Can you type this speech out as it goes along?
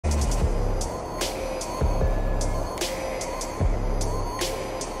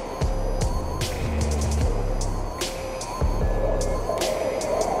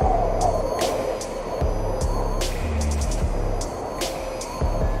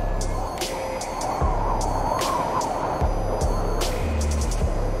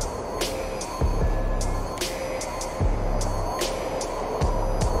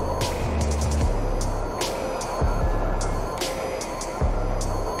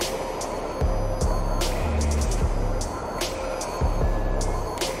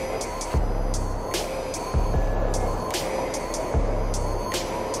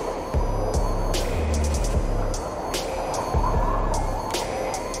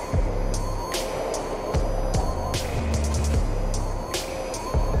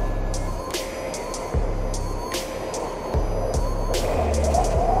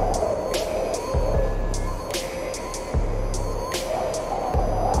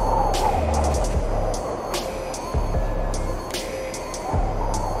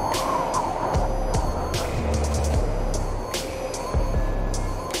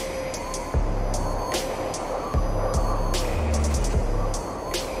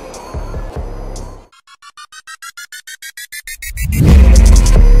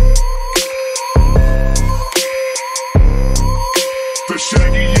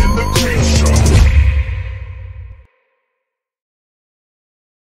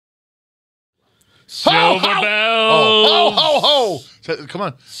Silver ho, bells. Ho, ho, ho. Come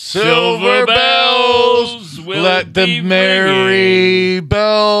on. Silver bells will let the be merry ringing.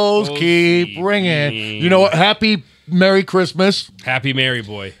 bells keep ringing. You know what? Happy Merry Christmas. Happy Merry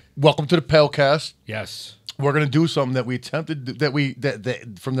Boy. Welcome to the Palcast. Yes. We're gonna do something that we attempted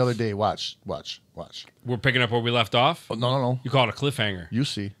that from the other day. Watch. We're picking up where we left off. Oh, no. You call it a cliffhanger. You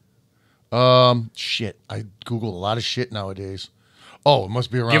see. Shit. I Googled a lot of shit nowadays. Oh, it must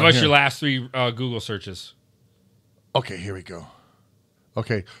be around Give us here. your last 3 Google searches. Okay, here we go.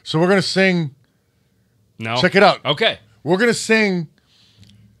 Okay, so we're gonna sing. No. Check it out. Okay. We're gonna sing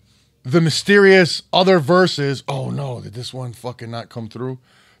the mysterious other verses. Oh no, did this one fucking not come through?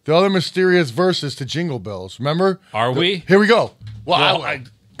 The other mysterious verses to Jingle Bells. Remember? Are we? Here we go. Well,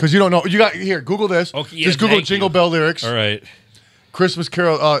 because you don't know. You got here. Google this. Okay, yeah, just Google thank Jingle you. Bell lyrics. All right. Christmas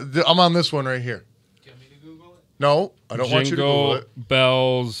Carol. I'm on this one right here. Get me to Google it? No, I don't want you to Google it. Jingle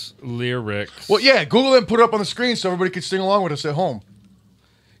Bells lyrics. Well, yeah, Google it and put it up on the screen so everybody can sing along with us at home.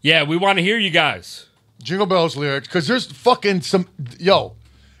 Yeah, we want to hear you guys. Jingle Bells lyrics, because there's fucking some. Yo,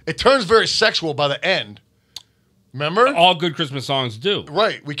 it turns very sexual by the end. Remember? All good Christmas songs do.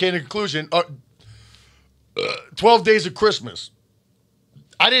 Right. We came to the conclusion. 12 Days of Christmas.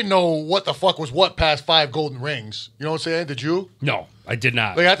 I didn't know what the fuck was what past 5 golden rings. You know what I'm saying? Did you? No, I did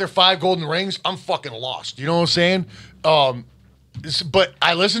not. Like after 5 golden rings, I'm fucking lost. You know what I'm saying? But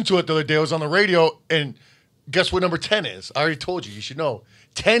I listened to it the other day. I was on the radio, and guess what number 10 is? I already told you. You should know.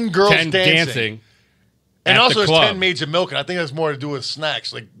 10 girls 10 dancing. And at also the there's club. 10 maids of milk, and I think that's more to do with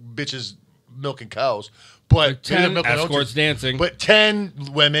snacks, like bitches milking cows. But 10 milking escorts dancing. But 10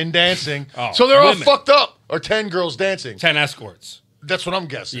 women dancing. Oh, so they're women. all fucked up. Or 10 girls dancing. 10 escorts. That's what I'm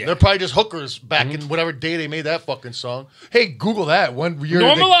guessing. Yeah. They're probably just hookers back in whatever day they made that fucking song. Hey, Google that. What year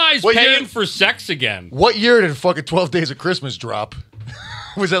Normalize what paying year, for sex again. What year did fucking 12 Days of Christmas drop?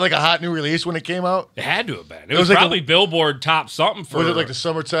 Was that like a hot new release when it came out? It had to have been. It was like probably Billboard top something for. Was it like the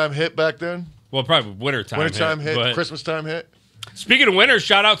summertime hit back then? Well, probably wintertime. Wintertime hit, but Christmas time hit? speaking of winter,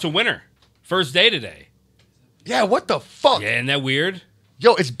 shout out to winter. First day today. Yeah, what the fuck? Yeah, isn't that weird?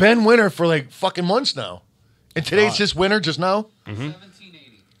 Yo, it's been winter for like fucking months now. And today's just winter just now?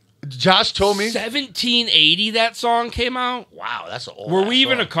 1780. Josh told me. 1780 that song came out? Wow, that's an old Were we ass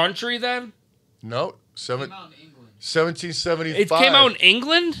even song. a country then? No, Came out in England. 1775. It came out in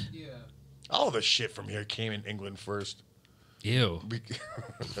England? Yeah. All the shit from here came in England first. Ew.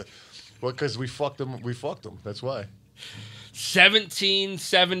 Well, because we fucked them. We fucked them. That's why.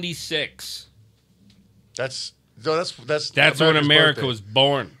 1776. That's when America was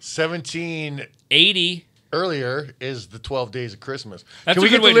born. 1780 earlier is the 12 Days of Christmas. That's Can a we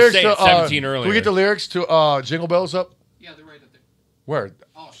good get the way to lyrics say it, 17 Can we earlier. get the lyrics to Jingle Bells up? Yeah, they're right up there. Where?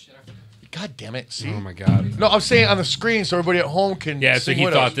 Oh, shit. I forgot. God damn it! See? Oh my God. No, I'm saying on the screen so everybody at home can. Yeah, so sing he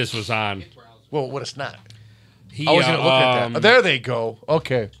with thought us. this was on. Well, what it's not. He, I wasn't looking at that. There they go.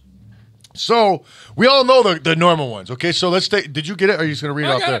 Okay. So we all know the normal ones. Okay, so let's take. Did you get it? Or are you just gonna read it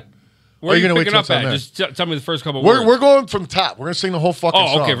I out got there? it. Where are you gonna wait picking till up it's on at? there? Just tell me the first couple We're words. going from the top. We're gonna sing the whole fucking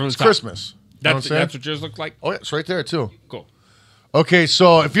Oh, song. okay, from the It's top. Christmas. You know what I'm That's saying? what yours looked like? Oh yeah, it's right there too. Cool. Okay,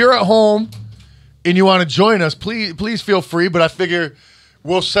 so if you're at home and you want to join us, please feel free. But I figure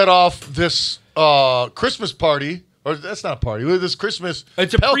we'll set off this Christmas party, or that's not a party. This Christmas.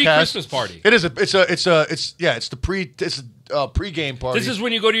 It's a Palcast. pre-Christmas party. It is it's a pre-game party. This is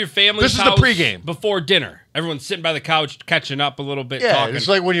when you go to your family's This is the house pregame. before dinner. Everyone's sitting by the couch, catching up a little bit, yeah, talking. it's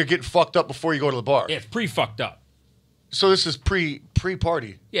like when you're getting fucked up before you go to the bar. Yeah, it's pre-fucked up. So this is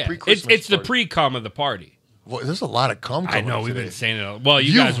pre-party. Yeah, Pre-Christmas it's the party. pre-cum of the party. Well, there's a lot of cum I coming know up we've today. been saying it. Well,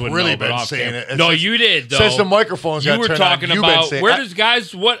 you You've guys wouldn't really know, but been off saying camera. it. No, Since- you did though. Since the microphones you got were turned talking on, you've been about saying- where does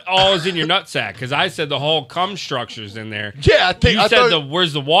guys what all is in your nutsack? Because I said the whole cum structure's in there. Yeah, I think you I said thought,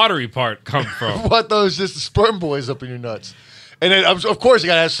 where's the watery part come from? what those just the sperm boys up in your nuts. And then, of course, you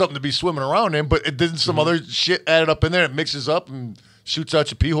got to have something to be swimming around in, but it didn't some other shit added up in there. It mixes up and shoots out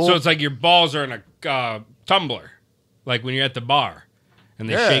your pee hole. So it's like your balls are in a tumbler, like when you're at the bar, and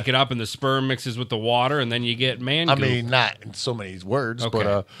they Yeah. shake it up, and the sperm mixes with the water, and then you get man. I goop. mean, not in so many words, okay.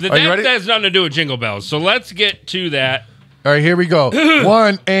 but That are you ready? has nothing to do with Jingle Bells. So let's get to that. All right, here we go.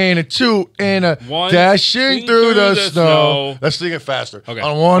 1 and a 2 and a One dashing through the snow. Let's sing it faster. Okay.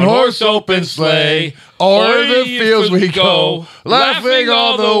 On one horse open sleigh, o'er the fields we go, laughing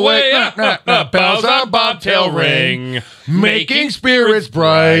all the way. Bells on bobtail ring, making spirits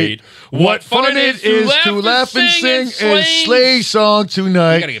bright. What fun it is to laugh and sing a sleigh song You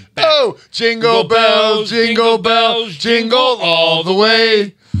gotta tonight. get back. Oh, jingle bells, jingle bells, jingle all the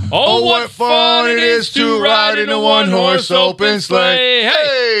way. Oh, what fun it is to ride in a one-horse open sleigh.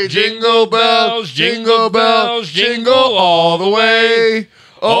 Hey, jingle bells, jingle bells, jingle all the way.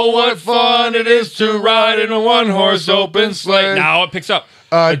 Oh, what fun it is to ride in a one-horse open sleigh. Now it picks up.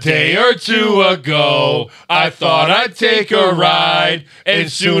 A day or two ago, I thought I'd take a ride, and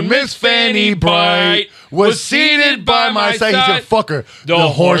soon Miss Fanny Bright was seated by my side. He's gonna fuck her. The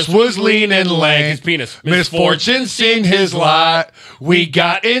horse was lean and lank. His penis. Misfortune seemed his lot. We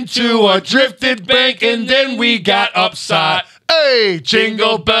got into a drifted bank, and then we got upside. Hey,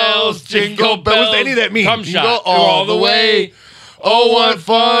 jingle bells, jingle bells. What's any of that mean? Come Jingle shot all the way. Oh, what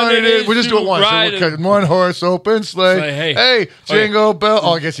fun it is. We'll just do it once. ride So one horse open sleigh. Sleigh, hey. Hey, jingle bell.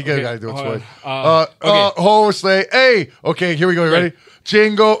 Oh, I guess you gotta do it hold twice. on. Horse sleigh. Hey. Okay, here we go. You ready?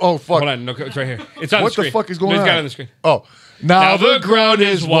 Jingle. Oh, fuck. Hold on. No, it's right here. It's on What the screen. the fuck is going It's on? got it on the screen. Oh. Now the ground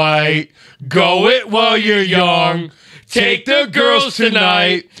is white. Go it while you're young. Take the girls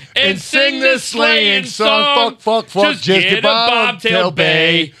tonight and sing the sleighing song. Fuck. Just get a bobtail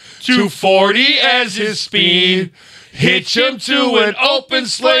bay. 240 as his speed. Hitch him to an open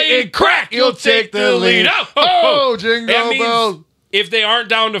sleigh and crack, you'll take the lead. Oh, jingle That means bells. if they aren't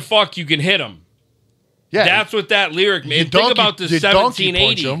down to fuck, you can hit them. Yeah, That's what that lyric means. Think about the you donkey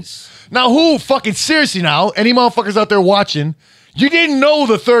punch 1780s. Now, who fucking seriously now? Any motherfuckers out there watching? You didn't know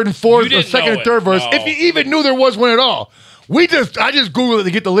the third and fourth, You or didn't second know and third it, verse. no. If you even knew there was one at all, I just googled it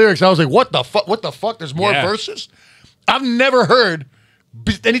to get the lyrics. I was like, what the fuck? What the fuck? There's more Yeah. verses. I've never heard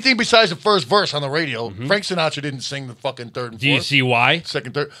anything besides the first verse on the radio. Mm-hmm. Frank Sinatra didn't sing the fucking third and Do you fourth. see why?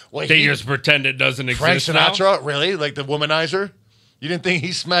 Second, third. Well, They he- just pretend it doesn't Frank exist now? Sinatra, really? Like the womanizer? You didn't think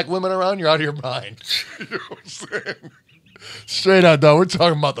he smacked women around? You're out of your mind. You know what I'm saying? Straight out, though. We're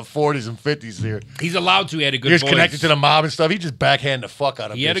talking about the 40s and 50s here. He's allowed to. He had a good He was voice. connected to the mob and stuff. He just backhand the fuck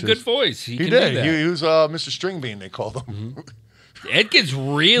out of He had a bitches. good voice. He He can did. do that. He was Mr. Stringbean, they called him. It gets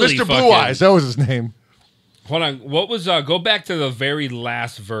really Mr. fucking... Blue Eyes, that was his name. Hold on. What was... go back to the very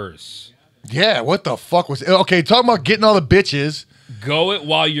last verse. Yeah, what the fuck was... Okay, talking about getting all the bitches. Go it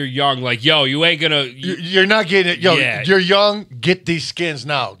while you're young. Like, yo, you ain't gonna... You're not getting it. Yo, Yeah. you're young, get these skins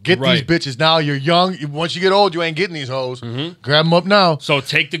now. Get Right. these bitches now. You're young. Once you get old, you ain't getting these hoes. Mm-hmm. Grab them up now. So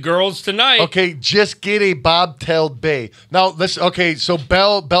take the girls tonight. Okay, just get a bobtailed bay. Now let's. Okay, so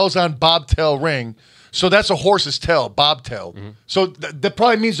bell's on bobtail ring, so that's a horse's tail, bobtail. Mm-hmm. So that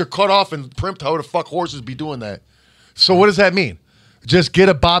probably means they're cut off and primped. How the fuck horses be doing that? So what does that mean? Just get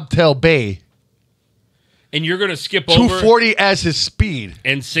a bobtail bay. And you're gonna skip over 240 as his speed.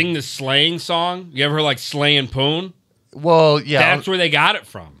 and sing the slaying song. You ever heard like Slayin' Poon? Well, yeah, That's where they got it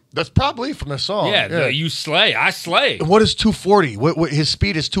from. that's probably from the song. Yeah, you slay. I slay. What is 240? What his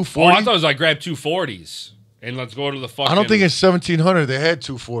speed is Oh, 240? I thought it was like grab 240s and let's go to the fucking... I don't think it's 1700. They had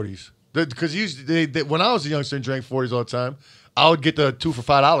 240s because when I was a youngster and drank 40s all the time, I would get the 2 for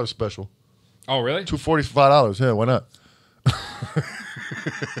 $5 special. Oh, really? 240s for $5. Yeah, why not?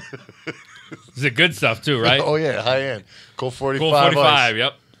 It's the good stuff too, right? Oh yeah, high end. Colt 45. Cool 45, Ice.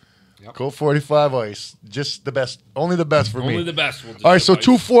 yep. Colt 45 ice. Just the best. Only the best for me. Only the best. Will do All right, so suffice.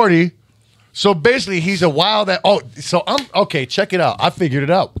 240. So basically, he's a wild. So I'm okay. Check it out. I figured it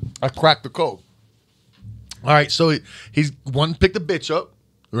out. I cracked the code. All right, so he's one pick the bitch up,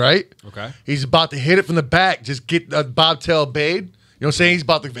 right? Okay. He's about to hit it from the back. Just get a bobtail babe. You know what I'm saying? He's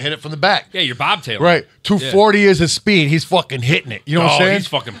about to hit it from the back. Yeah, you're bobtailing. Right. 240 is his speed. He's fucking hitting it. You know what I'm saying? He's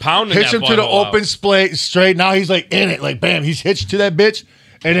fucking pounding Hits that him to the butthole open out. straight. Now he's like in it. Like, bam. He's hitched to that bitch.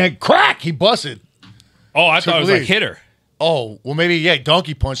 And then crack. He busted. Oh, I thought it was the like lead. hit her. Oh, well, maybe, yeah,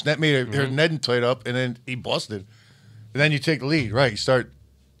 donkey punch. That made her Mm-hmm. Ned tied up. And then he busted. And then you take the lead. Right. You start.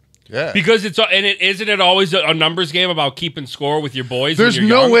 Yeah. Because isn't it always a numbers game about keeping score with your boys? when There's you're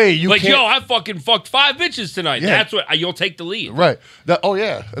no young? way you like, can't- yo, I fucking fucked 5 bitches tonight. Yeah. That's what you'll take the lead. Right. Oh,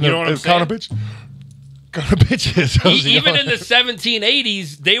 yeah. And You know what I'm counter bitch. Counter bitches. Even in the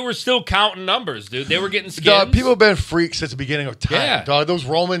 1780s, they were still counting numbers, dude. They were getting skins. Dog, people have been freaks since the beginning of time. Yeah. Dog, those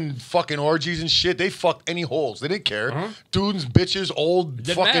Roman fucking orgies and shit, they fucked any holes. They didn't care. Dudes, bitches, old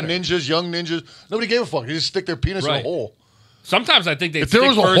Didn't fucking matter. ninjas, young ninjas. Nobody gave a fuck. They just stick their penis in a Right. hole. Sometimes I think they If there stick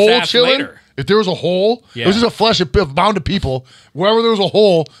was a first, hole ass chilling, later. if there was a hole, Yeah. it was just a flesh bound to people. Wherever there was a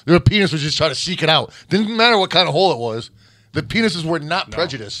hole, their penis was just trying to seek it out. Didn't matter what kind of hole it was. The penises were not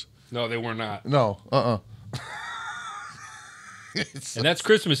prejudice. No, they were not. No, And that's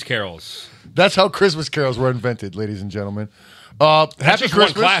Christmas carols. That's how Christmas carols were invented, ladies and gentlemen. That's Happy just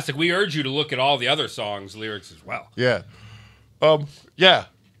Christmas. one classic. We urge you to look at all the other songs' lyrics as well. Yeah. Yeah.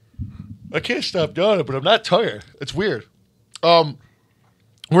 I can't stop doing it, but I'm not tired. It's weird. Me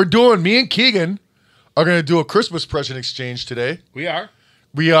and Kegan are going to do a Christmas present exchange today. We are.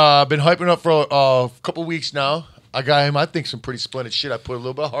 We been hyping up for a couple weeks now. I got him, I think, some pretty splendid shit. I put a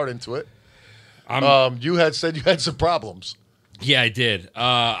little bit of heart into it. You had said you had some problems. Yeah, I did.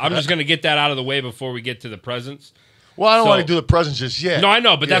 I'm just going to get that out of the way before we get to the presents. Well, I don't So- want to do the presents just yet. No, I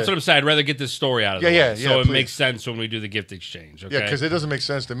know, but that's Yeah. what I'm saying. I'd rather get this story out of the way. Yeah, So it please. makes sense when we do the gift exchange. Okay? Yeah, because it doesn't make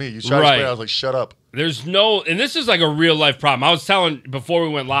sense to me. You try to Right. explain it, I was like, shut up. There's no, and this is like a real life problem. I was telling before we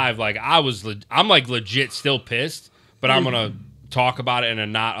went live, like I'm like legit still pissed, but I'm gonna talk about it in a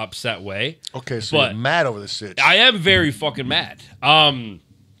not upset way. Okay, so But you're mad over this shit. I am very fucking mad.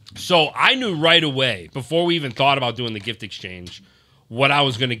 So I knew right away before we even thought about doing the gift exchange what I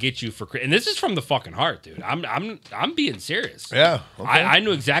was gonna get you for, and this is from the fucking heart, dude. I'm being serious. Yeah. Okay. I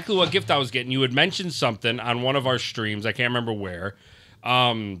knew exactly what gift I was getting. You had mentioned something on one of our streams. I can't remember where.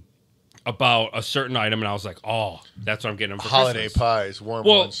 About a certain item, and I was like, "Oh, that's what I'm getting him for Holiday Christmas." pies, warm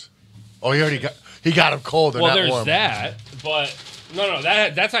Well- ones. Oh, he got them cold. They're Well, not there's warm. that, but no,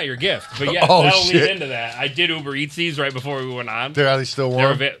 that's not your gift. But yeah, Oh, that'll lead shit. into that. I did Uber Eats these right before we went on. Are they still They're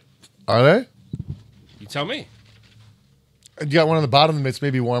warm? a Are they? You tell me. You got one on the bottom that's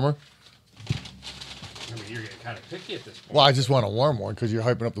maybe warmer. I mean, you're getting kind of picky at this point. Well, I just want a warm one because you're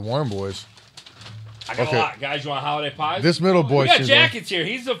hyping up the warm boys. I got okay. a lot, guys. You want holiday pies? This middle boy. We got seems jackets here.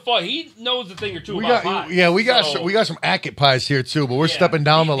 He knows a thing or two We about got pies. yeah, we got So- we got some Ackett pies here too, but we're Yeah, stepping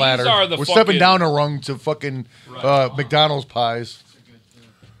down the these ladder. are the We're fucking- stepping down a rung to fucking McDonald's pies.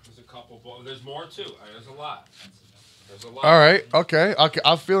 There's a couple. There's more too. There's a lot. There's a lot. All right, okay.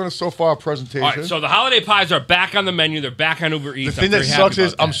 I'm feeling it so far. Presentation. All right, so the holiday pies are back on the menu. They're back on Uber the Eats. thing I'm that very happy sucks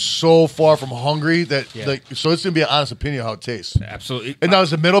is about I'm that. so far from hungry that Yeah. like so it's gonna be an honest opinion of how it tastes. Absolutely. And now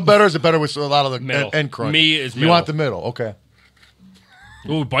is the middle better? Or is it better with a lot of the Middle. end crunch? Me is You middle. want the middle? Okay.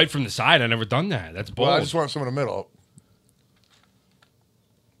 Ooh, bite from the side. I never done that. That's bold. Well, I just want some in the middle.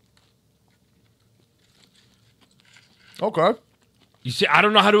 Okay. You see, I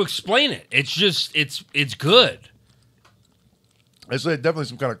don't know how to explain it. It's just, it's good. It's like definitely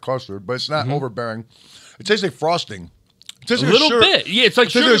some kind of custard, but it's not overbearing. It tastes like frosting. It tastes A like little sugar, bit. Yeah, it's like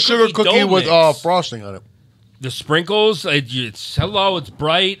It tastes like a sugar cookie dough with mix. frosting on it. The sprinkles, it's hello, it's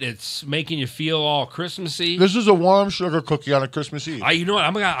bright. It's making you feel all Christmassy. This is a warm sugar cookie on a Christmas Eve. You know what?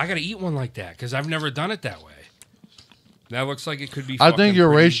 I gotta eat one like that because I've never done it that way. That looks like it could be. I think fucking your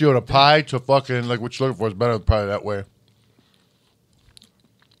pretty- ratio to pie to fucking like what you're looking for is better probably that way.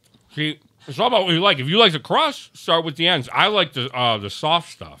 See, it's all about what you like. If you like the crust, start with the ends. I like the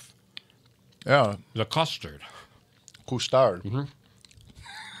soft stuff, Yeah. the custard. Custard. Mm-hmm.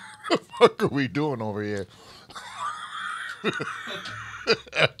 What the fuck are we doing over here?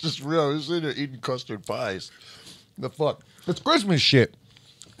 Just real. We're sitting there eating custard pies. The fuck? It's Christmas shit.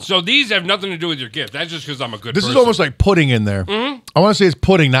 So these have nothing to do with your gift. That's just because I'm a good This person. is almost like pudding in there. Mm-hmm. I want to say it's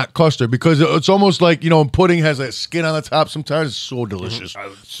pudding, not custard, because it's almost like, pudding has that skin on the top sometimes. It's so delicious.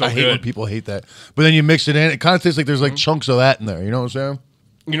 So I hate when good. people hate that. But then you mix it in. It kind of tastes like there's like chunks of that in there. You know what I'm saying?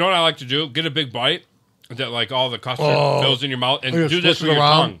 You know what I like to do? Get a big bite that like all the custard Oh. fills in your mouth and Yeah, do this squish with it your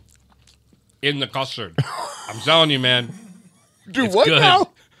around. tongue. In the custard. I'm telling you, man. Dude, It's what good.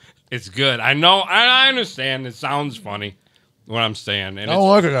 now? It's good. I know. I understand. It sounds funny what I'm saying. And I it's, don't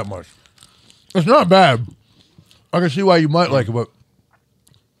like it that much. It's not bad. I can see why you might like it, but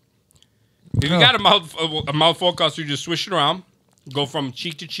if you got a mouthful of custard, you just swish it around. Go from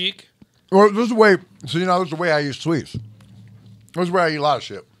cheek to cheek. well, this is the way. So this is the way I use sweets. This is the way I eat a lot of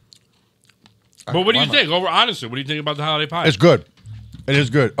shit. But what do why you not? think? Honestly, what do you think about the holiday pie? It's good. It is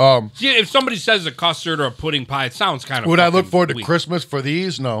good. See, if somebody says a custard or a pudding pie, it sounds kind of. Would I look fucking forward to weak. Christmas for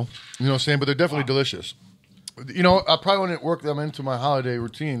these? No. You know what I'm saying? But they're definitely delicious. I probably wouldn't work them into my holiday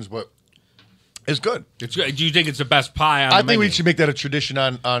routines, but it's good. It's good. Do you think it's the best pie on I the think we menu? should make that a tradition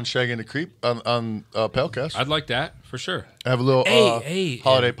on Shaggy and the Creep on Palcast. I'd like that for sure. Have a little Hey,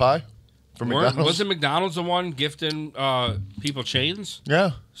 holiday pie from McDonald's. Wasn't McDonald's the one gifting people chains?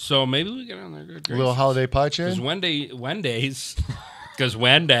 Yeah, So maybe we get on there. Good a little holiday pie Because chain. Wendy's, because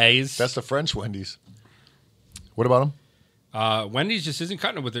Wendy's, That's the French Wendy's. What about them? Wendy's just isn't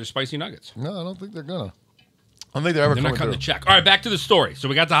cutting it with their spicy nuggets. No, I don't think they're gonna. I don't think they're ever They're not coming cutting through. the check. All right, back to the story. So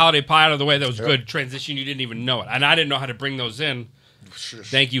we got the holiday pie out of the way. That was good transition. You didn't even know it, and I didn't know how to bring those in.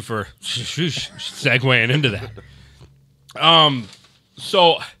 Thank you for segueing into that.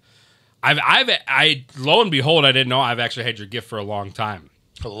 So I lo and behold, I didn't know I've actually had your gift for a long time.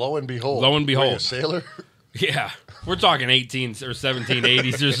 Lo and behold. Lo and Were you behold. a sailor? Yeah, we're talking 18s or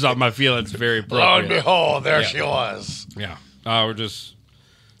 1780s or something. I feel it's very appropriate. Lo and behold, there Yeah. she was. Yeah, we're just.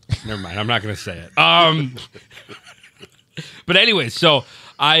 Never mind. I'm not going to say it. But anyway, so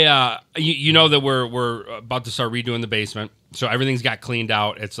you know that we're about to start redoing the basement, so everything's got cleaned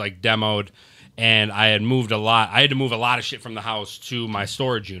out. It's like demoed, and I had moved a lot. I had to move a lot of shit from the house to my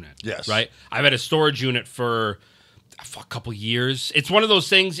storage unit. Yes. Right. I've had a storage unit for a couple years. It's one of those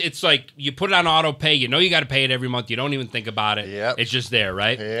things. It's like you put it on auto pay. You know you got to pay it every month. You don't even think about it. Yep. It's just there,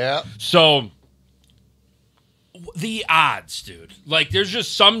 right? Yeah. So The odds, dude. Like, there's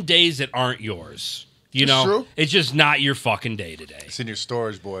just some days that aren't yours. You know? True. It's just not your fucking day today. It's in your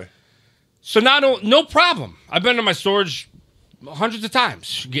storage, boy. So no problem. I've been to my storage hundreds of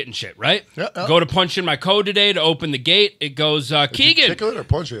times getting shit, right? Yeah. Go to punch in my code today to open the gate. It goes, Kegan. You tickle it or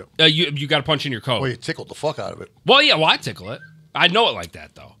punch it? You got to punch in your code. Well, you tickled the fuck out of it. Well, yeah, I tickle it. I know it like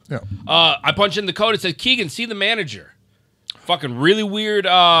that, though. Yeah. I punch in the code. It says, Kegan, see the manager. Fucking really weird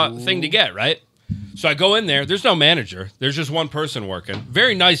thing to get, right? So I go in there. There's no manager. There's just one person working.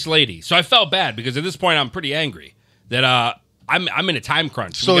 Very nice lady. So I felt bad because at this point I'm pretty angry that I'm in a time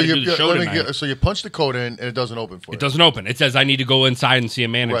crunch. So you punch the code in and it doesn't open for you. It doesn't open. It says I need to go inside and see a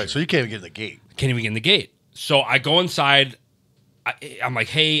manager. Right. So you can't even get in the gate. Can't even get in the gate. So I go inside. I'm like,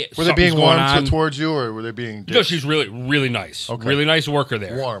 hey, were they being warm warm towards you, or were they being? No, she's really, really nice. Okay. Really nice worker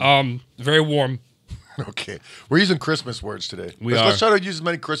there. Warm. Very warm. Okay. We're using Christmas words today. Let's try to use as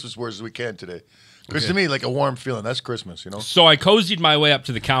many Christmas words as we can today. Because to me, like a warm feeling, that's Christmas, you know? So I cozied my way up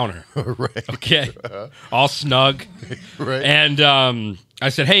to the counter. Right. Okay. All snug. Right. And I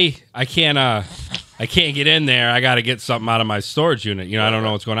said, hey, I can't get in there. I got to get something out of my storage unit. You know, I don't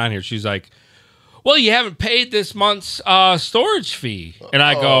know what's going on here. She's like, well, you haven't paid this month's storage fee. And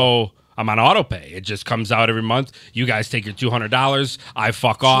I go, I'm on auto pay. It just comes out every month. You guys take your $200. I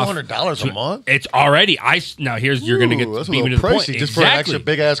fuck off. $200 a month? It's already. Now here's you're gonna get that's a beat me little to the point. pricey just for an extra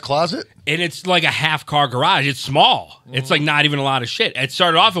big ass closet. And it's like a half car garage. It's small. It's like not even a lot of shit. It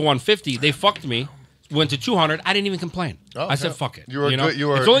started off at 150. They fucked me. Went to 200. I didn't even complain. I said fuck it.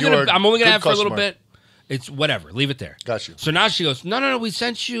 I'm only gonna have for a little bit. It's whatever. Leave it there. Got you. So now she goes, no. We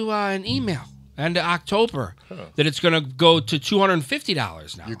sent you an email. End of October, that it's going to go to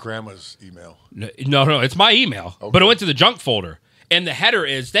 $250 now. Your grandma's email. No, it's my email. Okay. But it went to the junk folder. And the header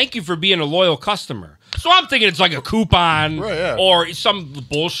is, thank you for being a loyal customer. So I'm thinking it's like a coupon or some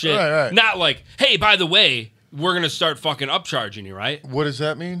bullshit. Right. Not like, hey, by the way, we're going to start fucking upcharging you, right? What does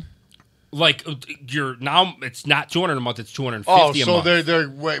that mean? Like now it's not $200 a month, it's $250 a month. Oh, so they're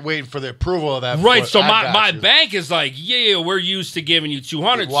waiting for the approval of that. Right. So my bank is like, yeah, we're used to giving you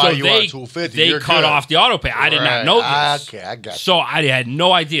 $200. Why so you they $250? They cut off the auto pay. I did not know this. Okay, I got you. So I had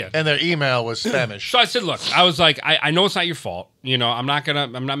no idea. And their email was Spanish. So I said, look, I was like, I know it's not your fault. You know, I'm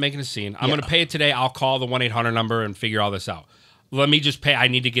not making a scene. I'm gonna pay it today. I'll call the 1-800 number and figure all this out. Let me just pay. I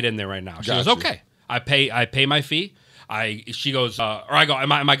need to get in there right now. She goes, okay. I pay my fee. She goes, or I go,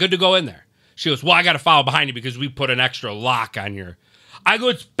 am I good to go in there? She goes, well, I got to follow behind you because we put an extra lock on your... I go,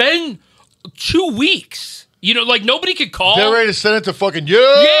 it's been 2 weeks. You know, like, nobody could call. They're ready to send it to fucking you.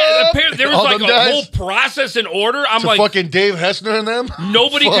 Yeah, apparently there was like a whole process in order. I'm like... fucking Dave Hessner and them?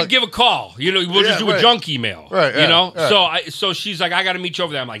 Nobody could give a call. You know, we'll just do a junk email. Right, you know? So she's like, I got to meet you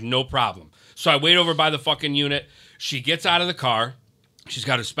over there. I'm like, no problem. So I wait over by the fucking unit. She gets out of the car. She's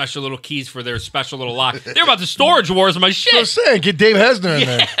got her special little keys for their special little lock. They're about to storage wars of my shit. I'm saying, get Dave Hessner in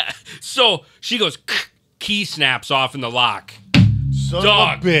there. So she goes, key snaps off in the lock. Son of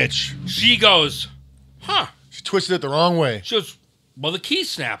a bitch. She goes, huh. She twisted it the wrong way. She goes, well, the key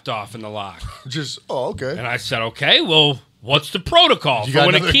snapped off in the lock. Okay. And I said, okay, well, what's the protocol? For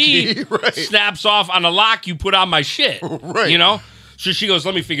when a key snaps off on a lock, you put on my shit. Right. You know? So she goes,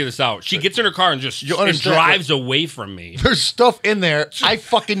 let me figure this out. She gets in her car and just drives away from me. There's stuff in there I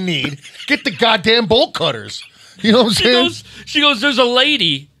fucking need. Get the goddamn bolt cutters. You know what I'm saying? She goes, there's a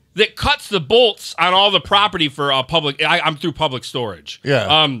lady that cuts the bolts on all the property for public. I'm through public storage.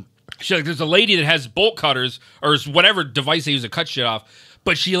 Yeah. She's like, there's a lady that has bolt cutters or whatever device they use to cut shit off,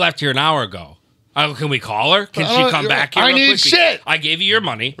 but she left here an hour ago. I go, can we call her? Can she come back here? I need shit. I gave you your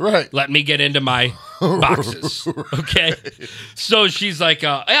money. Right. Let me get into my boxes. Okay. So she's like,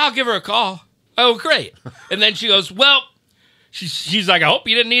 hey, I'll give her a call. Oh, great. And then she goes, well, she's like, I hope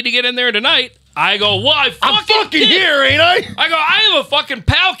you didn't need to get in there tonight. I go, well, I'm fucking here, ain't I? I go, I have a fucking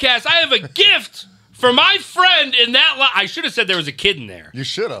Palcast. I have a gift for my friend in that lot. I should have said there was a kid in there. You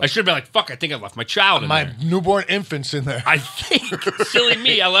should have. I should have been like, fuck, I think I left my child in there. My newborn infant's in there. I think. Silly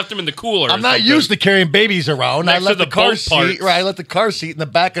me. I left him in the cooler. I'm not used to carrying babies around. Next I left to the car seat. parts. Right, I left the car seat in the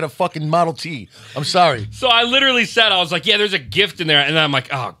back of the fucking Model T. I'm sorry. So I literally said, I was like, yeah, there's a gift in there. And then I'm like,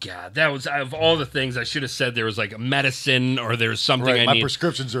 oh, God, that was, out of all the things I should have said, there was like a medicine or there's something I need. My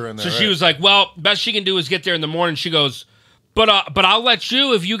prescriptions are in there. So she was like, well, best she can do is get there in the morning. She goes, but I'll let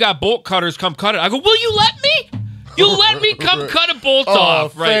you, if you got bolt cutters, come cut it. I go, will you let me? You'll let me come cut a bolt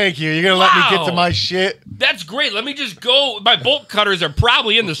off, right? Thank you. You're going to let me get to my shit? That's great. Let me just go. My bolt cutters are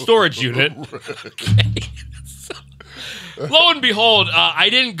probably in the storage unit. Okay. So, lo and behold, I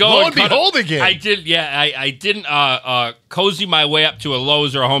didn't go. Lo and behold again. I did, yeah. I didn't cozy my way up to a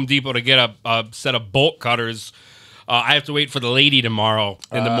Lowe's or a Home Depot to get a set of bolt cutters. I have to wait for the lady tomorrow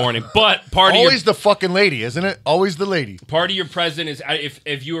in the morning. But part of Always the fucking lady, isn't it? Always the lady. part of your present is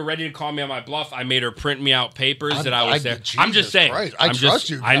if you were ready to call me on my bluff, I made her print me out papers that I was there. I'm just saying. Christ. I trust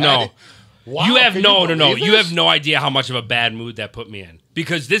you. I know. Wow, you have can no. believe You this? have no idea how much of a bad mood that put me in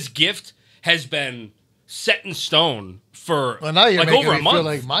because this gift has been set in stone for Well, now you're like making over me a month. feel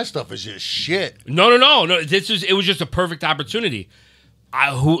like my stuff is just shit. No. It was just a perfect opportunity.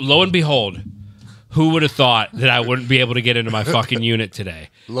 Lo and behold, who would have thought that I wouldn't be able to get into my fucking unit today?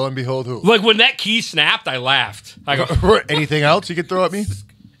 Lo and behold, who? Like when that key snapped, I laughed. I go, Anything else you could throw at me?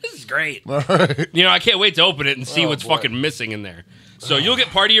 this is great. All right. You know, I can't wait to open it and see what's boy. fucking missing in there. So you'll get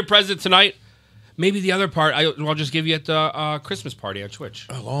part of your present tonight. Maybe the other part I'll just give you at the Christmas party on Twitch.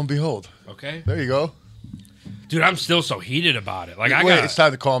 Lo and behold. Okay? There you go. Dude, I'm still so heated about it. Like Wait, it's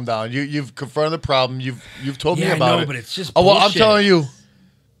time to calm down. You've confronted the problem. You've told me Yeah, I about know, it. but it's just well, I'm bullshit. telling you,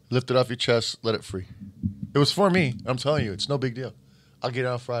 lift it off your chest, let it free. It was for me. I'm telling you, it's no big deal. I'll get it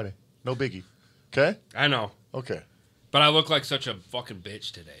on Friday. No biggie. Okay? I know. Okay. But I look like such a fucking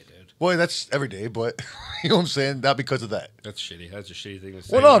bitch today, dude. Boy, that's every day, but you know what I'm saying? Not because of that. That's shitty. That's a shitty thing to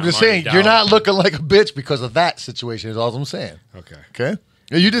say. Well, no, I'm when just already saying you're down. not looking like a bitch because of that situation. Is all I'm saying. Okay. Okay.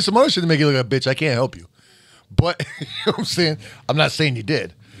 Yeah, you did some other shit to make you look like a bitch. I can't help you. But you know what I'm saying? I'm not saying you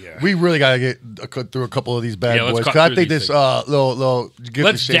did. Yeah. We really gotta get through a couple of these bad Yeah, let's boys. cut 'Cause I through think these this little gift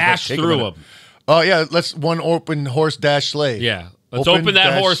Let's exchange might dash take a through minute. them. Oh yeah, let's one open horse dash sleigh. Yeah. Let's open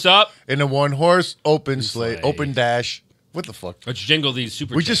that dash- horse up. And a one horse open sleigh. sleigh. Open dash. What the fuck? Let's jingle these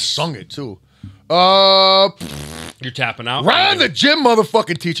super We chats. just sung it too. You're tapping out. Ryan the gym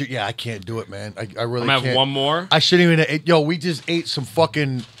motherfucking teacher. Yeah, I can't do it, man. I really I'm gonna can't. have one more. I shouldn't even. Yo, we just ate some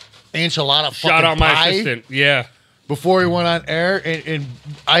fucking enchilada Shout fucking out my pie assistant. Yeah. before we went on air, and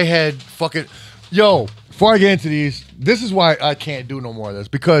I had fucking. Yo, before I get into these, this is why I can't do no more of this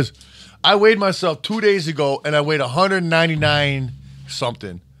because I weighed myself 2 days ago and I weighed 199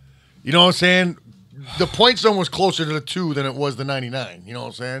 something. You know what I'm saying? The point zone was closer to the 2 than it was the 99. You know what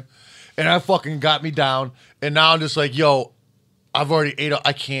I'm saying? And that fucking got me down. And now I'm just like, yo, I've already ate.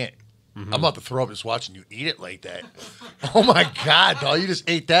 I can't. I'm about to throw up just watching you eat it like that. Oh my god, dog! You just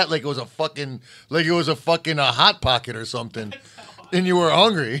ate that like it was a fucking hot pocket or something, and you were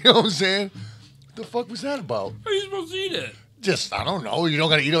hungry. You know what I'm saying? What the fuck was that about? How are you supposed to eat it? Just I don't know. You don't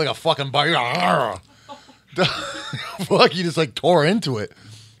gotta eat it like a fucking bar. Fuck, you just like tore into it.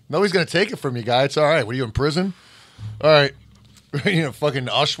 Nobody's gonna take it from you, guy. It's all right. What are you in prison? All right, you know, fucking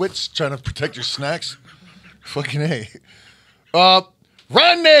Auschwitz trying to protect your snacks. Fucking A.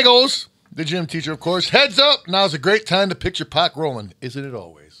 Ron Nagels, the gym teacher, of course. Heads up. Now's a great time to picture Pac rolling. Isn't it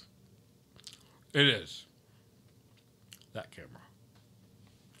always? It is. That camera.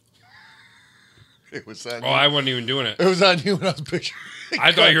 It was on Oh, you. I wasn't even doing it. It was on you when I was picturing.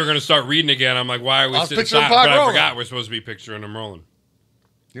 I thought you were going to start reading again. I'm like, why are we I was sitting picturing side? Pac But I rolling. forgot we're supposed to be picturing him rolling.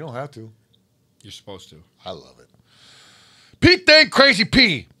 You don't have to. You're supposed to. I love it. Pete Dang Crazy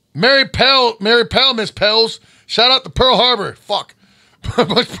P. Mary Pell, Miss Pels. Shout out to Pearl Harbor. Fuck.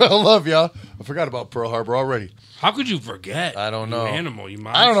 Much Pearl love, y'all. I forgot about Pearl Harbor already. How could you forget? I don't know. You animal, you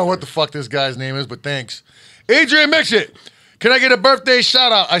monster. I don't know what the fuck this guy's name is, but thanks. Adrian Mixit. Can I get a birthday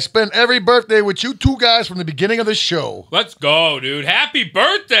shout out? I spend every birthday with you two guys from the beginning of the show. Let's go, dude. Happy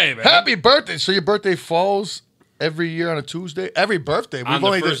birthday, man. Happy birthday. So your birthday falls every year on a Tuesday? Every birthday. On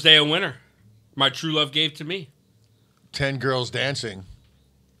the first day of winter. My true love gave to me. 10 girls dancing.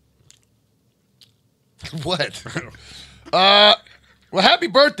 What? Well, happy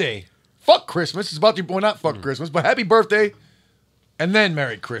birthday. Fuck Christmas. It's about to well, not fuck Christmas, but happy birthday. And then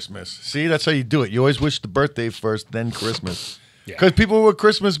Merry Christmas. See, that's how you do it. You always wish the birthday first, then Christmas. Yeah. Because people with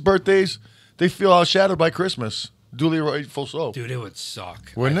Christmas birthdays, they feel outshadowed by Christmas. Duly rightful so. Dude, it would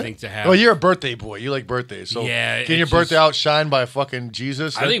suck. Wouldn't I it? think to have. Well, you're a birthday boy. You like birthdays. So Yeah, can it your birthday just- outshine by fucking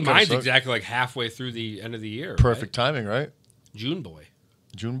Jesus? I think That kinda mine's sucks. exactly like halfway through the end of the year. Perfect timing, right? Right? June boy.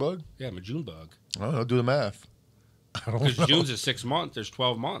 June bug? Yeah, I'm a June bug. I don't know. Do the math. I don't Because know. June's a 6 month. There's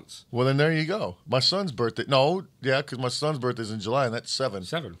 12 months. Well, then there you go. My son's birthday. No, yeah, because my son's birthday's in July, and that's 7.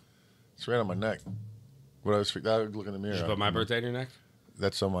 7. It's right on my neck. What I was look in the mirror. Did you put my birthday in your neck?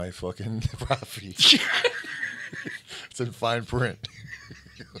 That's on my fucking Rafi. It's in fine print.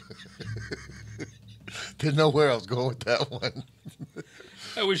 There's nowhere else going with that one.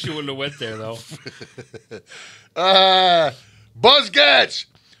 I wish you wouldn't have went there, though. Buzzgatch.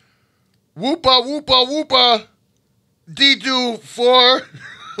 Whoopa, whoopa, whoopa. D2 4.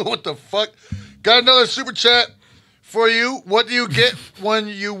 What the fuck? Got another super chat for you. What do you get when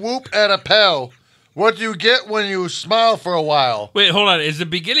you whoop at a pal? What do you get when you smile for a while? Wait, hold on. Is the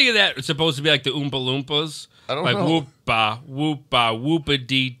beginning of that supposed to be like the Oompa Loompas? I don't like know. Whoopa, whoopa, whoopa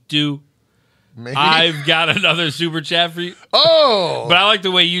dee doo. Maybe. I've got another super chat for you. Oh! But I like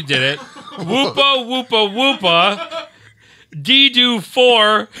the way you did it. Whoopa, whoopa, whoopa. D-do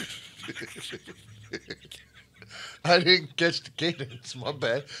 4. I didn't catch the cadence. My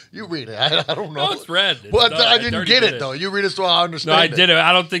bad. You read it. I don't know. No, it's red. It's Well, done. I didn't already get did it, though. You read it so I understand No, I did it.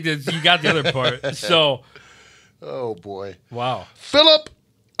 I don't think that you got the other part. So, Oh, boy. wow. Philip,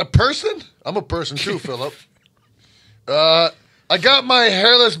 a person? I'm a person, too, Philip. I got my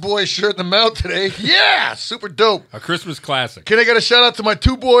Hairless Boy shirt in the mail today. Yeah! Super dope. A Christmas classic. Can I get a shout out to my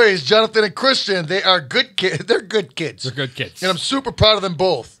 2 boys, Jonathan and Christian? They are good kids. They're good kids. They're good kids. And I'm super proud of them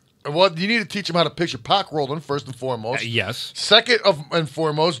both. Well, you need to teach them how to picture Pac rolling, first and foremost. Yes. Second and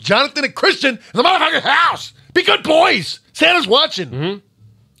foremost, Jonathan and Christian in the motherfucking house. Be good boys. Santa's watching. Mm-hmm.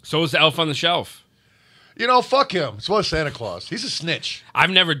 So is the Elf on the Shelf. You know, fuck him. So was Santa Claus. He's a snitch. I've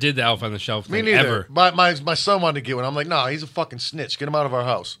never did the Elf on the Shelf Me thing, neither. ever. My son wanted to get one. I'm like, no, he's a fucking snitch. Get him out of our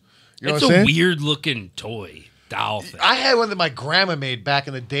house. You know It's what I'm a saying? weird-looking toy doll thing. I had one that my grandma made back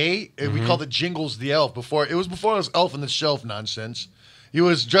in the day. And we called it Jingles the Elf. Before it was Elf on the Shelf nonsense. He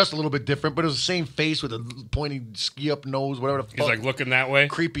was dressed a little bit different, but it was the same face with a pointy ski-up nose, whatever the fuck. He's like looking that way.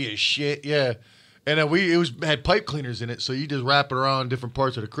 Creepy as shit, yeah. And then had pipe cleaners in it, so you just wrap it around different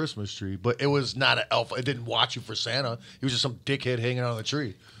parts of the Christmas tree. But it was not an elf. It didn't watch you for Santa. He was just some dickhead hanging out on the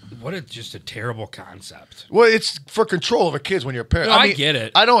tree. What just a terrible concept. Well, it's for control over kids when you're a parent. No, I get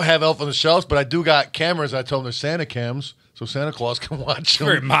it. I don't have Elf on the Shelves, but I do got cameras. I told them they're Santa cams, so Santa Claus can watch them.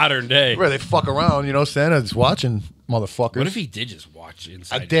 Very modern day. Where they fuck around, you know, Santa's watching motherfuckers. What if he did just watch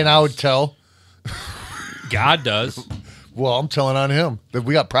inside? Then I would tell. God does. Well, I'm telling on him.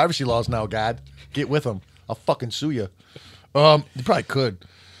 We got privacy laws now, God. Get with him. I'll fucking sue you. You probably could.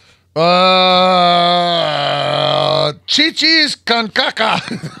 Chichis con caca.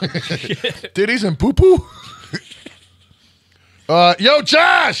 Titties and poo-poo. Yo,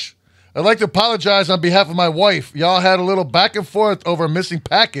 Josh! I'd like to apologize on behalf of my wife. Y'all had a little back and forth over a missing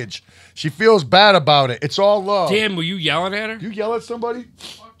package. She feels bad about it. It's all love. Damn, were you yelling at her? You yell at somebody?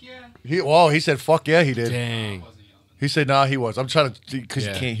 Fuck yeah. He said, fuck yeah, he did. Dang. I wasn't yelling. He said, nah, he was. I'm trying to, because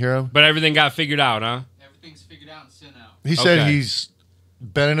you can't hear him. But everything got figured out, huh? Everything's figured out and sent out. He said Okay. he's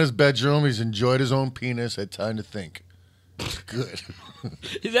been in his bedroom, he's enjoyed his own penis, had time to think. Good.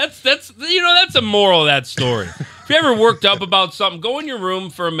 That's a moral of that story. If you ever worked up about something, go in your room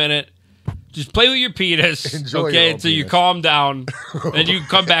for a minute. Just play with your penis, Enjoy your okay, own until you penis. calm down, and you can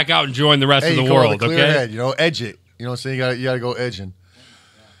come back out and join the rest Hey, of you the go world, with a clear okay? head, you know, edge it. You know what I'm saying? You gotta go edging.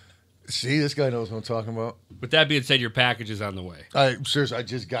 See, this guy knows what I'm talking about. With that being said, your package is on the way. Seriously, I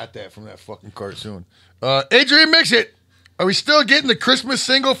just got that from that fucking cartoon. Adrian Mixit, are we still getting the Christmas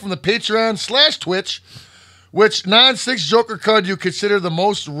single from the Patreon/Twitch? Which non-6 Joker card do you consider the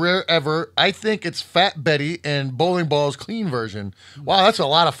most rare ever? I think it's Fat Betty and Bowling Ball's clean version. Wow, that's a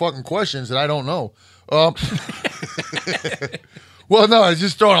lot of fucking questions that I don't know. Well, no, I was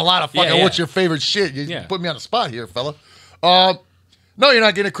just throwing a lot of fucking, Yeah. what's your favorite shit? You Yeah. put me on the spot here, fella. No, you're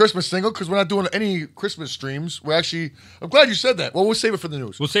not getting a Christmas single because we're not doing any Christmas streams. I'm glad you said that. Well, we'll save it for the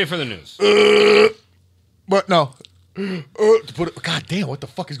news. We'll save it for the news. But no. God damn, what the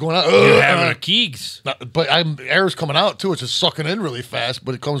fuck is going on? You're having a Keegs. But air's coming out too. It's just sucking in really fast,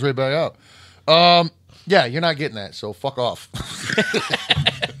 but it comes right back out. Yeah, you're not getting that, so fuck off.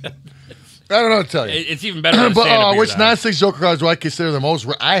 I don't know what to tell you. It's even better than Santa But beer which then. non-6 Joker cards do I consider the most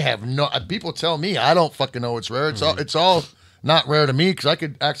rare? I have no. People tell me I don't fucking know it's rare. It's all not rare to me because I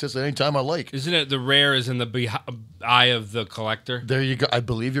could access it anytime I like. Isn't it the rare is in the eye of the collector? There you go. I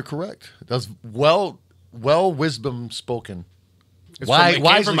believe you're correct. That's well wisdom spoken. It came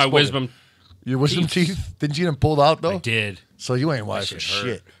wisely from my spoken. wisdom. Your wisdom teeth? Didn't you get them pulled out though? I did. So you ain't wise for shit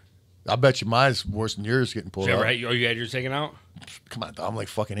hurt. shit. I bet you mine's worse than yours getting pulled out. Right? You had yours taken out? Come on, I'm like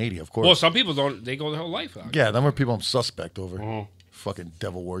fucking 80, of course. Well, some people don't. They go their whole life out. Yeah, them are people I'm suspect over. Oh. Fucking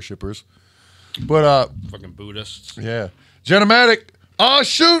devil worshippers. But Fucking Buddhists. yeah. Genomatic. Oh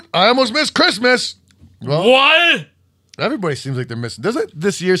shoot, I almost missed Christmas. Well, What? everybody seems like they're missing. Doesn't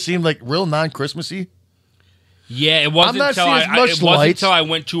this year seem like real non-Christmassy? Yeah, it wasn't not until seeing as much it wasn't lights. until I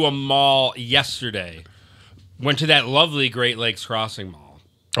went to a mall yesterday. Went to that lovely Great Lakes Crossing Mall.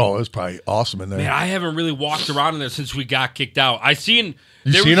 Oh, it was probably awesome in there. Man, I haven't really walked around in there since we got kicked out. I seen.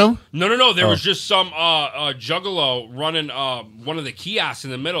 You there seen was- them? No. There Oh. was just some juggalo running one of the kiosks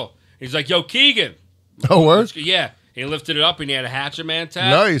in the middle. He's like, "Yo, Kegan." Oh, word? Yeah. He lifted it up and he had a Hatchet Man tag.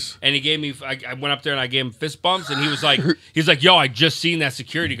 Nice. And he gave me, I went up there and I gave him fist bumps and he was like, yo, I just seen that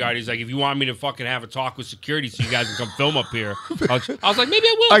security guard. He's like, if you want me to fucking have a talk with security so you guys can come film up here. I was like, maybe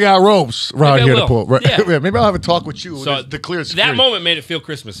I will. I got ropes around Maybe I here to will. pull. Right. Yeah. Yeah, maybe I'll have a talk with you. So The clear security. that moment made it feel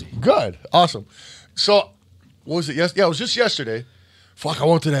Christmassy. Good. Awesome. So, what was it? Yeah, it was just yesterday. Fuck, I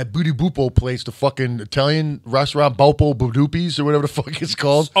went to that Booty Boopo place, the fucking Italian restaurant, Bopo Badoopies or whatever the fuck it's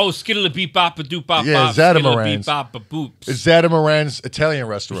called. Oh, skittle beep bop a doop bop. Yeah, Zadamarans. Bop a boops. It's Zadamarans Italian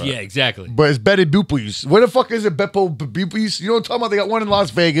restaurant. Yeah, exactly. But it's Betty Boopies. Where the fuck is it, Beppo Boopies? You know what I'm talking about? They got one in Las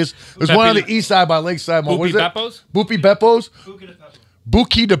Vegas. There's one on the east side by Lakeside Mall. What is it? Beppos? Boopy Beppos?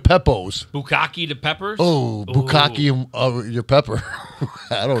 Buki de Peppos. Bukkake de peppers? Oh, bukkake and your pepper.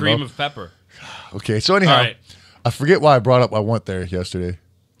 I don't know. Cream of pepper. Okay, so anyhow. All right. I forget why I brought up I went there yesterday.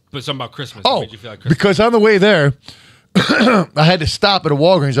 But something about Christmas. Oh, made you feel like Christmas. because on the way there, I had to stop at a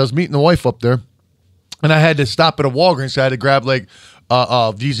Walgreens. I was meeting the wife up there, and I had to stop at a Walgreens. So I had to grab like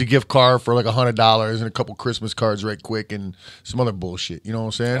a Visa gift card for like $100 and a couple Christmas cards right quick and some other bullshit. You know what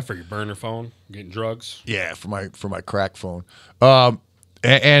I'm saying? Yeah, for your burner phone, getting drugs. Yeah, for my crack phone.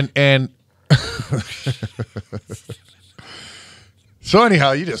 And so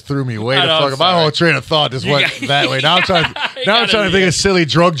anyhow, you just threw me away. My whole train of thought just went that way. Now I'm trying to think of silly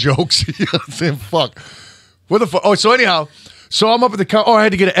drug jokes. You know what I'm saying? Fuck. What the fuck? Oh, so anyhow, so I'm up at the counter. Oh, I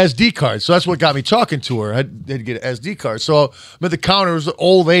had to get an SD card. So that's what got me talking to her. I had to get an SD card. So I'm at the counter. It was an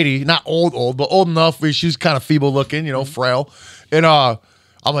old lady, not old, but old enough. She was kind of feeble looking, you know, frail. And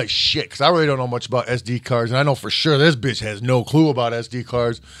I'm like, shit, because I really don't know much about SD cards. And I know for sure this bitch has no clue about SD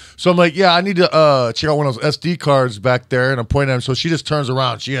cards. So I'm like, yeah, I need to check out one of those SD cards back there. And I'm pointing at them. So she just turns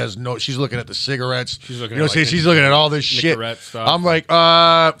around. She's looking at the cigarettes. She's looking she's looking at all this shit. Stuff. I'm like,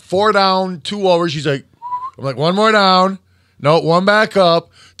 4 down, 2 over. She's like, I'm like, 1 more down. No, 1 back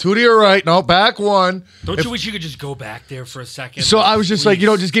up. 2 to your right. No, back 1. Don't you wish you could just go back there for a second? So I was just like,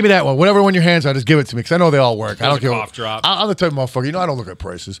 just give me that one. Whatever one your hands on, just give it to me because I know they all work. I don't care. Cough drop. I'm the type of motherfucker. I don't look at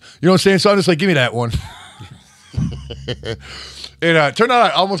prices. You know what I'm saying? So I'm just like, give me that one. It turned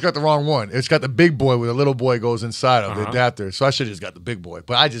out I almost got the wrong one. It's got the big boy where the little boy goes inside of the adapter. So I should have just got the big boy.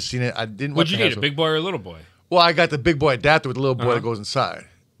 But I just seen it. I didn't. What'd you need, a big boy or a little boy? Well, I got the big boy adapter with the little boy that goes inside,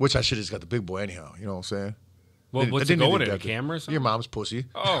 which I should have just got the big boy anyhow. You know what I'm saying? Well, what's it going in? A camera or something? Your mom's pussy.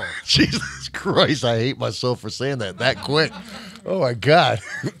 Oh. Jesus Christ, I hate myself for saying that quick. Oh, my God.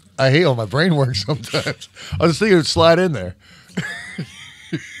 I hate how my brain works sometimes. I was just thinking it would slide in there.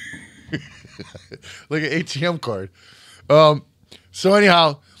 Like an ATM card. So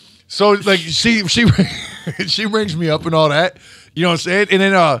anyhow, like she she rings me up and all that. You know what I'm saying? And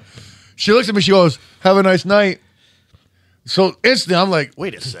then she looks at me, she goes, "Have a nice night." So instantly, I'm like,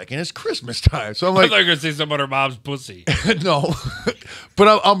 wait a second, it's Christmas time. So I'm like, I thought you were gonna say something about her mom's pussy. No,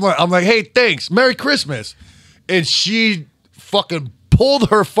 but I'm like, hey, thanks, Merry Christmas, and she fucking pulled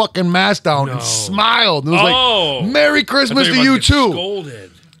her fucking mask down and smiled and was like, Merry Christmas to you too.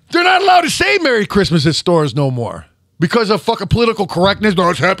 Scolded. They're not allowed to say Merry Christmas at stores no more. Because of fucking political correctness, no,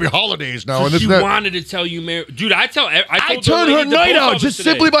 it's happy holidays now. So she wanted to tell you Merry... Dude, I turned her night out just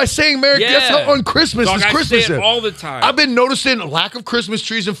simply by saying Merry... Yeah. That's how on Christmas is Christmas. I say it all the time. I've been noticing a lack of Christmas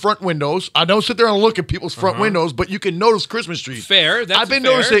trees in front windows. I don't sit there and look at people's front windows, but you can notice Christmas trees. Fair. I've been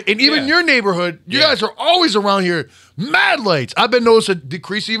noticing, and even your neighborhood, you guys are always around here, mad lights. I've been noticing a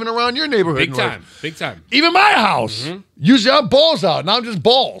decrease even around your neighborhood. Big time. Even my house. Usually I'm balls out, now I'm just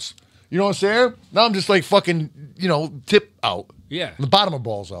balls. You know what I'm saying? Now I'm just like fucking, tip out. Yeah. The bottom of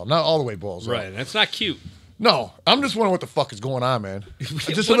balls out. Not all the way balls out. Right. That's not cute. No. I'm just wondering what the fuck is going on, man.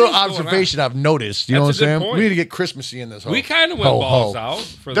 Just a little observation I've noticed. You know what I'm saying? Point. We need to get Christmassy in this. We kind of went balls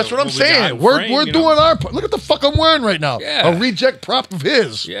out. That's what I'm saying. We're doing our part. Look at the fuck I'm wearing right now. Yeah. A reject prop of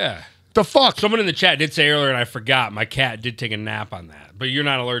his. Yeah. The fuck? Someone in the chat did say earlier, and I forgot, my cat did take a nap on that. But you're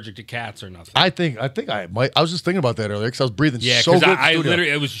not allergic to cats or nothing. I think I might. I was just thinking about that earlier because I was breathing so good. I literally,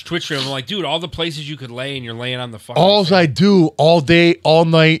 it was Twitch. I'm like, dude, all the places you could lay and you're laying on the fucking thing. I do all day, all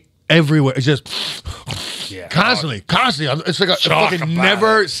night, everywhere. It's just constantly. It's like a fucking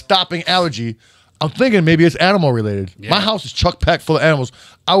never stopping allergy. I'm thinking maybe it's animal related. Yeah. My house is chuck packed full of animals.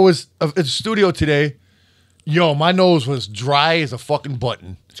 I was at the studio today. Yo, my nose was dry as a fucking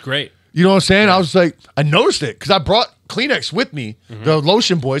button. It's great. You know what I'm saying? Yeah. I was like, I noticed it because I brought Kleenex with me, the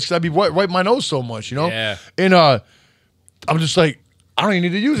lotion boys, because I'd be wiping my nose so much, Yeah. And I'm just like, I don't even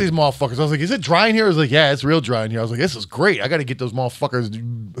need to use these motherfuckers. I was like, is it dry in here? I was like, yeah, it's real dry in here. I was like, this is great. I got to get those motherfuckers,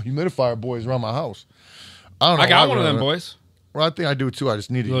 humidifier boys around my house. I don't know. I got one of them boys. Well, I think I do too. I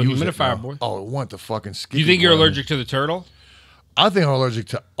just need to use humidifier it boy. Oh, I want the fucking skin. You think you're allergic to the turtle? I think I'm allergic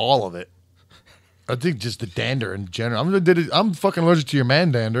to all of it. I think just the dander in general. I'm fucking allergic to your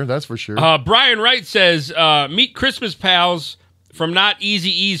man dander, that's for sure. Brian Wright says, meet Christmas pals from Not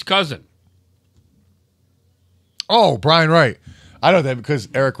Eazy-E's cousin. Oh, Brian Wright. I know that because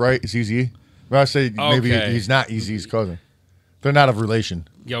Eric Wright is Eazy. Well, I say maybe he's not Eazy's cousin. They're not of relation.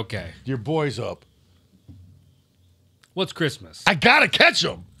 Okay. Your boy's up. What's Christmas? I gotta catch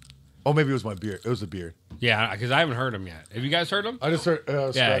him. Oh, maybe it was my beard. It was the beard. Yeah, because I haven't heard him yet. Have you guys heard him? I just heard.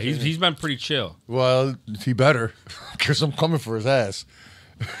 Yeah, he's been pretty chill. Well, he better, because I'm coming for his ass.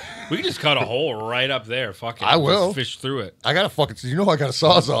 We can just cut a hole right up there. Fuck it. I will. Just fish through it. I got a fucking. You know I got a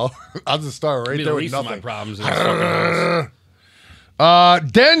sawzall. I'll just start right there with least of nothing. my problems in this fucking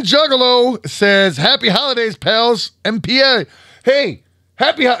house. Den Juggalo says, "Happy holidays, pals." MPA. Hey,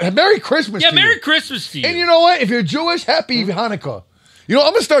 Merry Christmas. Yeah, to Merry you. Christmas to you. And you know what? If you're Jewish, Happy Hanukkah. You know,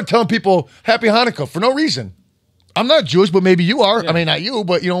 I'm gonna start telling people Happy Hanukkah for no reason. I'm not Jewish, but maybe you are. Yeah. I mean, not you,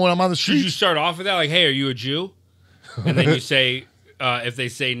 but you know when I'm on the Should you street. start off with that? Like, hey, are you a Jew? And then you say, if they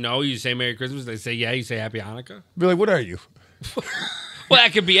say no, you say Merry Christmas. If they say yeah, you say Happy Hanukkah. Be like, what are you? Well,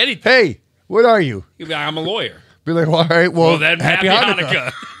 that could be anything. Hey, what are you? You'd be like, I'm a lawyer. Be like, well, all right, well Then Happy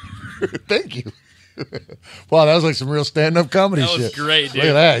Hanukkah. Thank you. Wow, that was like some real stand-up comedy That was shit. great, dude. Look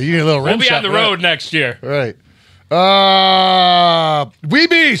at that. You need a little rim We'll be shot on the for that. road next year. Right.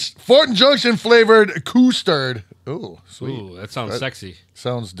 Weebies, Fortin Junction flavored custard. Ooh, sweet. Ooh, that sounds sexy.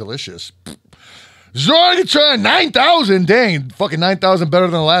 Sounds delicious. Zorgatron 9,000. Dang, fucking 9,000 better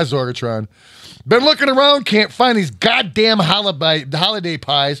than the last Zorgatron. Been looking around, can't find these goddamn holiday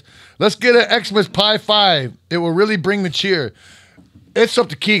pies. Let's get an Xmas Pie 5. It will really bring the cheer. It's up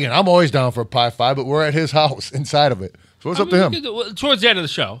to Kegan. I'm always down for a Pie 5, but we're at his house inside of it. So it's up to him. Towards the end of the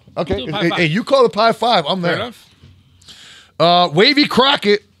show. Okay. We'll do a Pie 5. Hey, you call the Pie 5. I'm Fair there. enough. Wavy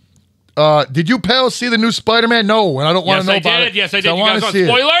Crockett. Did you pals see the new Spider-Man? No, and I don't want to know about it. Yes, I did. So You wanna guys want see it.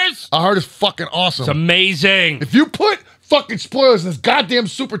 spoilers? I heard it's fucking awesome. It's amazing. If you put fucking spoilers in this goddamn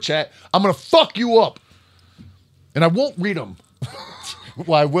super chat, I'm gonna fuck you up, and I won't read them.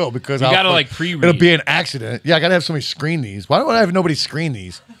 Well, I will because You gotta like pre-read. It'll be an accident. Yeah, I gotta have somebody screen these. Why don't I have nobody screen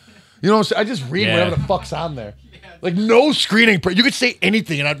these? You know what I'm saying? I just read Yeah. whatever the fuck's on there. Like no screening. You could say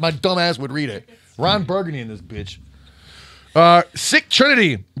anything, and my dumb ass would read it. Ron Burgundy in this bitch. Sick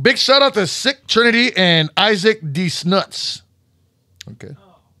Trinity. Big shout out to Sick Trinity and Isaac D. Snuts. Okay.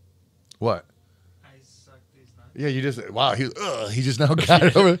 What? I suck these nuts. Yeah, you just wow. He just now got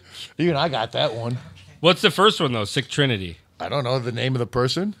it over. Even I got that one. What's the first one though? Sick Trinity. I don't know the name of the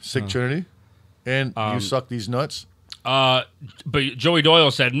person. Sick Trinity, and you suck these nuts. But Joey Doyle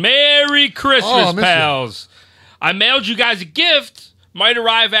said, "Merry Christmas, I missed pals. I mailed you guys a gift. Might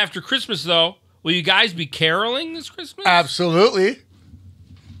arrive after Christmas though. Will you guys be caroling this Christmas?" Absolutely,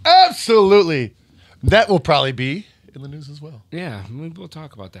 absolutely. That will probably be in the news as well. Yeah, we'll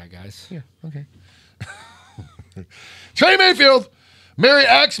talk about that, guys. Yeah. Okay. Trey Mayfield. Merry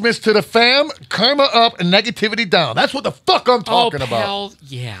Xmas to the fam. Karma up and negativity down. That's what the fuck I'm talking about. Pal,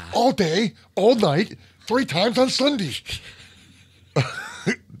 yeah. All day, all night, 3 times on Sunday.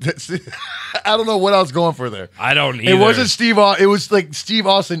 That's it. I don't know what I was going for there. I don't either. It wasn't Steve. It was like Steve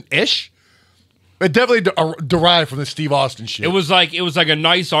Austin-ish. It definitely derived from the Steve Austin shit. It was like a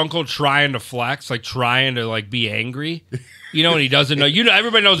nice uncle trying to flex, like trying to like be angry. You know, and he doesn't know. You know,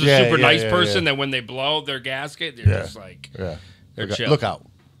 everybody knows a super nice person that when they blow their gasket, they're just like, they're chill. Look out.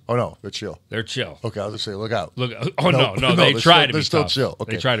 Oh, no, they're chill. They're chill. Okay, I'll just say look out. Look. Oh no, they try to be They're still tough. chill.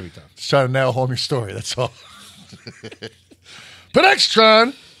 Okay. They try to be tough. Just trying to nail home your story, that's all.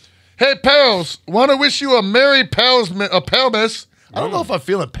 Pedextron. Hey, pals, want to wish you a Merry Palmas. I don't know if I'm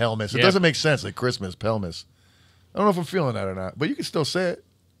feeling Palmas. It doesn't make sense, like Christmas, Palmas. I don't know if I'm feeling that or not, but you can still say it.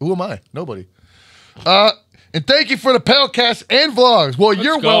 Who am I? Nobody. And thank you for the Palcast and vlogs. Well,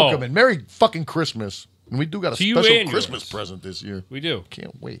 you're welcome, and Merry fucking Christmas. And we do got a special Christmas present this year. We do.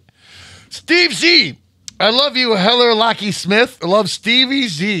 Can't wait. Steve Z. I love you, Heather Lockie Smith. I love Stevie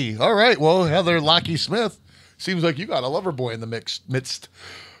Z. All right, well, Heather Lockie Smith. Seems like you got a lover boy in the midst.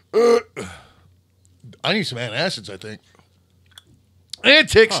 I need some antacids, I think.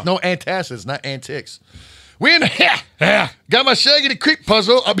 Antics. No, antacids, not antics. We in got my Shaggy the Creep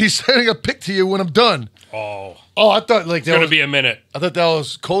puzzle. I'll be sending a pic to you when I'm done. Oh, I thought like it's gonna be a minute. I thought that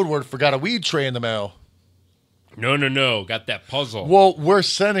was code word for got a weed tray in the mail. No. Got that puzzle. Well, we're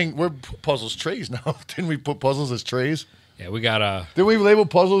puzzles trays now. Didn't we put puzzles as trays? Yeah, we got Did we label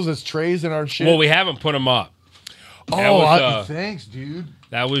puzzles as trays in our shit? Well, we haven't put them up. Thanks, dude.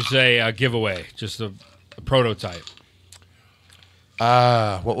 That was a giveaway, just a prototype.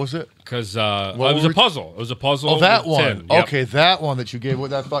 What was it? Because it was a puzzle. It was a puzzle. Oh, that with one. 10. Yep. Okay, that one that you gave.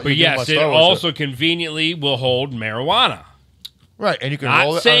 What I thought. But you yes, gave it my Star Wars also set. conveniently will hold marijuana. Right, and you can roll it Not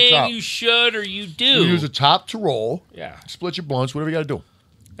on top. saying you should or you do. You use a top to roll. Yeah. Split your blunts, whatever you got to do.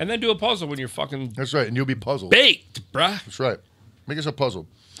 And then do a puzzle when you're fucking That's right, and you'll be puzzled. baked, bruh. That's right. Make us a puzzle.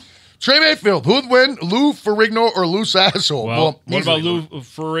 Trey Mayfield, who'd win, Lou Ferrigno or Loose Asshole? Well, what about easily Lou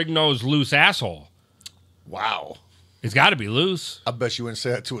Ferrigno's loose asshole? Wow. It's got to be loose. I bet you wouldn't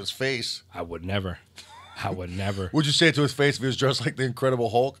say that to his face. I would never. Would you say it to his face if he was dressed like the Incredible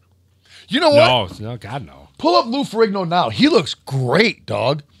Hulk? You know what? No, God, no. Pull up Lou Ferrigno now. He looks great,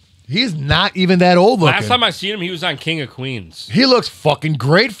 dog. He's not even that old looking. Last time I seen him, he was on King of Queens. He looks fucking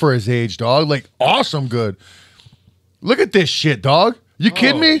great for his age, dog. Like, awesome good. Look at this shit, dog. You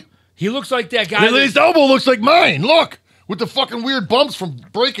kidding me? He looks like that guy. His elbow looks like mine. Look. With the fucking weird bumps from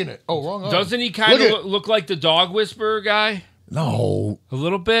breaking it. Oh, wrong arm. Doesn't he kind of look like the dog whisperer guy? No. A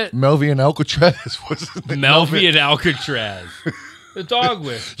little bit? Melvian Alcatraz. What's his name? Melvian Alcatraz. The dog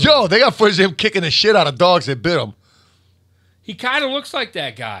whisperer. Yo, they got footage of him kicking the shit out of dogs that bit him. He kind of looks like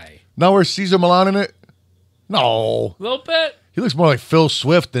that guy. Now where's Cesar Millan in it? No. A little bit? He looks more like Phil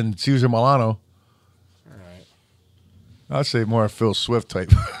Swift than Cesar Milano. All right. I'd say more a Phil Swift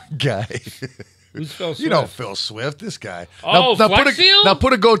type guy. Who's Phil Swift? You know Phil Swift, this guy. Oh, Flex Seal? Now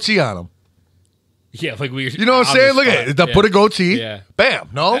put a goatee on him. Yeah, like we. You know what I'm saying? Look at it. Now put a goatee. Yeah. Bam.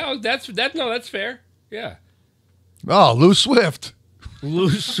 No? No, that's fair. Yeah. Oh, Lou Swift.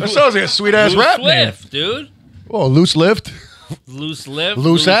 Loose. That sounds like a sweet-ass rap name. Swift, dude. Oh, Loose Lift. Loose lip.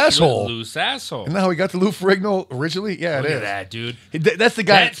 Loose asshole. Loose asshole. Isn't that how he got to Lou Ferrigno originally? Yeah, Look it at is. that, dude. That's the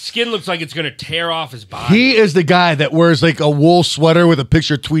guy. That skin looks like it's going to tear off his body. He is the guy that wears like a wool sweater with a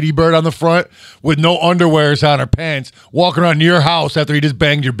picture of Tweety Bird on the front with no underwears on or pants, walking around your house after he just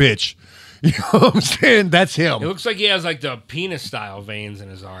banged your bitch. You know what I'm saying? That's him. It looks like he has like the penis-style veins in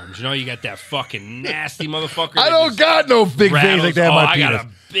his arms. You know, you got that fucking nasty motherfucker. I don't got no big veins like that in my I penis. got a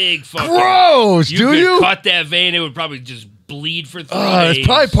big fucking... Gross, do you? Cut that vein, it would probably just bleed for 3 days. It's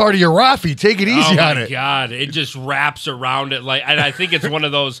probably part of your Rafi. Take it easy on it. Oh, my God. It just wraps around it. Like, and I think it's one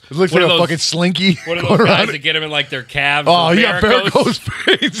of those... It looks like a fucking slinky. One of those guys that get them in like their calves. Oh, you got varicose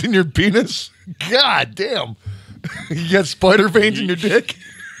veins in your penis? God damn. You got spider veins in your dick?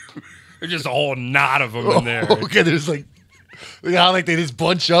 There's just a whole knot of them in there. Okay, there's like how like they just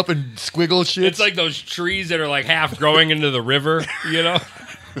bunch up and squiggle shit. It's like those trees that are like half growing into the river, you know?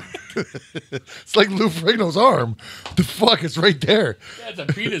 It's like Lou Ferrigno's arm. The fuck, it's right there. That's a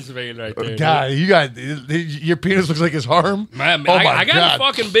penis vein right there. God, you got your penis looks like his arm. Man, oh I got a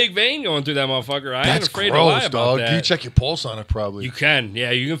fucking big vein going through that motherfucker. I ain't afraid to lie about dog. that. Can you check your pulse on it? Probably. You can.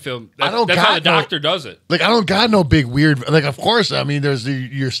 Yeah, you can feel. That's how the doctor does it. Like I don't got no big weird. Like of course, I mean there's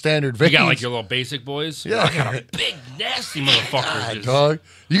your standard veins. You got like your little basic boys. Yeah, I got a big nasty motherfucker. God, dog.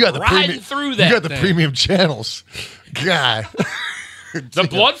 You got the riding through that. You got the premium channels. God. The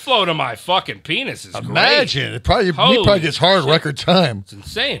blood flow to my fucking penis is Imagine. great. It probably gets hard record time. It's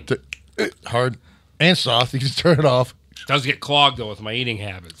insane. Hard and soft. You can just turn it off. It does get clogged though with my eating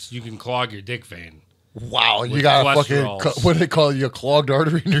habits. You can clog your dick vein. Wow, you got a fucking what do they call you? A clogged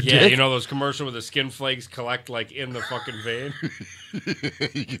artery in your dick? Yeah, you know those commercials where the skin flakes collect like in the fucking vein.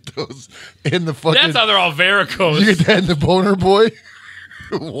 You get those in the fucking. That's how they're all varicose. You get that in the boner boy.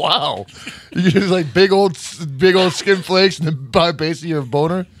 Wow, you get like big old skin flakes, and then by basically you have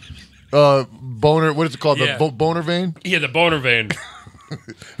boner. Boner. What is it called? Yeah. The boner vein. Yeah, the boner vein.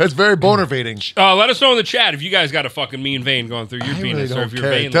 That's very boner veining. Let us know in the chat if you guys got a fucking mean vein going through your penis really or if your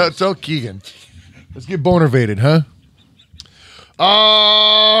vein. Tell Kegan. Let's get boner veited, huh?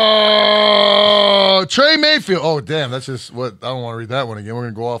 Trey Mayfield. Oh, damn. That's just what. I don't want to read that one again. We're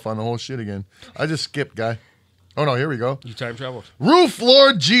going to go off on the whole shit again. I just skipped, guy. Oh, no. Here we go. You time traveled. Roof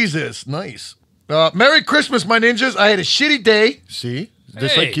Lord Jesus. Nice. Merry Christmas, my ninjas. I had a shitty day. See?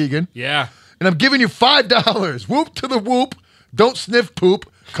 Just like Kegan. Yeah. And I'm giving you $5. Whoop to the whoop. Don't sniff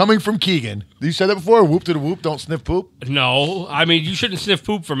poop. Coming from Kegan. You said that before? Whoop to the whoop. Don't sniff poop. No. I mean, you shouldn't sniff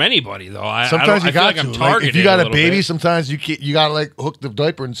poop from anybody, though. Sometimes you got to. I'm targeted if you got a baby, bit. sometimes you got to like hook the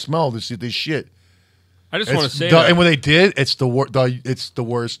diaper and smell this shit. I just want to say that. And when they did, it's the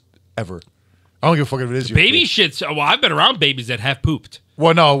worst ever. I don't give a fuck if it is your baby kid. shit's. Well, I've been around babies that have pooped.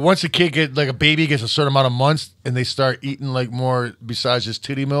 Well, no. Once a baby gets a certain amount of months and they start eating like more besides just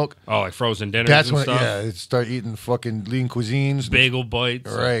titty milk. Oh, like frozen dinners That's and when stuff. they start eating fucking lean cuisines, bagel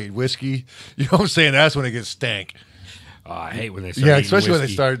bites, right? Whiskey. You know what I'm saying? That's when it gets stank. Oh, I hate when they start eating especially when they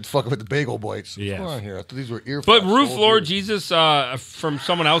whiskey. started fucking with the bagel bites. Yeah. Come on here. I thought these were earphones. But Roof Lord Jesus, from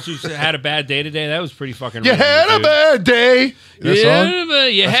someone else who's had a bad day today, that was pretty fucking. You had a bad day. You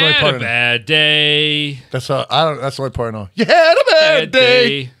had a bad day. That's the only part I know. You had a bad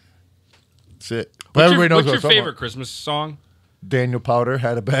day. That's it. But everybody knows what's your favorite Christmas song? Daniel Powder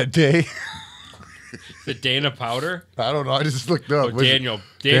had a bad day. The Dana Powder? I don't know. I just looked up. Daniel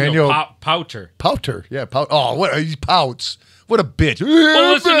Powder. Powder. Yeah. Oh, what? He's pouts. What a bitch.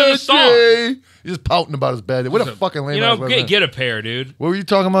 Well, listen to the song. He's just pouting about his bad day. What a fucking lame ass. Get a pair, dude. What were you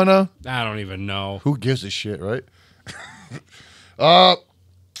talking about now? I don't even know. Who gives a shit, right?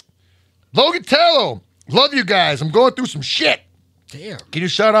 Logan Tello. Love you guys. I'm going through some shit. Damn. Can you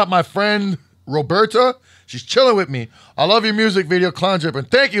shout out my friend Roberta? She's chilling with me. I love your music video, Clown Dripping.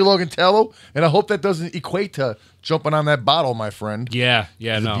 Thank you, Logan Tello. And I hope that doesn't equate to jumping on that bottle, my friend. Yeah,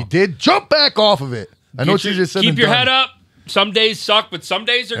 no. If you did, jump back off of it. I know it's easier said than Keep your done. head up. Some days suck, but some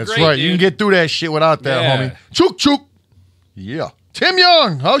days are That's great. right. Dude. You can get through that shit without that, homie. Chook, chook. Yeah. Tim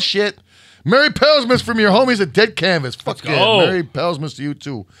Young. Oh, shit. Merry Pelsmas from your homies at Dead Canvas. Fuck yeah. go. Merry Pelsmas to you,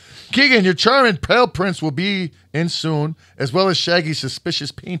 too. Kegan, your charming Pale Prince will be in soon, as well as Shaggy's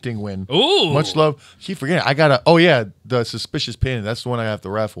Suspicious Painting win. Ooh. Much love. Keep forgetting. I got to, oh, yeah, the Suspicious Painting. That's the one I have to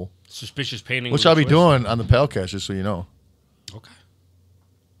raffle. Suspicious Painting. Which I'll be doing on the Palcast, just so you know. Okay.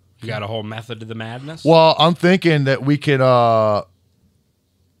 You got a whole method to the madness? Well, I'm thinking that we could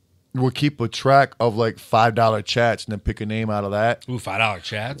we'll keep a track of like $5 chats and then pick a name out of that. Ooh, $5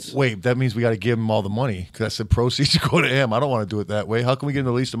 chats? Wait, that means we got to give him all the money because I said proceeds to go to him. I don't want to do it that way. How can we get him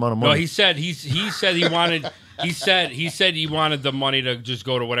the least amount of money? No, he said he wanted he wanted the money to just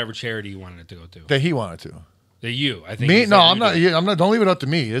go to whatever charity he wanted it to go to. That he wanted to. That you, I think. Me? No, I'm not. I'm not. Don't leave it up to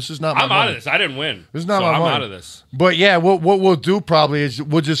me. This is not my money. out of this. I didn't win. This is not my money. I'm out of this. But yeah, what we'll do probably is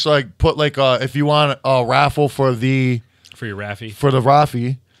we'll just like put like if you want a raffle for the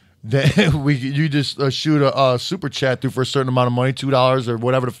Rafi. Then you just shoot a super chat through for a certain amount of money, $2 or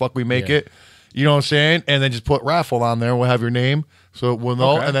whatever the fuck we make it. You know what I'm saying? And then just put raffle on there. We'll have your name, so we'll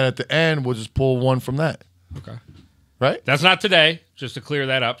know. Okay. And then at the end, we'll just pull one from that. Okay. Right? That's not today. Just to clear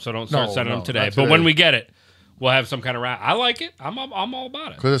that up, so don't start sending them today. But when we get it, we'll have some kind of raffle. I like it. I'm all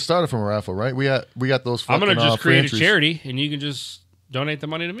about it. Because it started from a raffle, right? We got those. I'm gonna just create a charity, and you can just donate the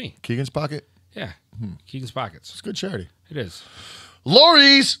money to me. Keegan's Pocket. Yeah. Keegan's Pockets. It's a good charity. It is.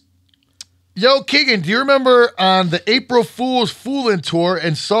 Lori's. Yo, Kegan, do you remember on the April Fool's Foolin' Tour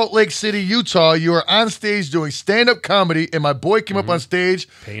in Salt Lake City, Utah, you were on stage doing stand-up comedy, and my boy came up on stage,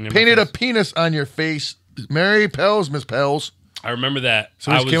 painted a penis on your face. Merry Pels, Miss Pels. I remember that.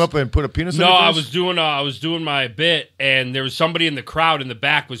 So he came up and put a penis on your face? No, I was doing my bit, and there was somebody in the crowd in the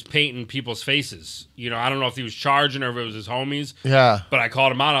back was painting people's faces. You know, I don't know if he was charging or if it was his homies. Yeah. But I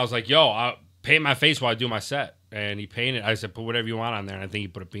called him out. I was like, yo, I'll paint my face while I do my set. And he painted. I said, put whatever you want on there. And I think he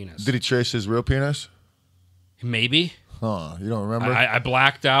put a penis. Did he trace his real penis? Maybe. Huh. You don't remember? I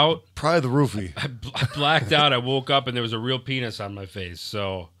blacked out. Probably the roofie. I blacked out. I woke up and there was a real penis on my face.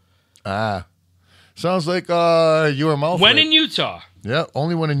 So. Sounds like you were mouth. When in Utah? Yeah,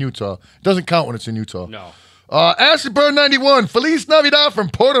 only when in Utah. It doesn't count when it's in Utah. No. Ashley Bird 91. Feliz Navidad from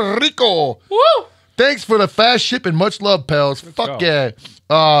Puerto Rico. Woo! Thanks for the fast ship and much love, pals. Let's Fuck go.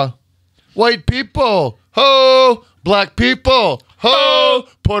 Yeah. White people. Ho! Black people. Ho!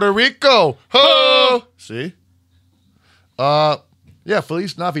 Puerto Rico. Ho! See? Yeah,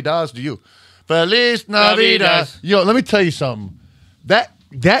 Feliz Navidad to you. Feliz Navidad. Yo, let me tell you something.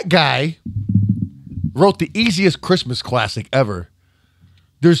 That guy wrote the easiest Christmas classic ever.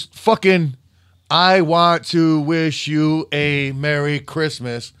 There's fucking I want to wish you a Merry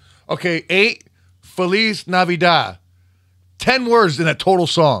Christmas. Okay, 8 Feliz Navidad. 10 words in a total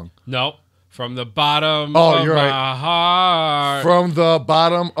song. No. From the bottom of my heart. From the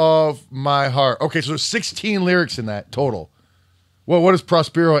bottom of my heart. Okay, so there's 16 lyrics in that total. Well, what is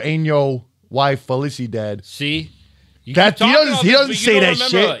Prospero Año Y Felicidad? See? He doesn't say that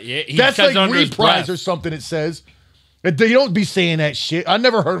shit. Yeah, that's like reprise or something it says. You don't be saying that shit. I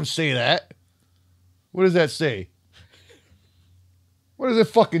never heard him say that. What does that say? What does it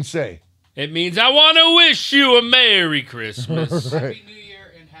fucking say? It means I want to wish you a Merry Christmas. Right. Happy New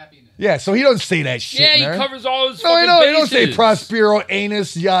Year and happiness. Yeah, so he doesn't say that shit. Yeah, he covers all his fucking bases. He don't say Prospero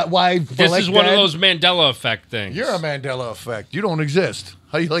Anus Y. This is one of those Mandela effect things. You're a Mandela effect. You don't exist.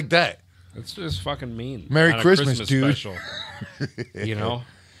 How you like that? That's just fucking mean. Merry Christmas, dude. Special. You know?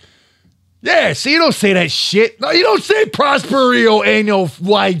 Yeah, see, you don't say that shit. No, you don't say Prospero Año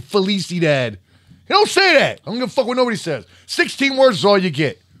Y Felicidad. You don't say that. I don't give a fuck what nobody says. 16 words is all you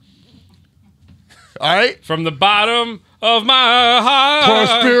get. All right? From the bottom of my heart.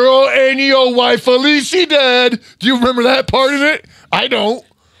 Prospero Año Y Felicidad. Do you remember that part of it? I don't.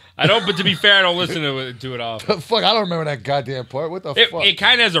 I don't, but to be fair, I don't listen to it often. The fuck, I don't remember that goddamn part. What the fuck? It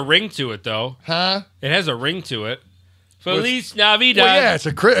kind of has a ring to it, though. Huh? It has a ring to it. Feliz Navidad. Well, yeah,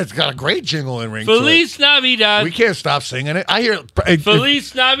 it's got a great jingle and ring Feliz to it. Navidad. We can't stop singing it. I hear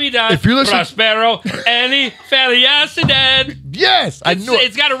Feliz Navidad. If you listen, Prospero any Felicidad. Yes, I knew it.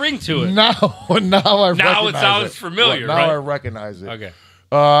 It's got a ring to it. Now I recognize it sounds familiar. Now right? I recognize it. Okay.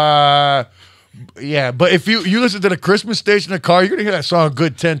 Yeah, but if you listen to the Christmas station in the car, you're gonna hear that song a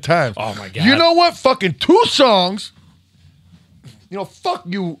good 10 times. Oh my god! You know what? Fucking 2 songs. You know, fuck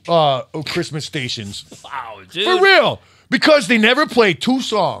you, Christmas stations. Wow, dude. For real. Because they never play 2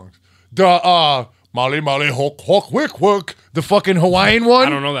 songs. The Molly Molly Hawk Hawk Wick Wick. The fucking Hawaiian one? I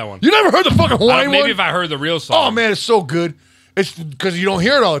don't know that one. You never heard the fucking Hawaiian one? Maybe if I heard the real song. Oh, man, it's so good. It's because you don't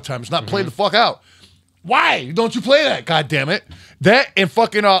hear it all the time. It's not played the fuck out. Why don't you play that? God damn it. That and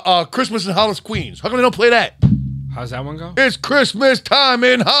fucking Christmas in Hollis, Queens. How come they don't play that? How's that one go? It's Christmas time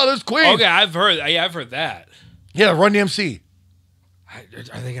in Hollis, Queens. Okay, I've heard that. Yeah, Run DMC.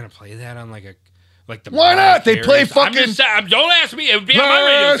 Are they gonna play that on like the? Why not? They play fucking. I'm just saying, don't ask me. It would be on my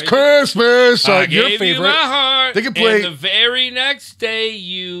radio. Last Christmas. I your gave favorite. you my heart. They can play. And the very next day,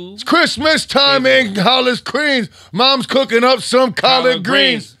 you. It's Christmas time in Hollis, Queens. Mom's cooking up some collard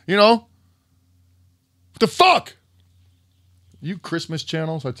greens. You know? What the fuck? You Christmas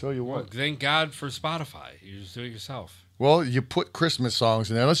channels, I tell you what. Well, thank God for Spotify. You just do it yourself. Well, you put Christmas songs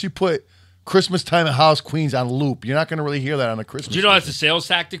in there. Unless you put Christmas time in Hollis, Queens on loop, you're not going to really hear that on the Christmas. Do you know that's a sales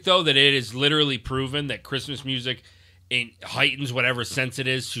tactic, though? That it is literally proven that Christmas music heightens whatever sense it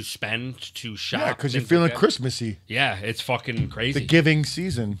is to spend, to shop. Yeah, because you're feeling Christmassy. Yeah, it's fucking crazy. The giving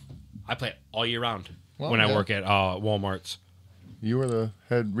season. I play it all year round when I work at Walmart's. You were the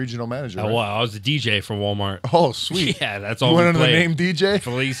head regional manager, right? Well, I was the DJ for Walmart. Oh, sweet. Yeah, that's all you we went under the played. name DJ?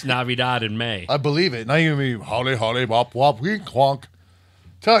 Feliz Navidad in May. I believe it. Now you mean holly, holly, wop, wop, wink, honk.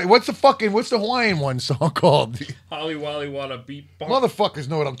 Tell me, what's the Hawaiian one song called? Holly Wally Wanna Beat Bump. Motherfuckers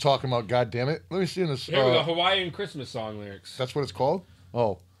know what I'm talking about, goddammit. Let me see in this. Here we go, Hawaiian Christmas song lyrics. That's what it's called?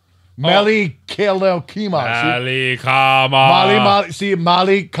 Oh. Mali Kalel Kima. Mali Kama. Mali, see,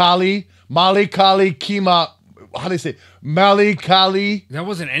 Mali Kali Kima. How do they say? Mali Kali. That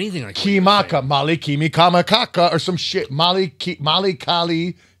wasn't anything like Kimaka. Mali Kimi Kamakaka or some shit. Mali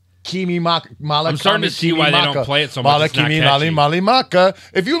Kali Kimi Maka. I'm starting to see why they don't play it so much. It's not catchy. Mali Maka.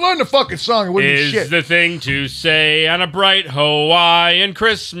 If you learn the fucking song, it wouldn't be shit. Is the thing to say on a bright Hawaiian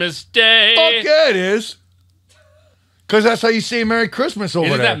Christmas day. Fuck yeah, it is. Because that's how you say Merry Christmas over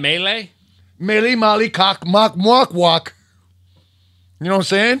there. Isn't that Melee? Meli Mali Kak Mok Mwok Wok. You know what I'm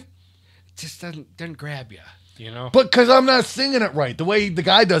saying? It just doesn't grab you. You know? But because I'm not singing it right. The way the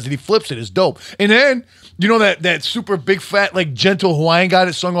guy does it, he flips it, is dope. And then, you know that super big, fat, like, gentle Hawaiian guy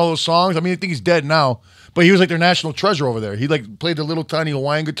that sung all those songs? I mean, I think he's dead now. But he was like their national treasure over there. He, like, played the little tiny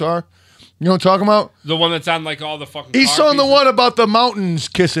Hawaiian guitar. You know what I'm talking about? The one that's on, like, all the fucking He sung the pieces? one about the mountains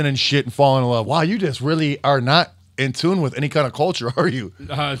kissing and shit and falling in love. Wow, you just really are not in tune with any kind of culture, are you?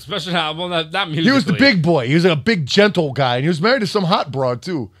 Especially not musically. He was the big boy. He was like a big, gentle guy. And he was married to some hot broad,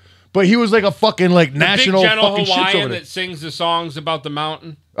 too. But he was like a fucking like national big fucking shit over Hawaiian there. that sings the songs about the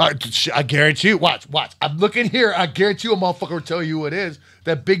mountain. I guarantee you. Watch. I'm looking here. I guarantee you a motherfucker will tell you who it is.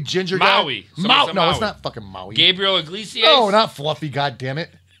 That big ginger guy. Maui. No, Maui. it's not fucking Maui. Gabriel Iglesias? No, not Fluffy, goddammit.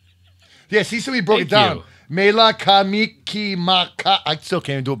 Yeah, see, somebody broke Thank it down. you. Mela Kamiki Maka. I still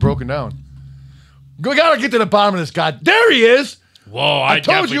can't even do it broken down. We gotta get to the bottom of this guy. There he is. Whoa, I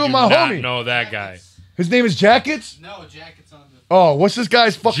told you, do my not homie. know that guy. His name is Jackets? No, Jackets on the. Oh, what's this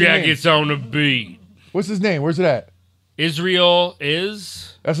guy's fucking name? Jackets on the beat. What's his name? Where's it at? Israel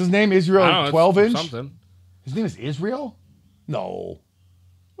is? That's his name, Israel, I don't know, 12 inch? Something. His name is Israel? No.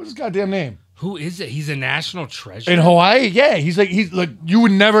 What's his goddamn name? Who is it? He's a national treasure. In Hawaii? Yeah, he's like you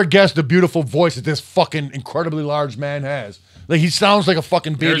would never guess the beautiful voice that this fucking incredibly large man has. Like he sounds like a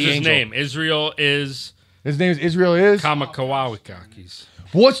fucking baby There's his angel. name. Israel is His name is Israel is? Kamakawawikakis.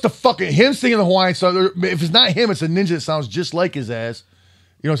 What's the fucking him singing the Hawaiian song? If it's not him, it's a ninja that sounds just like his ass.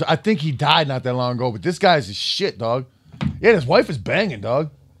 You know, so I think he died not that long ago, but this guy's his shit, dog. Yeah, his wife is banging, dog.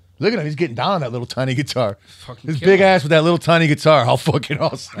 Look at him. He's getting down on that little tiny guitar. Fucking His kill big him. ass with that little tiny guitar. How fucking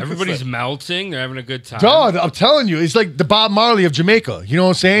awesome. Everybody's melting. They're having a good time. Dog, I'm telling you, he's like the Bob Marley of Jamaica. You know what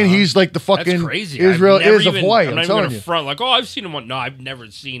I'm saying? He's like the fucking That's crazy. Israel I've never is of even- Hawaii. I'm I'm not even telling gonna you. front like, oh, I've seen him on. No, I've never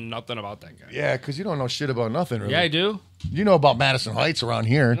seen nothing about that guy. Yeah, because you don't know shit about nothing, really. Yeah, I do. You know about Madison Heights around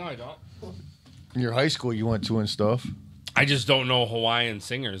here. No, I don't. In your high school you went to and stuff. I just don't know Hawaiian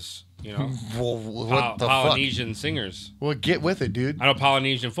singers. You know, Well, what the Polynesian singers. fuck? Well, get with it, dude. I know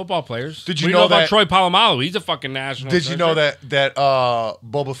Polynesian football players. Did you What do know about that- Troy Polamalu? He's a fucking national. Did you know treasure. that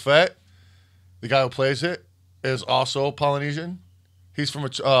Boba Fett, the guy who plays it, is also Polynesian? He's from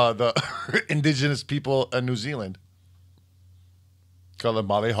the indigenous people in New Zealand.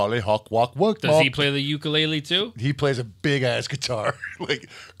 Kalamale, Holly, Hawk, Walk, Walk. Does he play the ukulele too? He plays a big ass guitar, like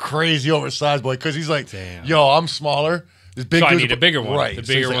crazy oversized boy. Because he's like, Damn. yo, I'm smaller. This big So I dude's need a bigger one. Right. The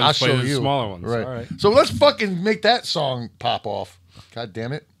So bigger he's like, ones I'll play show the you. smaller ones. Right. All right. So let's fucking make that song pop off. God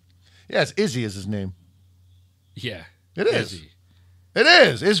damn it. Yeah, it's Izzy is his name. Yeah, It is. Izzy. It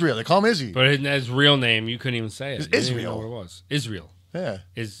is Israel. They call him Izzy. But his real name, you couldn't even say it. It's You didn't even Israel. know what it was. Israel. Yeah.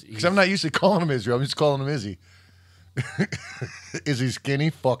 Is Because I'm not used to calling him Israel. I'm just calling him Izzy. Is he skinny?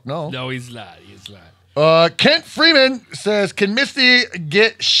 Fuck no. No, he's not. He's not. Kent Freeman says, can Misty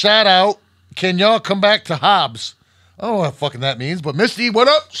get shout out? Can y'all come back to Hobbs? I don't know what fucking that means, but Misty, what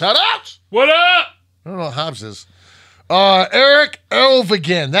up? Shout out. What up? I don't know what Hobbs is. Eric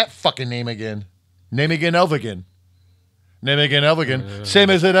Elvigan. That fucking name again. Name again, Elvigan. Name again, Elvigan. Same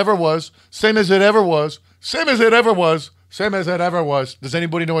as it ever was. Same as it ever was. Same as it ever was. Same as it ever was. Does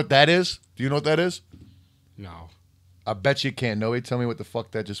anybody know what that is? Do you know what that is? No. I bet you can't. Nobody tell me what the fuck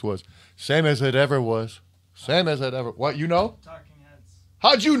that just was. Same as it ever was. Same as it ever. What, you know? Talking Heads.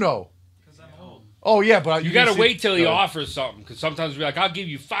 How'd you know? Because I'm old. Oh, yeah, but You gotta wait till he offers something, because sometimes we're like, I'll give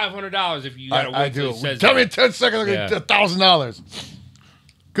you $500 if you gotta wait till he says Tell me that. in 10 seconds, I'll get $1,000.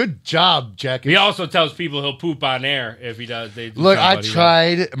 Good job, Jackie. He also tells people he'll poop on air if he does. Look, I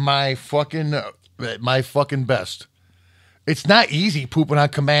tried my fucking best. It's not easy pooping on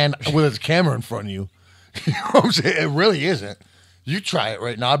command with a camera in front of you. You know what I'm saying? It really isn't. You try it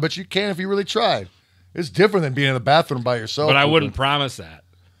right now. I bet you can if you really tried. It's different than being in the bathroom by yourself. But I pooping. wouldn't promise that.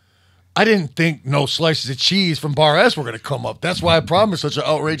 I didn't think no slices of cheese from Bar S were going to come up. That's why I promised such an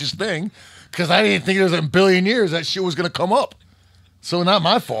outrageous thing, because I didn't think there was a billion years that shit was going to come up. So not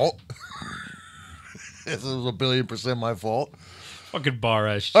my fault. This was 1,000,000,000% my fault. Fucking Bar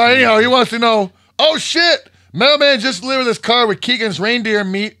S. All right, anyhow, he wants to know, oh, shit, mailman just delivered this car with Kegan's reindeer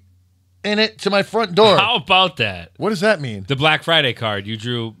meat in it to my front door. How about that? What does that mean? The Black Friday card. You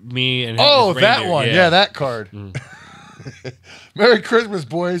drew me and him Oh, as that reindeer. one. Yeah, that card. Merry Christmas,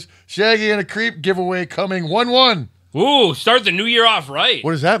 boys. Shaggy and a Creep giveaway coming 1/1. Ooh, start the new year off right.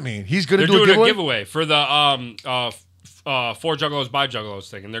 What does that mean? He's going to They're do doing a a giveaway? giveaway for the 4 Juggalos by Juggalos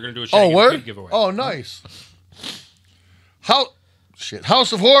thing, and they're going to do a Shaggy and a word? Creep giveaway. Oh, nice.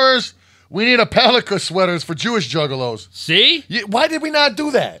 House of Horrors. We need a Palika sweaters for Jewish juggalos. See? Why did we not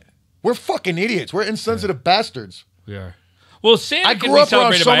do that? We're fucking idiots. We're insensitive bastards. We are. Well, Santa I can grew be up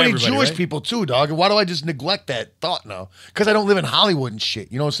around celebrated so by many everybody, Jewish right? people too, dog. And why do I just neglect that thought now? Because I don't live in Hollywood and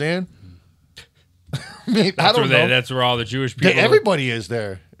shit. You know what I'm saying? I don't know. That's where all the Jewish people. Everybody is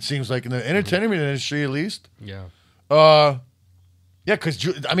there. It seems like in the entertainment industry, at least. Yeah. Yeah, because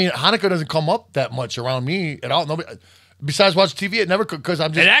Hanukkah doesn't come up that much around me at all. Nobody, besides watch TV, it never because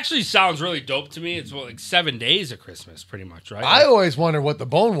I'm just. It actually sounds really dope to me. It's like 7 days of Christmas, pretty much, right? I always wonder what the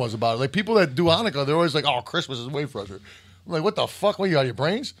bone was about. Like people that do Hanukkah, they're always like, "Oh, Christmas is way further." I'm like, what the fuck? What, you out of your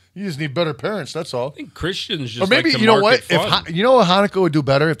brains? You just need better parents. That's all. I think Christians just Or maybe like to you know what? market fun. You know what Hanukkah would do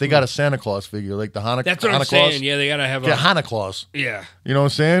better if they got a Santa Claus figure, like the Hanukkah. That's what Hanukkah I'm saying. Claus. Yeah, they gotta have Yeah, a Hanukkah Claus. yeah. You know what I'm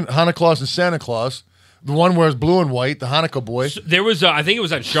saying? Hanukkah Claus and Santa Claus. The one where it's blue and white, the Hanukkah boy. So there was, I think it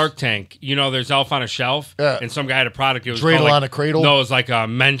was on Shark Tank. You know, there's Elf on a Shelf, Yeah. and some guy had a product. It was Dreidel called, like, on a cradle? No, it was like a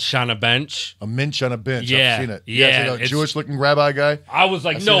mensch on a bench. A minch on a bench. Yeah, I've seen it. yeah, it's like a it's- Jewish-looking rabbi guy. I was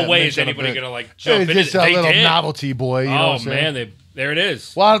like, I see no that way mensch is on a anybody bench. gonna like jump It's in. just a They little did. novelty boy. You know what Oh I'm saying? man, there it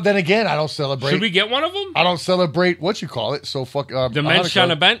is. Well, then again, I don't celebrate. Should we get one of them? I don't celebrate what you call it. So fuck. The mensch Hanukkah. on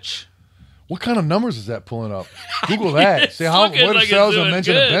a bench. What kind of numbers is that pulling up? Google that. It's See how what looking are like it's sales of doing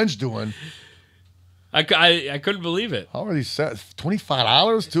mention a good. bench doing? I couldn't believe it. How are these set?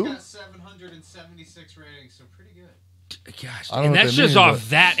 $25 It's too? got 776 ratings, so pretty good. Gosh, I don't and know what that's that just means, off but-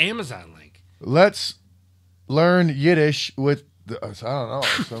 that Amazon link. Let's learn Yiddish with. I don't know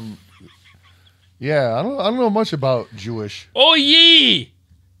some. Yeah, I don't know much about Jewish Oh ye,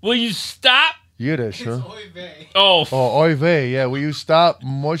 will you stop? Yiddish, It's huh? oy vey. Oh, Oh, oy vey. Yeah, will you stop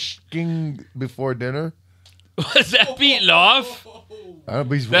mushking before dinner? was that beating off? I don't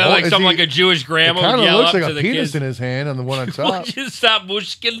know, he's That like is something he- like a Jewish grandma It kind would of yell looks up like to a the penis kids. in his hand on the one on top. Would you stop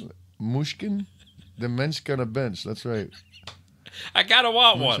mushkin? Mushkin? The mensch on a bench. That's right. I gotta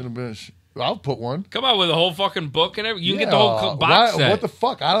want Mensch on a one. bench. I'll put one. Come on with a whole fucking book and everything. You can Yeah, get the whole box set. What the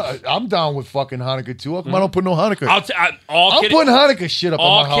fuck? I'm down with fucking Hanukkah too. How come I don't put no Hanukkah? All I'm putting Hanukkah shit up on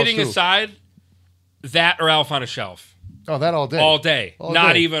all my house kidding too. aside, that or Elf on a Shelf Oh, that all day. all day. All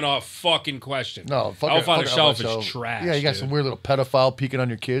Not day. even a fucking question. No, fuck Elf on a fuck Shelf Elf on a is trash. Yeah, you got dude. some weird little pedophile peeking on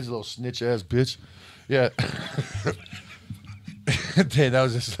your kids, little snitch ass bitch. Yeah. Dude, that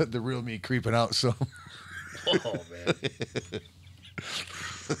was just the real me creeping out. So Oh man.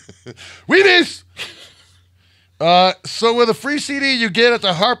 we this. So with a free CD you get at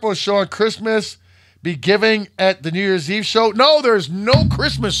the Harpo show on Christmas, be giving at the New Year's Eve show. No, there's no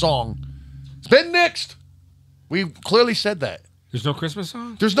Christmas song. It's been nixed. We clearly said that. There's no Christmas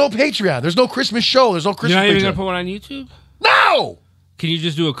song? There's no Patreon. There's no Christmas show. There's no Christmas. You're not even Patreon. gonna put one on YouTube? No. Can you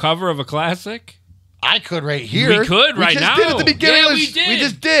just do a cover of a classic? I could right here. We could right just now. did at the beginning. Yeah, of we this- did. We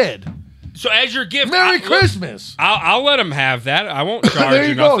just did. So as your gift, Merry look, Christmas. I'll let him have that. I won't charge There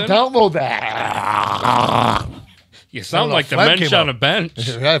you go. nothing. Download that. You sound No, like the phlegm mensch came on up. a bench.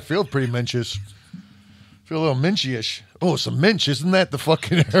 Yeah, I feel pretty minchish. Feel a little minchyish. Oh, some minch. Isn't that the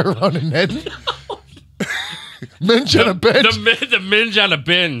fucking hair on the head? Minch on a bench. The minge on a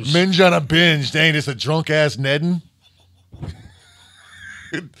binge. Minge on a binge. Dang, it's a drunk ass Nedden.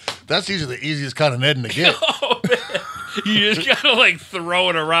 That's usually the easiest kind of netting to get. Oh, man. You just gotta like throw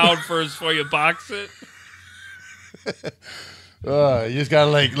it around first before you box it. You just gotta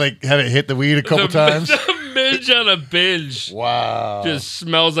like have it hit the weed a couple times. The midge on a binge. Wow. Just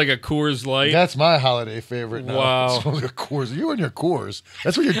smells like a Coors Light. That's my holiday favorite now. Wow. It smells like a Coors. You and your Coors.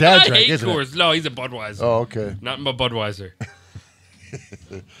 That's what your dad drank, isn't Coors. it? No, he's a Budweiser. Oh, okay. Nothing but Budweiser.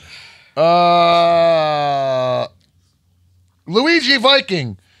 Luigi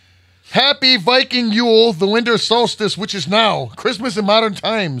Viking. Happy Viking Yule, the winter solstice, which is now. Christmas in modern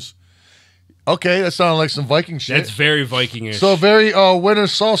times. Okay, that sounded like some Viking shit. That's very Viking-ish. So very winter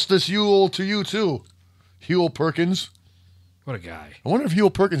solstice Yule to you, too. Yule Perkins. What a guy. I wonder if Yule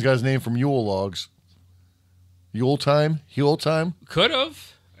Perkins got his name from Yule logs. Yule time? Could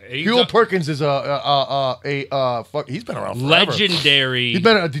have. Yule Perkins is fuck. He's been around forever. Legendary. He's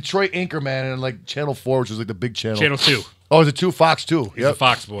been a Detroit anchorman in like Channel 4, which is like the big channel. Channel 2. Oh, is it 2? Fox 2. He's a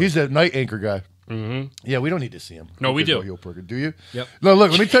Fox boy. He's a night anchor guy. Mm-hmm. Yeah, we don't need to see him. No, we do. Yule Perkins. Do you? Yep. No,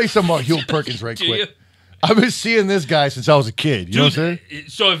 look, let me tell you something about Yule Perkins right quick. You? I've been seeing this guy since I was a kid. You know what I'm saying?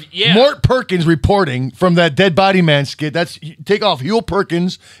 So, Mort Perkins reporting from that Dead Body Man skit. That's take off Yule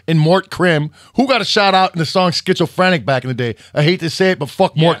Perkins and Mort Krim, who got a shout out in the song Schizophrenic back in the day. I hate to say it, but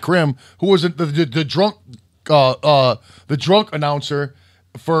fuck Mort Krim, who was the drunk announcer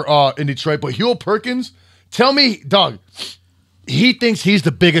for in Detroit. But Yule Perkins, tell me, dog, he thinks he's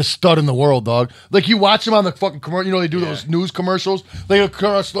the biggest stud in the world, dog. Like, you watch him on the fucking commercial. You know, they do those news commercials. Like, he'll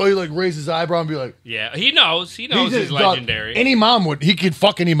come out slowly, like, raise his eyebrow and be like... Yeah, he knows. He knows he's legendary. Any mom would... He could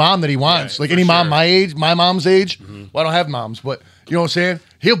fuck any mom that he wants. Like, any mom my age, my mom's age. Mm-hmm. Well, I don't have moms, but... You know what I'm saying?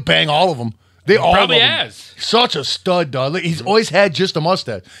 He'll bang all of them. They all probably has. Such a stud, dog. Like, he's always had just a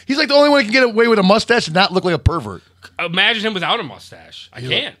mustache. He's like the only one who can get away with a mustache and not look like a pervert. Imagine him without a mustache. I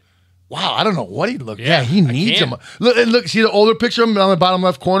can't. Wow, I don't know what he'd look. Yeah, he needs him. Look, see the older picture of him on the bottom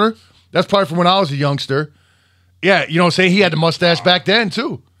left corner? That's probably from when I was a youngster. Yeah, you know what I'm saying? He had the mustache back then,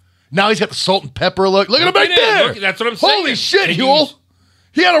 too. Now he's got the salt and pepper look. Look at him back there. Look, that's what I'm saying. Holy shit, Huel.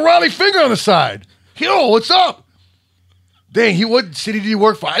 He had a Raleigh finger on the side. Huel, what's up? Dang, what city did he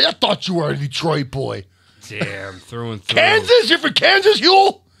work for? I thought you were a Detroit boy. Damn, through and through. Kansas? You're from Kansas,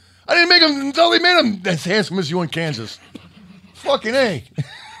 Huel? I didn't make him until they made him as handsome as you in Kansas. Fucking A.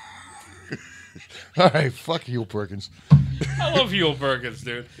 All right, fuck Yule Perkins. I love Yule Perkins,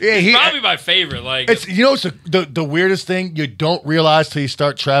 dude. Yeah, he's probably my favorite. Like, it's it's the weirdest thing you don't realize till you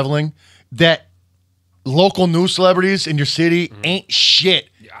start traveling that local news celebrities in your city ain't shit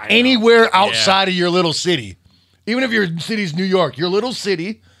anywhere outside of your little city. Even if your city's New York, your little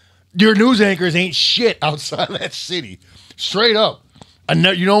city, your news anchors ain't shit outside of that city. Straight up.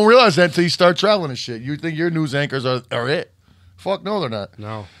 You don't realize that until you start traveling and shit. You think your news anchors are it. Fuck no, they're not.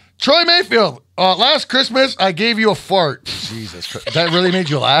 No. Troy Mayfield, last Christmas, I gave you a fart. Jesus Christ. That really made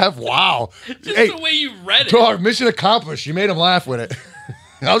you laugh? Wow. Just the way you read it. Dog, mission accomplished. You made him laugh with it.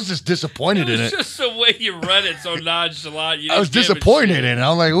 I was just disappointed in it. It was just the way you read it so nonchalant. I was disappointed in it.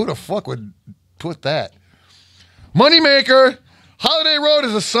 I'm like, who the fuck would put that? Moneymaker, Holiday Road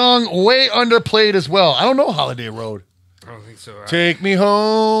is a song way underplayed as well. I don't know Holiday Road. I don't think so. Take me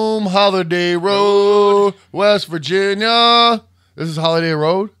home, Holiday Road, West Virginia. This is Holiday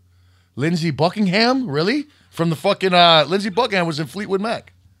Road. Lindsey Buckingham? Really? From the fucking... Lindsey Buckingham was in Fleetwood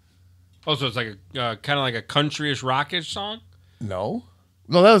Mac. Oh, so it's like a kind of like a country-ish, rockish song? No.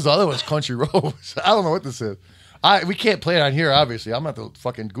 No, that was the other one's Country Roads. I don't know what this is. We can't play it on here, obviously. I'm going to have to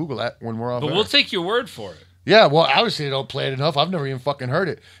fucking Google that when we're off But air. we'll take your word for it. Yeah, well, obviously they don't play it enough. I've never even fucking heard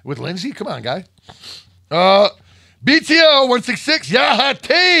it. With Lindsey? Come on, guy. BTO 166,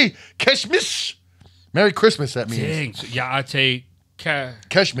 Yahate Keshmish. Merry Christmas, that means. Dang. So, Yahate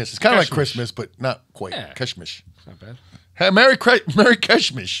Keshmish. It's kind of like Christmas, but not quite. Yeah. Keshmish. Not bad. Hey, Merry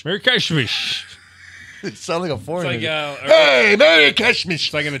Keshmish. Merry Keshmish. It sounds like a foreign. Like, hey, Merry Keshmish.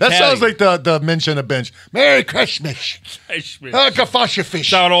 It's like an that sounds like the mensch on the bench. Merry Keshmish. Gefilte fish.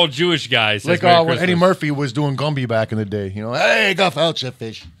 Shout all Jewish guys. Like when Eddie Murphy was doing Gumby back in the day. You know, hey, gefilte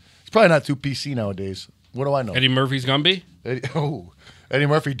fish. It's probably not too PC nowadays. What do I know? Eddie Murphy's Gumby? Eddie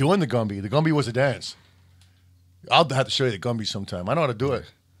Murphy doing the Gumby. The Gumby was a dance. I'll have to show you the Gumby sometime. I know how to do it.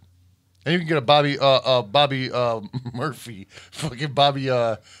 And you can get a Bobby Murphy, fucking Bobby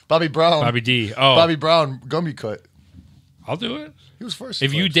Brown. Bobby D. Oh. Bobby Brown Gumby cut. I'll do it. He was first.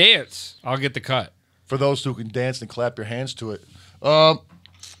 If you dance, I'll get the cut. For those who can dance and clap your hands to it.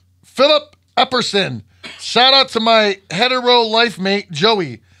 Philip Epperson. Shout out to my hetero life mate,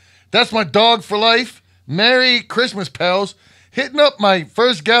 Joey. That's my dog for life. Merry Christmas, pals. Hitting up my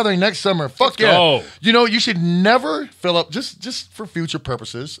first gathering next summer. Fuck yeah. go. You know, you should never fill up, just for future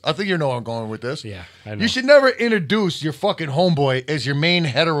purposes. I think you know where I'm going with this. Yeah, I know. You should never introduce your fucking homeboy as your main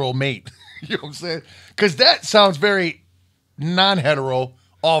hetero mate. You know what I'm saying? Because that sounds very non-hetero,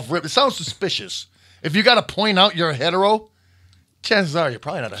 off-rip. It sounds suspicious. If you got to point out you're a hetero, chances are you're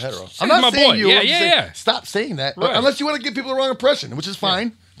probably not a hetero. I'm not my saying boy. you. Yeah, I'm yeah, saying, yeah. Stop saying that. Right. Unless you want to give people the wrong impression, which is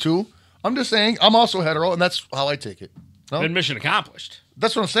fine, too. I'm just saying I'm also hetero, and that's how I take it. No? Then mission accomplished.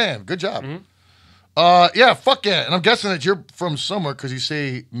 That's what I'm saying. Good job. Mm-hmm. Yeah, fuck yeah. And I'm guessing that you're from somewhere because you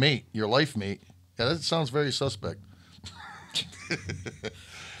say mate, your life mate. Yeah, that sounds very suspect.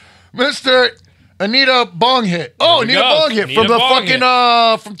 Mr. Anita Bong Hit. Oh, Anita Bong Hit from the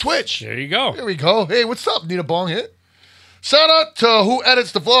fucking from Twitch. There you go. There we go. Hey, what's up, Anita Bong Hit? Shout out to who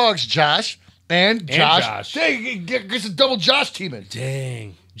edits the vlogs, Josh. And Josh. Hey, gets a double Josh teaming.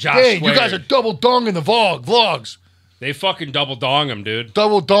 Dang. Josh Hey, squared. you guys are double donging the vlogs. They fucking double dong them, dude.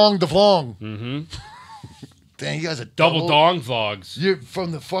 Double dong the vlog. Mm-hmm. Dang, you guys are Double dong vlogs. You're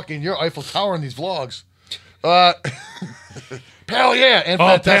from the fucking Eiffel Tower in these vlogs. Pal, yeah. And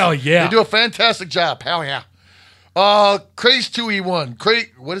fantastic. Pal, yeah. They do a fantastic job. Pal, yeah. Craze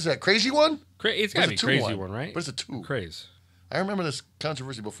 2E1. What is that? Crazy one? It's got to be crazy one, right? What is a 2? Craze. I remember this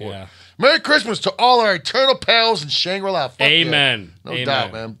controversy before. Yeah. Merry Christmas to all our eternal pals in Shangri-La. Fuck Amen. Yeah. No Amen.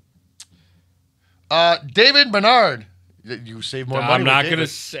 doubt, man. David Bernard. You save more money. I'm not going to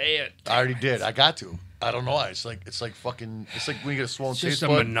say it. I already did. I got to. I don't know why. It's like fucking. It's like when you get a swollen It's taste just a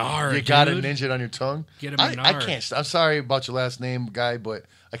bud. Menard, You got dude. it ninja on your tongue. Get a I Menard. can't. I'm sorry about your last name, guy, but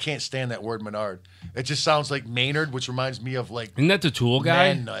I can't stand that word Menard. It just sounds like Maynard, which reminds me of like Isn't that the Tool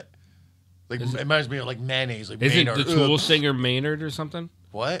guy? man nut. Like it reminds me of like mayonnaise. Like Isn't Maynard. the Tool singer Maynard or something?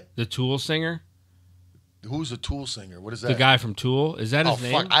 What? The Tool singer? Who's the Tool singer? What is that? The guy from Tool? Is that Oh his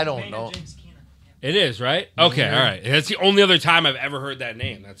name? fuck! I don't know. It is, right? Okay, all right. That's the only other time I've ever heard that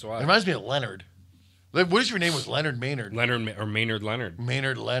name. That's It why. reminds me of Leonard. Like, what if your name was Leonard Maynard? Maynard Leonard.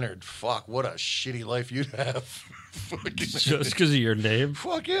 Maynard Leonard. Fuck! What a shitty life you'd have. Fucking Just because of your name?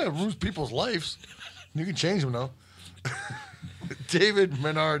 Fuck yeah, it ruins people's lives. You can change them, though. David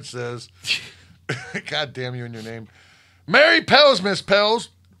Menard says, God damn you and your name. Merry Pels, Miss Pels.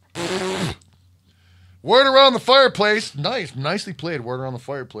 Word around the fireplace. Nice. Nicely played, word around the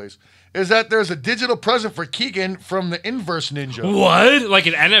fireplace. Is that there's a digital present for Kegan from the Inverse Ninja. What? Like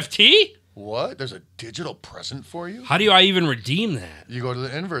an NFT? What? There's a digital present for you? How do I even redeem that? You go to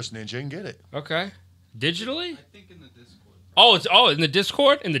the Inverse Ninja and get it. Okay. Digitally? I think in the Discord. Oh, in the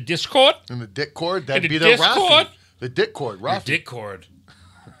Discord? In the Discord? In the dick cord, that'd In be the the Discord? Rafi. The dick cord, Rafi. Discord.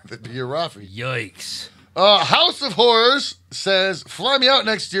 That'd be your Rafi. Yikes. House of Horrors says, fly me out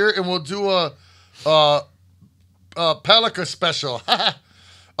next year and we'll do a Palcast special.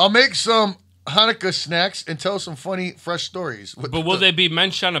 I'll make some Hanukkah snacks and tell some funny, fresh stories. But will they be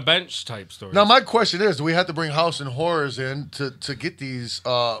mensch on a bench type stories? Now, my question is, do we have to bring House and Horrors in to get these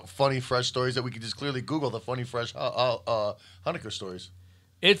funny, fresh stories that we can just clearly Google the funny, fresh Hanukkah stories?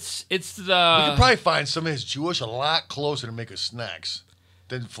 It's We could probably find some of his Jewish a lot closer to making snacks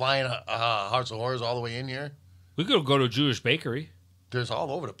than flying House of Horrors all the way in here. We could go to a Jewish bakery. There's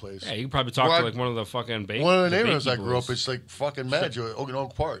all over the place. Yeah, you could probably talk to like one of the fucking bakers. One of the neighborhoods I grew up, it's like fucking mad. In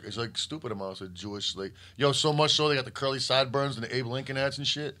Oak Park. It's like stupid amounts of Jewish, like, yo, so much so they got the curly sideburns and the Abe Lincoln hats and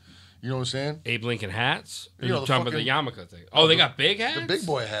shit. You know what I'm saying? Abe Lincoln hats? Or You you know, talking the about the yarmulke thing? Oh, they got big hats? The big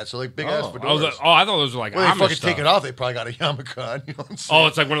boy hats, so like big ass Oh, fedoras. I thought those were like When they Amish fucking stuff. take it off, they probably got a yarmulke on. You know what I'm saying? Oh,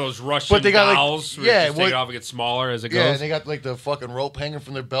 it's like one of those Russian But they got, like- dolls. Where yeah, you just take what- it off and get smaller as it goes. Yeah, and they got like the fucking rope hanging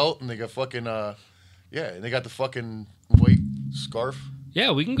from their belt, and they got fucking and they got the fucking white scarf.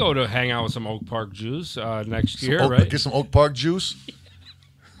 Yeah, we can go to hang out with some Oak Park Jews next year, right? Get some Oak Park juice.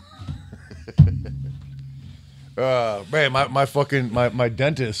 Man, my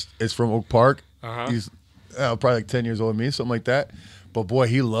dentist is from Oak Park. Uh-huh. He's probably like 10 years older than me, something like that. But boy,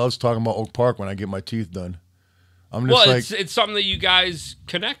 he loves talking about Oak Park when I get my teeth done. I'm just Well, like, it's something that you guys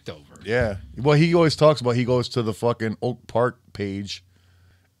connect over. yeah. Well, he always talks about he goes to the fucking Oak Park page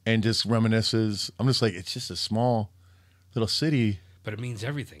and just reminisces. I'm just like, it's just a small little city But it means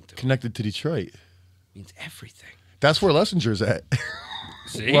everything to him. connected to Detroit. It means everything. That's where Lessinger's at.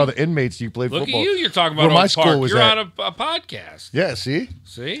 See? Well, the inmates you play Look football. at you. You're talking about Where my Oak school Park. was You're at. on a podcast. Yeah, see?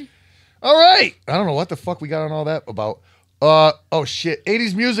 See? All right. I don't know what the fuck we got on all that about. Oh shit.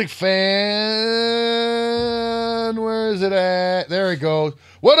 80s music fan. Where is it at? There it goes.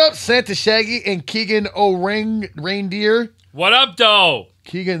 What up, Santa Shaggy and Kegan Reindeer? What up, though?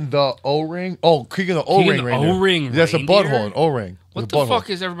 Kegan the O-ring? Oh, Kegan the O-ring the reindeer. O-ring That's a reindeer? butthole, an O-ring. What It's the a butthole. fuck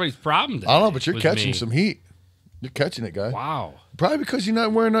is everybody's problem today? I don't know, but you're with catching me? some heat. You're catching it, guy. Wow. Probably because you're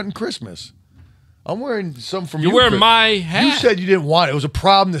not wearing nothing Christmas. I'm wearing something from You're wearing my hat. You said you didn't want it. It was a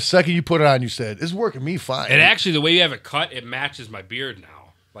problem the second you put it on. You said, it's working me fine. And actually, the way you have it cut, it matches my beard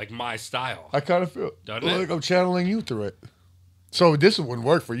now. Like my style. I kind of feel Doesn't it? like I'm channeling you through it. So this wouldn't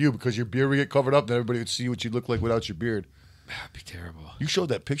work for you because your beard would get covered up and everybody would see what you look like without your beard. That'd be terrible. You showed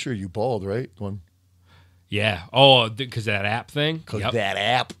that picture of you bald, right? One. Yeah. Oh, because that app thing? Because that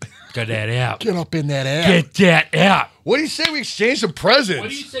app. Got that app. Get up in that app. Get that app. What do you say we exchange some presents? What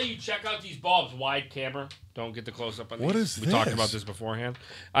do you say you check out these bulbs? Wide camera. Don't get the close-up on these. What is we this? talked about this beforehand.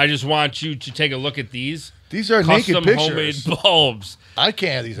 I just want you to take a look at these. These are custom naked pictures. homemade bulbs. I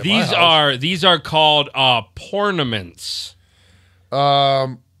can't have these in my house. These are called pornaments.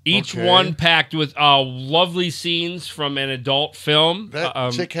 Each one packed with lovely scenes from an adult film.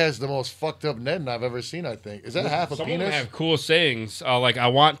 That chick has the most fucked up Ned I've ever seen, I think. Is that half a some penis? Some of them have cool sayings, like, I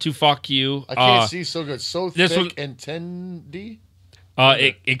want to fuck you. I can't see so good. So thick and tendy?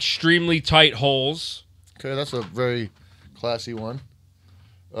 Extremely tight holes. Okay, that's a very classy one.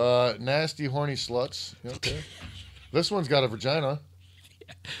 Nasty, horny sluts. Okay. This one's got a vagina.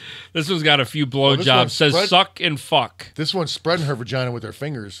 This one's got a few blowjobs. Says suck and fuck. This one's spreading her vagina with her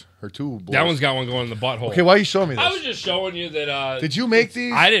fingers. Her two boys. That one's got one going in the butthole. Okay, why are you showing me this? I was just showing you that. Did you make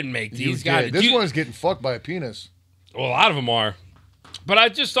these? I didn't make these. This one's getting fucked by a penis. Well, a lot of them are. But I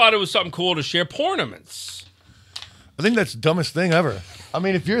just thought it was something cool to share. Pornaments. I think that's the dumbest thing ever. I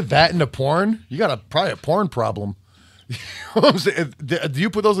mean, if you're that into porn, you got probably a porn problem. You know what I'm saying? Do you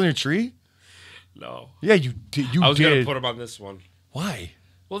put those on your tree? No. Yeah, you did. I was going to put them on this one. Why?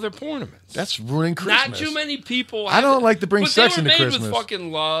 Well, they're pornaments. That's ruining Christmas. Not too many people. I don't like to bring sex into Christmas. They were made with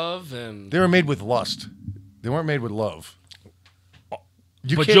fucking love and. They were made with lust. They weren't made with love. But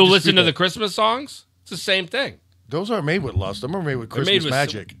you'll listen to the Christmas songs. It's the same thing. Those aren't made with lust. Them are made with Christmas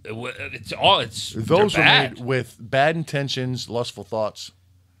magic. Those are made with bad intentions, lustful thoughts.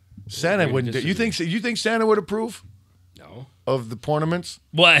 Santa wouldn't. You think Santa would approve? No. Of the pornaments?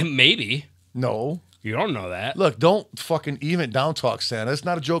 Well, maybe. No. You don't know that. Look, don't fucking even down talk Santa. It's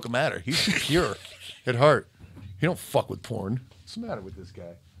not a joke of matter. He's pure at heart. He don't fuck with porn. What's the matter with this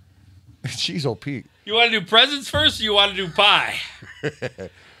guy? She's OP. You want to do presents first or you want to do pie?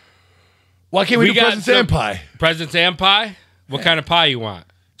 Why can't we do presents and pie? Presents and pie? What kind of pie you want?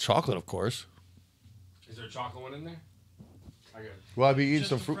 Chocolate, of course. Is there a chocolate one in there? Will I be eating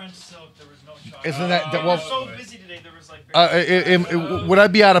some fruit? French silk, there was no chocolate. Isn't that well? I was so busy today. There was like. Would I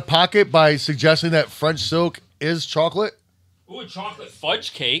be out of pocket by suggesting that French silk is chocolate? Ooh, a chocolate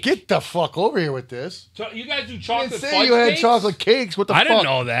fudge cake. Get the fuck over here with this. You guys do chocolate fudge cakes? You had chocolate cakes. What the fuck? I didn't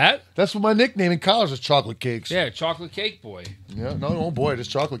know that. That's what my nickname in college was, chocolate cakes. Yeah, chocolate cake boy. Yeah, no, oh boy, it's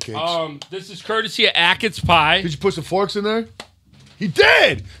chocolate cakes. This is courtesy of Ackett's Pie. Did you put some forks in there? He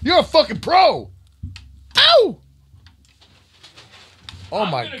did! You're a fucking pro! Ow! Oh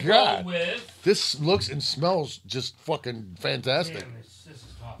my god. This looks and smells just fucking fantastic. Damn, this is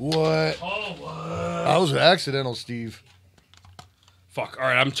tough. What? Oh, what? That was accidental, Steve. Fuck. All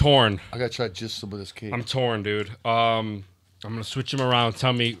right, I'm torn. I gotta try just some of this cake. I'm torn, dude. I'm gonna switch them around.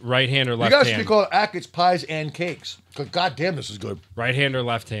 Tell me right hand or left hand. You guys should call it Ackett's Pies and Cakes. Cause goddamn, this is good. Right hand or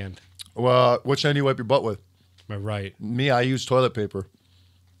left hand? Well, which hand do you wipe your butt with? My right. Me, I use toilet paper.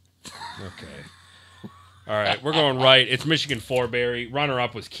 Okay. All right, we're going right. It's Michigan 4-berry.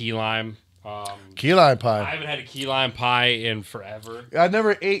 Runner-up was key lime. Key lime pie. I haven't had a key lime pie in forever. I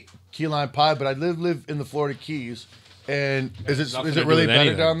never ate key lime pie, but I live in the Florida Keys. And is it really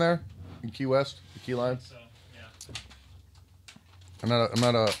better down there in Key West? Key lime. So, yeah.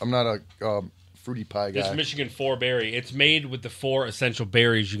 I'm not a fruity pie guy. This Michigan 4-berry. It's made with the 4 essential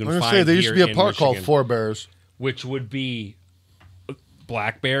berries you can find there used to be a park Michigan, called Four Bears, which would be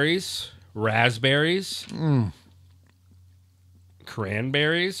blackberries, raspberries,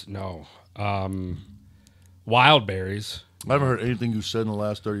 cranberries. No, wild berries. I haven't heard anything you said in the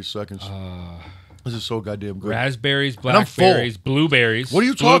last 30 seconds. This is so goddamn good. Raspberries, blackberries, blueberries. What are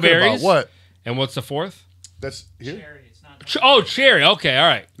you talking about? What? And what's the fourth? That's here? Cherry. It's not. Oh, cherry. Okay, all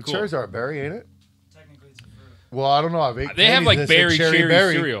right. The Cool. cherries are a berry, ain't it? Technically, it's a fruit. Well, I don't know. I've ate They have like berry cherry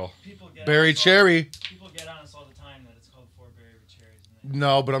cereal. Berry cherry. People get on us all the time that it's called 4-berry with cherries.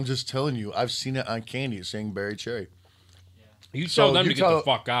 No, but I'm just telling you. I've seen it on candy. It's saying berry cherry. You tell them to get the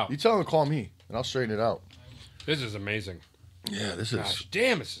fuck out. You tell them to call me, and I'll straighten it out. This is amazing. Yeah, this is. Gosh,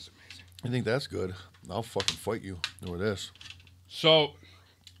 damn, this is amazing. I think that's good. I'll fucking fight you over this. So,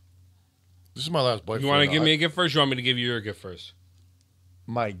 this is my last bite. You want to give me a gift first? Or you want me to give you your gift first?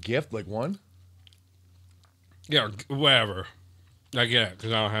 My gift, like one? Yeah, whatever. I get it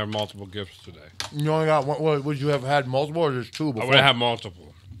because I don't have multiple gifts today. You only got one. What, would you have had multiple or just two before? I would have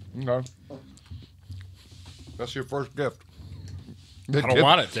multiple. Okay. That's your first gift. I don't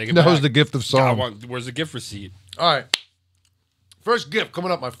want it. Take it That back. was the gift of song. Where's the gift receipt? All right. First gift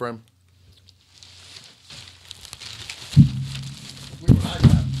coming up, my friend. Look what I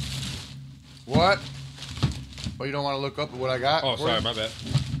got. What? Oh, you don't want to look up at what I got? Oh, sorry, my bad.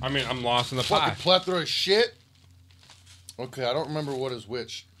 I mean, I'm lost in the Fucking pie. plethora of shit. Okay, I don't remember what is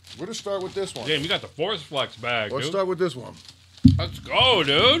which. We're going to start with this one. Damn, you got the Force Flex bag, Let's dude. start with this one. Let's go,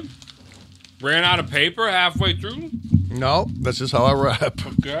 dude. Ran out of paper halfway through. No, that's just how I rap.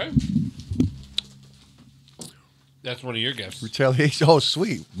 Okay. That's one of your gifts. Retaliation. Oh,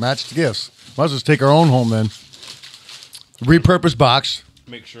 sweet. Matched gifts. Might as well just take our own home then. Repurposed box.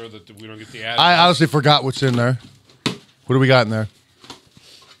 Make sure that we don't get the ad. I honestly forgot what's in there. What do we got in there?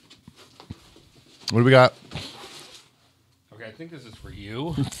 What do we got? Okay, I think this is for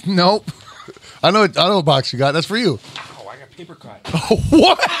you. Nope. I know what box you got. That's for you. Oh, I got paper cut.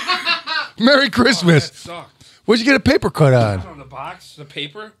 What? Merry Christmas. That sucked. What'd you get a paper cut on? On the box, the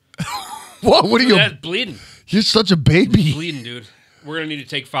paper. What? What are you? That's bleeding. You're such a baby. Bleeding, dude. We're gonna need to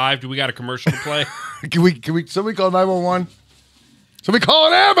take 5. Do we got a commercial to play? Can we? Somebody call 911. Somebody call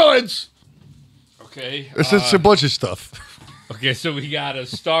an ambulance. Okay. It's a bunch of stuff. Okay, so we got a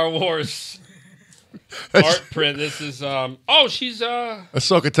Star Wars art print. This is Oh, she's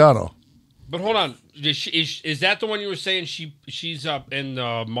Ahsoka Tano. But hold on. Is that the one you were saying she's up in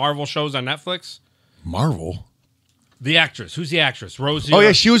the Marvel shows on Netflix? Marvel. The actress. Who's the actress? Rosie. Oh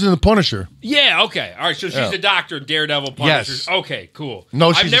yeah, she was in The Punisher. Yeah. Okay. All right. So she's the doctor, Daredevil, Punisher. Yes. Okay. Cool.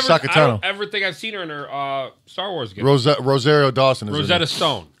 No, she's Ahsoka I Tano. don't ever think I've seen her in her Star Wars game. Rosario Dawson is Rosetta in it.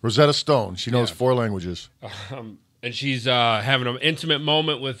 Stone. Rosetta Stone. She knows 4 languages. And she's having an intimate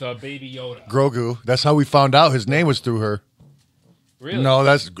moment with Baby Yoda. Grogu. That's how we found out his name was through her. Really? No,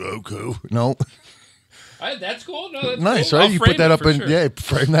 that's Goku. No. That's cool. No, that's Nice, cool. right? I'll You frame put that it up for in sure.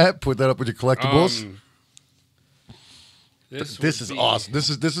 frame that. Put that up with your collectibles. This is awesome. This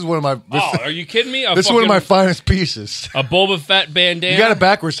is one of my. Are you kidding me? This is one of my finest pieces. A Boba Fett bandana. You got it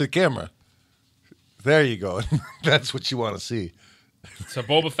backwards to the camera. There you go. That's what you want to see. It's a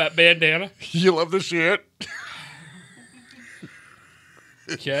Boba Fett bandana. You love to see it.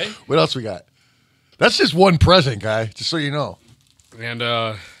 Okay. What else we got? That's just one present, guy. Just so you know. And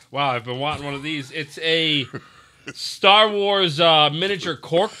wow, I've been wanting one of these. It's a Star Wars miniature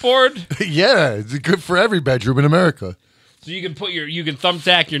corkboard. Yeah, it's good for every bedroom in America. So you can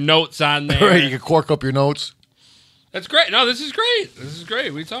thumbtack your notes on there. Right, you can cork up your notes. That's great. No, this is great. This is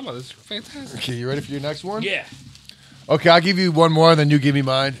great. What are you talking about? This is fantastic. Okay, you ready for your next one? Yeah. Okay, I'll give you one more, and then you give me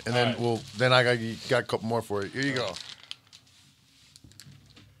mine, and then right. Then I got a couple more for you. Here you go.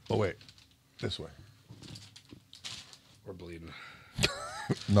 Oh wait, this way. We're bleeding.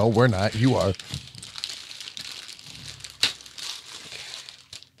 No, we're not. You are.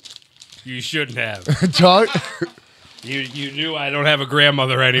 You shouldn't have. Talk. You knew I don't have a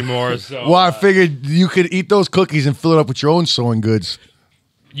grandmother anymore, so. Well, I figured you could eat those cookies and fill it up with your own sewing goods.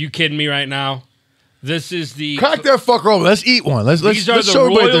 You kidding me right now? This is the. Crack that fucker over. Let's eat one. Let's These are show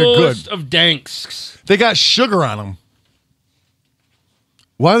the everybody they're good. royalest of danks. They got sugar on them.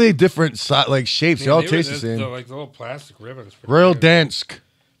 Why are they different shapes? They all taste the same. They're like the little plastic ribbons. Royal Dansk.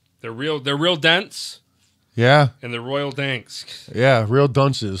 They're real dense, Yeah. and they're royal danks. Yeah, real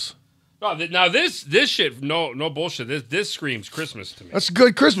dunces. Oh, now this shit, no bullshit. This screams Christmas to me. That's a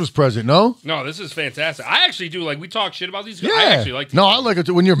good Christmas present, no? No, this is fantastic. I actually do we talk shit about these guys. Yeah. I actually like these. No, I like it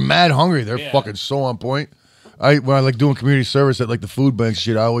too. When you're mad hungry, they're Yeah. fucking so on point. When I like doing community service at the food bank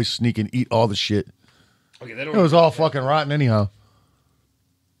shit, I always sneak and eat all the shit. Okay, they don't. It was all fucking rotten anyhow.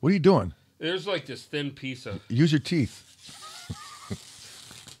 What are you doing? There's this thin piece of. Use your teeth.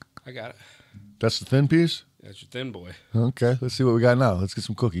 I got it. That's the thin piece? That's your thin boy. Okay, let's see what we got now. Let's get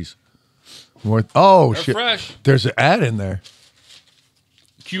some cookies. More. Oh, They're shit. fresh. There's an ad in there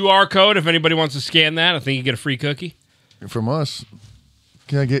QR code if anybody wants to scan that. I think you get a free cookie. from us.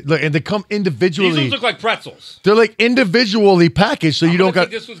 Can I get look? And they come individually. These ones look like pretzels. They're individually packaged, so you don't got.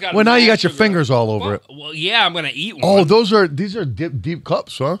 This one's got Well, now you got your sugar. fingers all over it. Well, yeah, I'm gonna eat one. Oh, these are deep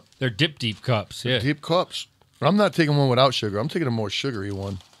cups, huh? They're deep cups. Yeah. Deep cups. I'm not taking one without sugar. I'm taking a more sugary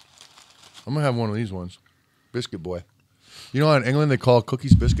one. I'm gonna have one of these ones. Biscuit boy. You know how in England they call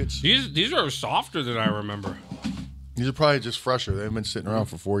cookies biscuits? These are softer than I remember. These are probably just fresher. They've been sitting around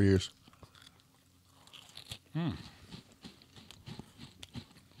for 4 years. I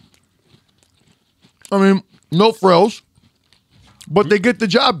mean, no frills, but they get the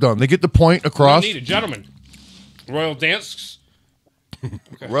job done. They get the point across. Need a gentleman. Royal Danks.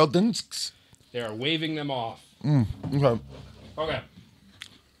 Okay. Well done. They are waving them off. Okay. Okay.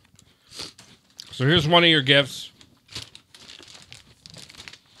 So here's one of your gifts.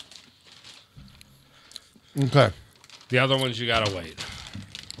 Okay. The other ones you gotta wait.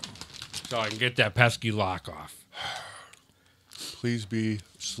 So I can get that pesky lock off. Please be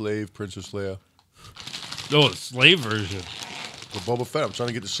Slave Princess Leia. Oh, the slave version. The Boba Fett. I'm trying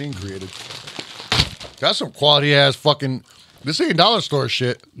to get the scene created. That's some quality ass fucking. This ain't dollar store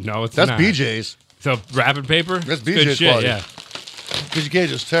shit. No, it's That's not. BJ's. So wrapping paper? That's Good BJ's shit, quality. yeah. Because you can't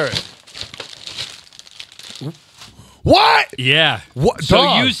just tear it. What? Yeah. What? So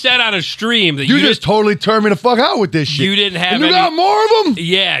Dog. you said on a stream that You just totally turned me the fuck out with this shit. You didn't have and you any. got more of them?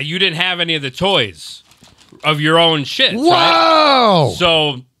 Yeah, you didn't have any of the toys of your own shit. Wow. Right?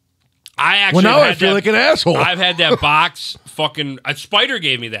 So I actually. Well, now I had feel that- like an asshole. I've had that box. Fucking a Spider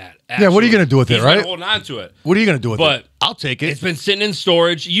gave me that. Yeah, what are you gonna do with it, He's right? been holding on to it. What are you going to do with But it? I'll take it. It's been sitting in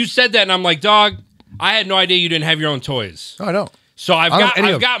storage. You said that, and I'm like, dog. I had no idea you didn't have your own toys. I know. So I've I don't have any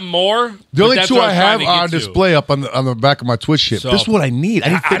I've of got more. The but only that's two what I I'm trying have to get on to. display up on the back of my Twitch shit. So, This is what I need. I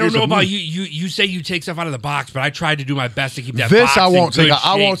don't figures know of about me. you. You say you take stuff out of the box, but I tried to do my best to keep that. This box I won't in take. good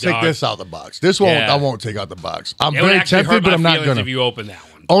I won't shape, take dog. this out the box. This won't. Yeah. I won't take out the box. I'm It would very actually tempted, hurt but my I'm not feelings gonna. if you open that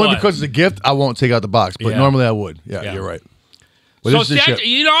one. Only But- because it's a gift. I won't take out the box, but Yeah. normally I would. Yeah, Yeah. you're right. But So this is see,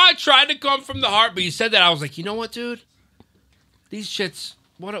 shit. I tried to come from the heart, but you said that I was like, you know what, dude? These shits.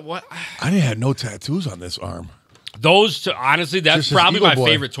 What? I didn't have no tattoos on this arm. Those, honestly, that's Just as probably Eagle my Boy.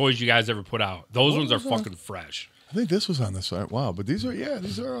 favorite toys you guys ever put out. Those ones are was that? fucking fresh. I think this was on this arm. Wow, but these are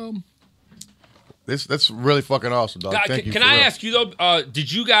That's really fucking awesome, dog. God, Thank you. can for I real. ask you though?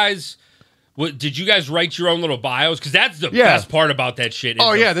 Did you guys write your own little bios? Because that's the Yeah. best part about that shit. is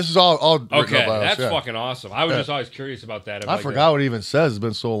Oh the- yeah, this is all written Okay, up by us, that's yeah. fucking awesome. I was Yeah. just always curious about that. I forgot what it even says. It's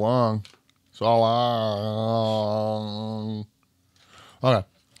been so long. So long. Okay.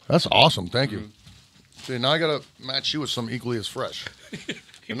 That's awesome. Thank you. See, now I gotta match you with some equally as fresh.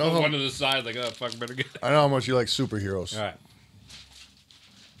 You know put how- one to the side, like, oh, fuck, better get. I know how much you like superheroes. All right.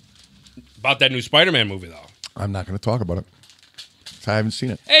 About that new Spider-Man movie, though. I'm not gonna talk about it. I haven't seen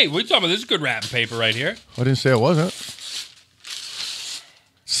it. Hey, what are you talking about? This is good wrapping paper right here. I didn't say it wasn't.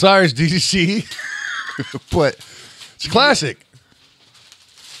 Sorry, it's DDC. But it's classic.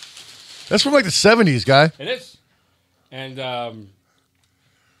 That's from like the 70s, guy. It is. And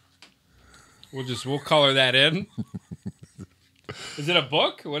we'll color that in. Is it a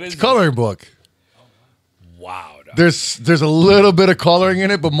book? What is It's a coloring book. Wow. Dog. There's a little bit of coloring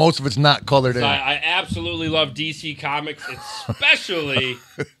in it, but most of it's not colored in. I absolutely love DC Comics, especially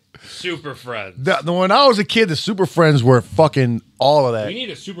Super Friends. When I was a kid, the Super Friends were fucking all of We that. need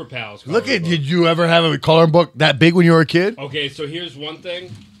a Super Pals. Look coloring at, book. did you ever have a coloring book that big when you were a kid? Okay, so here's one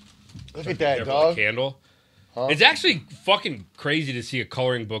thing. Look at that, Careful with dog. the candle. It's actually fucking crazy to see a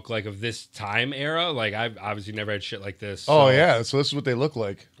coloring book like of this time era. Like I've obviously never had shit like this. Oh, so- yeah. So this is what they look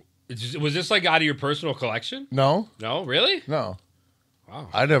like. Was this like out of your personal collection? No? No, really? No. Wow.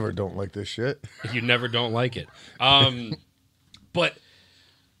 I never don't like this shit. You never don't like it. But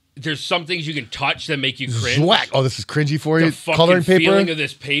there's some things you can touch that make you cringe. Zwack. Oh, this is cringy for The you? fucking Coloring paper? feeling of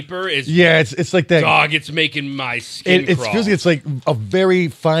this paper is Yeah, it's like that. dog. It's making my skin It crawl. feels like it's like a very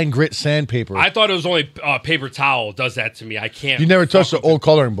fine grit sandpaper. I thought it was only paper towel does that to me. I can't. You never touched the fuck with old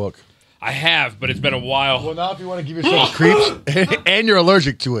coloring book. it. I have, but it's been a while. Well, now if you want to give yourself creeps, and you're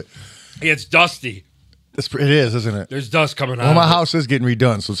allergic to it. It's dusty. It is, isn't it? There's dust coming out. Well, my of it. house is getting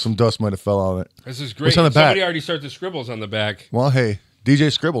redone, so some dust might have fell on it. This is great. What's on the back? Somebody already started the scribbles on the back. Well, hey,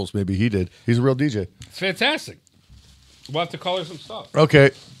 DJ Scribbles, maybe he did. He's a real DJ. It's fantastic. We'll have to color some stuff.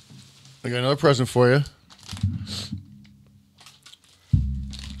 Okay. I got another present for you.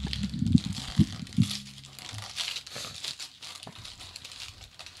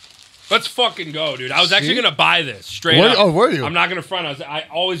 Let's fucking go, dude. I was actually gonna buy this straight Were- up. oh, were you? I'm not gonna front. I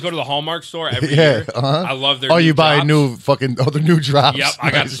always go to the Hallmark store every Yeah, year. I love their. Oh, new you buy drops. the new drops. Yep,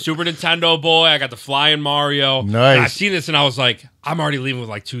 I got the Nice. Super Nintendo boy. I got the Flying Mario. Nice. And I seen this and I was like, I'm already leaving with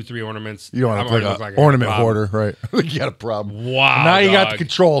like 2-3 ornaments. You don't I'm want to already play look an like I got a ornament problem. hoarder, right? You got a problem. Wow. Now you got dog. the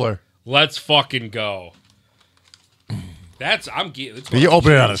controller. Let's fucking go. That's I'm. You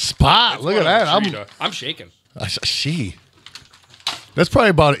open it on a spot. Look at that. I'm shaking. She. That's probably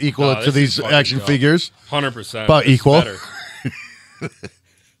about equal No, to this is these fucking action dope. figures. 100%. About equal.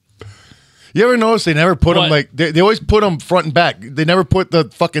 You ever notice they never put them What? like they always put them front and back. They never put the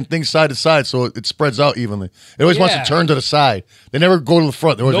fucking thing side to side so it spreads out evenly. It always wants to Yeah. turn to the side. They never go to the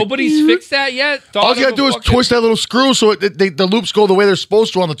front. They're always like, Nobody's fixed that yet. all you gotta do is twist that little screw so the loops go the way they're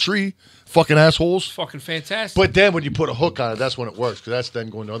supposed to on the tree. Fucking assholes. Fucking fantastic. But then when you put a hook on it, that's when it works because that's then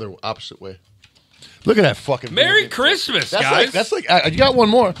going the other opposite way. Look at that fucking. Merry video game. Christmas, That's guys. that's like you got one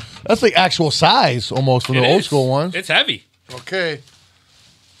more. That's like actual size almost from It the old is. school ones. It's heavy. Okay.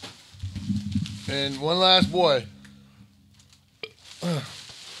 And one last boy.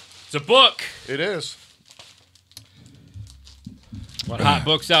 It's a book. It is. What hot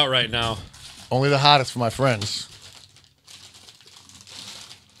book's out right now? Only the hottest for my friends.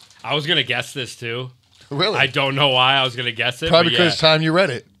 I was gonna guess this too. Really? I don't know why I was gonna guess it. Probably because time you read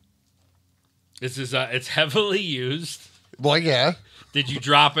it. This is it's heavily used. Well, yeah. Did you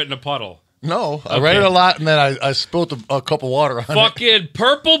drop it in a puddle? No, I read it a lot, and then I spilled a cup of water on it. Fucking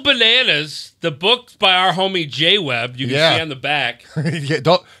Purple Bananas, the book by our homie J Webb. You can see on the back.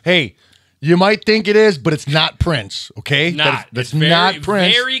 Hey, you might think it is, but it's not Prince. Okay, that's not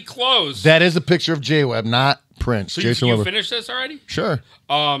Prince. Very close. That is a picture of J Webb, not Prince. So Jason you Weber. finished this already? Sure.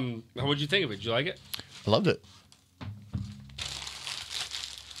 What'd you think of it? Did you like it? I loved it.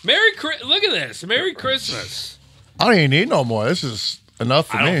 Look at this. Merry Christmas. I don't even need no more. This is enough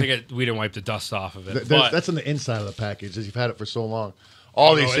for me. I don't think we didn't wipe the dust off of it. That's on the inside of the package, as you've had it for so long.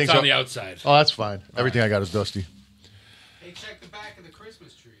 All these things it's on the outside. Oh, that's fine. Everything I got is dusty. Hey, check the back of the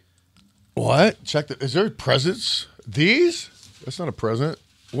Christmas tree. What? Is there presents? These? That's not a present.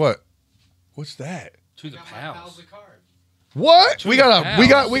 What? What's that? To the pals. What? We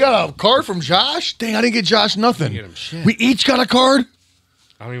got a card from Josh? Dang, I didn't get Josh nothing. Get him shit. We each got a card?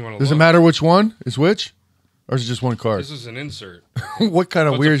 I don't even want to Does it matter which one is which? Or is it just one card? This is an insert. What kind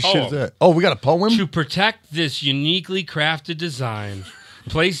of weird shit is that? Oh, we got a poem? To protect this uniquely crafted design,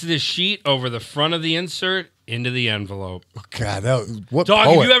 place this sheet over the front of the insert into the envelope. God, what Dog,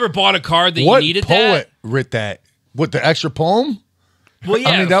 poet? have you ever bought a card that what you needed poet that? writ that? What, the extra poem? Well, yeah,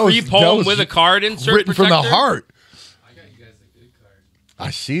 I mean, that free was, poem that was with a card insert written from the heart. I got you guys a good card.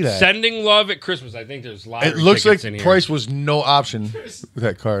 I see that. Sending love at Christmas. I think there's lottery It looks like tickets in here. price was no option with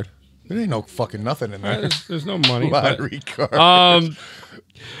that card. There ain't no fucking nothing in there. There's no money. Lottery card.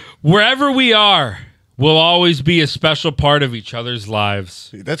 Wherever we are, we'll always be a special part of each other's lives.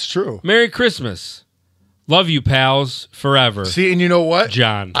 That's true. Merry Christmas. Love you, pals, forever. See, and you know what?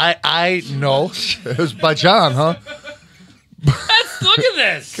 John. I know. It was by John, huh? Look at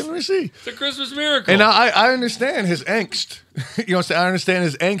this. Can we see? It's a Christmas miracle. And I understand his angst. You know, I understand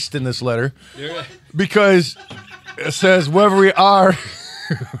his angst in this letter. Because it says, wherever we are...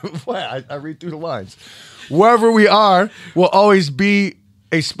 What? I read through the lines. Wherever we are, we'll always be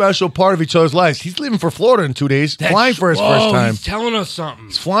a special part of each other's lives. He's leaving for Florida in 2 days, flying for his first time. He's telling us something.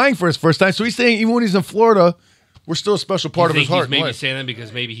 He's flying for his first time. So he's saying even when he's in Florida, we're still a special part of his heart. He's maybe saying that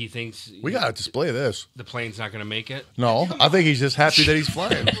because maybe he thinks we got to display this. The plane's not going to make it. No, I think he's just happy that he's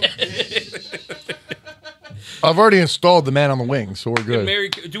flying. I've already installed the man on the wing, so we're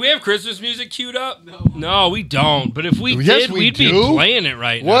good. Do we have Christmas music queued up? No, we don't. But if we did, we'd be playing it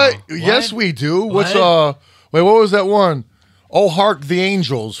right now. What? Yes, we do. What's wait, what was that one? Oh, Hark the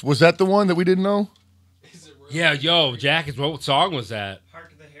Angels. Was that the one that we didn't know? Yeah, yo, Jack, what song was that?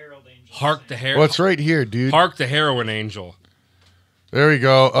 Hark the Herald Angels. Hark the Herald. Well, it's right here, dude. Hark the Heroin Angel. There we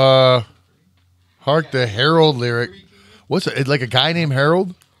go. Hark the Herald lyric. What's it? Like a guy named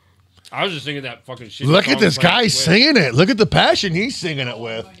Harold? I was just thinking that fucking shit. Look at this guy singing it. Look at the passion he's singing it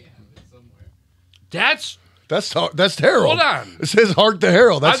with. That's Harold. Hold on. It says Hark the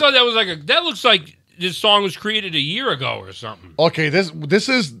Herald. I thought that was that looks like this song was created a year ago or something. Okay, this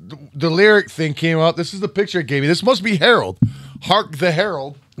is the lyric thing came out. This is the picture it gave me. This must be Harold. Hark the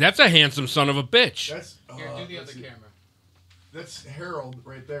Herald. That's a handsome son of a bitch. Here, do the other camera. That's Harold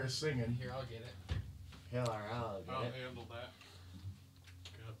right there singing. Here, I'll get it. I'll handle that.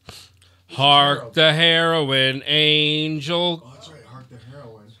 Hark the heroin angel. Oh, that's right. Hark the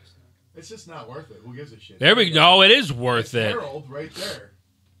heroin. It's just not worth it. Who gives a shit? There we go. It is worth it. Harold right there.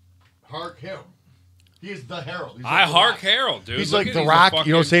 Hark him. He is the Herald. I hark Harold, dude. He's like the Rock.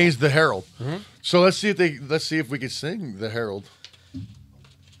 You know what I'm saying? He's the Herald. Mm-hmm. So let's see if we could sing the Herald.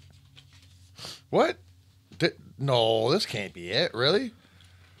 What? No, this can't be it. Really?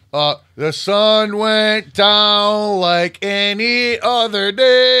 The sun went down like any other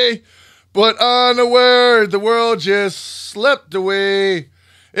day, but unaware the world just slept away.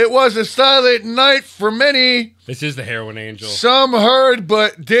 It was a silent night for many. This is the heroin angel. Some heard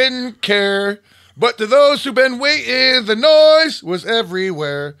but didn't care. But to those who've been waiting, the noise was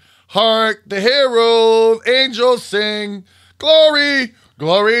everywhere. Hark the herald angels sing. Glory,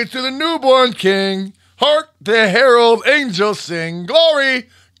 glory to the newborn king. Hark the herald angels sing. Glory,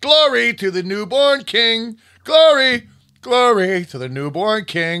 glory to the newborn king. Glory, glory to the newborn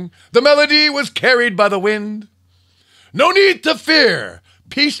king. The melody was carried by the wind. No need to fear.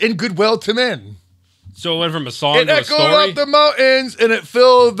 Peace and goodwill to men. So it went from a song to a It story? echoed up the mountains and it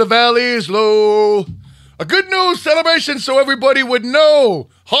filled the valleys low. A good news celebration so everybody would know.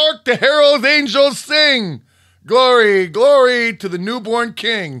 Hark the herald angels sing. Glory, glory to the newborn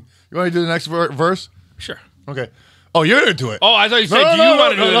king. You want to do the next verse? Sure. Okay. Oh, you're going to do it. Oh, I thought you said, you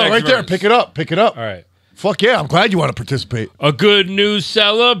want to do the next right there. verse. Pick it up. Pick it up. All right. Fuck yeah, I'm glad you want to participate. A good news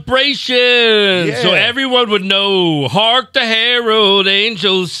celebration. Yeah. So everyone would know. Hark the herald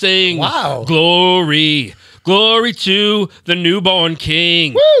angels sing. Wow. Glory. Glory to the newborn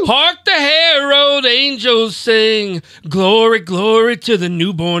king. Woo. Hark the herald angels sing. Glory, glory to the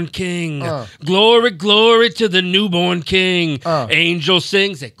newborn king. Glory, glory to the newborn king. Angels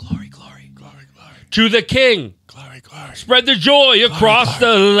sing. Say glory, glory, glory, glory. To the king. Glory, glory. Spread the joy across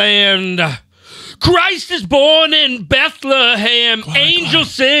the land. Christ is born in Bethlehem. Angels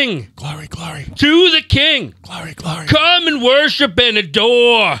sing. Glory, glory. To the king. Glory, glory. Come and worship and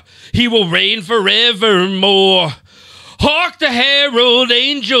adore. He will reign forevermore. Hark the herald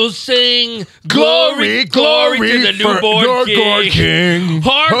angels sing. Glory, glory to the newborn king.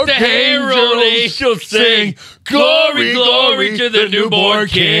 Hark the herald angels sing. Glory, glory to the newborn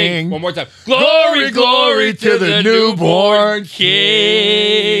king. One more time. Glory, glory to the newborn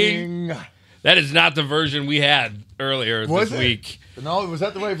king. That is not the version we had earlier this week. No, was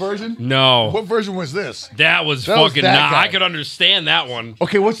that the right version? No. What version was this? That was fucking not. I could understand that one.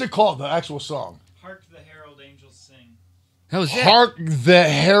 Okay, what's it called, the actual song? Hark the herald angels sing. That was it. Hark the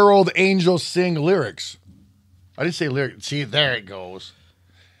herald angels sing lyrics. I didn't say lyrics. See, there it goes.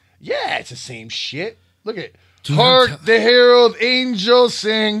 Yeah, it's the same shit. Look at it. Hark the herald angels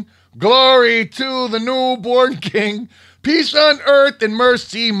sing. Glory to the newborn king. Peace on earth and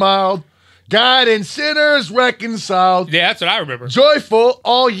mercy mild. God and sinners reconciled. Yeah, that's what I remember. Joyful,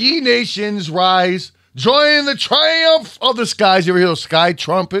 all ye nations rise. Join the triumph of the skies. You ever hear those sky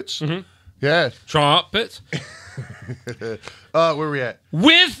trumpets? Mm-hmm. Yeah. Trumpets. Where we at?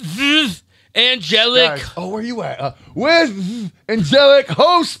 With angelic. Skies. Oh, where you at? With angelic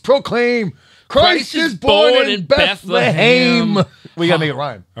hosts proclaim. Christ is born in Bethlehem. We gotta make it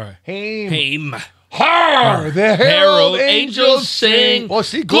rhyme. All right. Haim. Har, the herald angels sing. Well,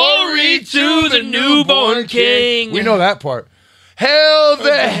 see, glory to the newborn king. We know that part. Hail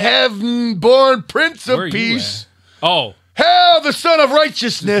the heaven-born Prince of Peace. Oh. Hail the Son of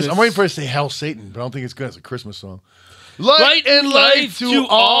Righteousness. I'm waiting for it to say Hail Satan, but I don't think it's good. It's a Christmas song. Light and life to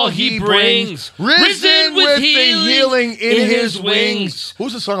all he brings. Risen with the healing in his wings.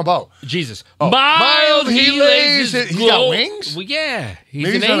 Who's the song about? Jesus. Oh. Mild he lays his He's got wings? Well, yeah. He's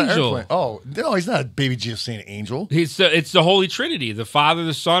Maybe an angel. Oh, no, he's not a baby Jesus saying angel. It's the Holy Trinity, the Father,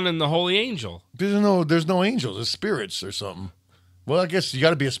 the Son, and the Holy Angel. There's no angels. There's spirits or something. Well, I guess you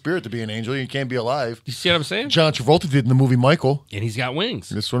got to be a spirit to be an angel. You can't be alive. You see what I'm saying? John Travolta did in the movie Michael. And he's got wings.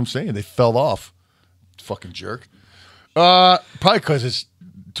 That's what I'm saying. They fell off. Fucking jerk. Probably because it's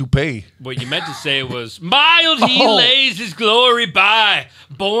toupee. What you meant to say was, mild he lays his glory by.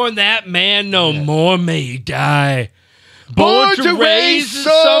 Born that man no more may die. Born to raise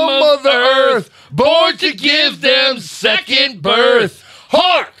some of the earth. Born to give them second birth.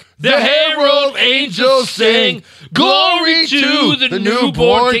 Hark! The herald angels sing. Glory to the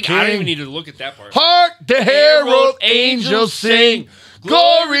newborn king. I don't even need to look at that part. Hark! The herald angels sing.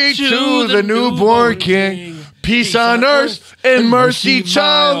 Glory to the newborn king. Peace on earth and mercy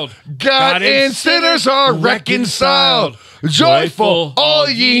child. God and sinners are reconciled. Joyful, all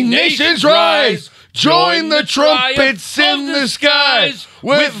ye nations rise. Join the trumpets in the skies.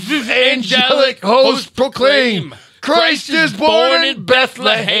 With angelic hosts proclaim. Christ is born in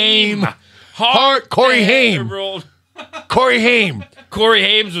Bethlehem. Hark, Corey Haim. Corey Haim. Corey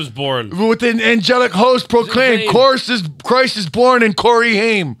Haim was born. With an angelic host proclaim. Christ is born in Corey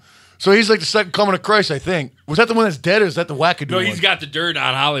Haim. So he's like the second coming of Christ, I think. Was that the one that's dead, or is that the wacky No, one? he's got the dirt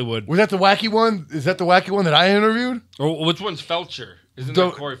on Hollywood. Was that the wacky one? Is that the wacky one that I interviewed? Or which one's Felcher? Isn't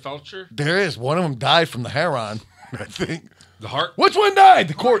that Corey Felcher? There is. One of them died from the heron, I think. The heart? Which one died?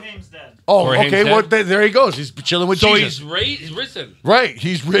 The Corey Haim's dead. Oh, Corey okay. Haim's Well, there he goes. He's chilling with Jesus. So he's risen. Right.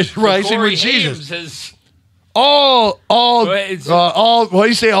 He's rising Corey with Jesus. Haim's What do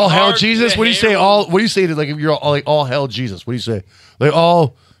you say? All hail Jesus. What do you say? herald. What do you say to, like, if you're all hail Jesus? What do you say? Like,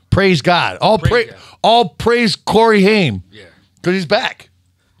 all praise God. All praise Corey Haim. Yeah. Because he's back.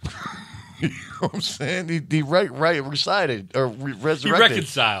 You know what I'm saying? He recited or resurrected. He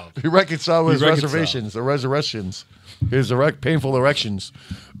reconciled. He reconciled with his reservations, the resurrections, his painful erections.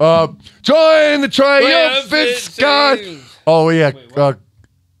 Join the triumphant sky. Oh yeah,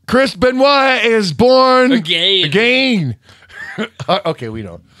 Chris Benoit is born again. Okay, we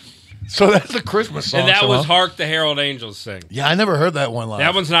know. So that's a Christmas song. And that was "Hark the Herald Angels Sing." Yeah, I never heard that one live.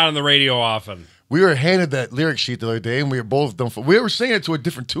 That one's not on the radio often. We were handed that lyric sheet the other day, and we were both done. We were singing it to a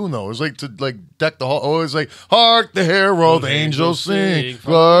different tune, though. It was like to deck the hall. Oh, it was like, "Hark the herald angels sing,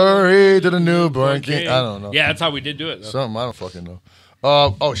 glory to the newborn king." I don't know. Yeah, that's how we did do it. Though. Something I don't fucking know.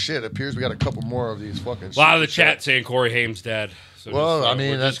 Oh shit! It appears we got a couple more of these fucking. A lot of the chat saying Corey Haim's dead. So well, just, I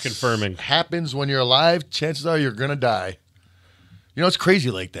mean, we're that's just confirming. Happens when you're alive. Chances are you're gonna die. You know, it's crazy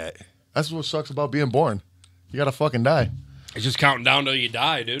like that. That's what sucks about being born. You gotta fucking die. It's just counting down till you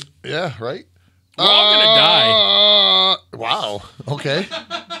die, dude. Yeah, right. We're all gonna die. Wow. Okay.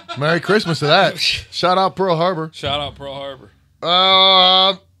 Merry Christmas to that. Shout out Pearl Harbor. Shout out Pearl Harbor.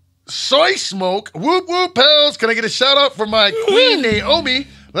 Soy Smoke. Whoop whoop pals. Can I get a shout out for my queen Naomi?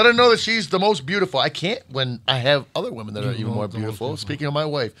 Let her know that she's the most beautiful. I can't when I have other women that are even more beautiful. Speaking of my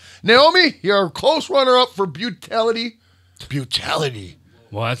wife. Naomi, you're a close runner-up for brutality. Brutality.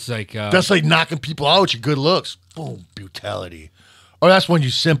 Well, that's like knocking people out with your good looks. Boom, brutality. Or that's when you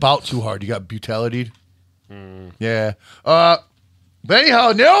simp out too hard. You got brutality. Yeah. But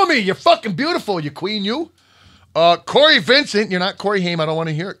anyhow, Naomi, you're fucking beautiful. You queen, you. Corey Vincent. You're not Corey Haim. I don't want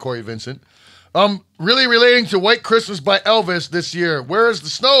to hear it, Corey Vincent. Really relating to White Christmas by Elvis this year. Where is the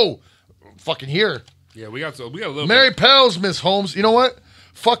snow? Fucking here. Yeah, we got a little Mary bit. Pals, Miss Holmes. You know what?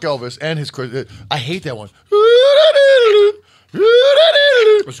 Fuck Elvis and his Christmas. I hate that one.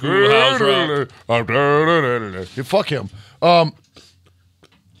 Schoolhouse Rock. Fuck him.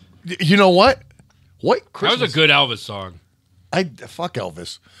 You know what? White Christmas. That was a good Elvis song. Fuck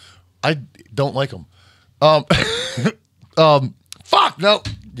Elvis. I don't like him. Fuck no.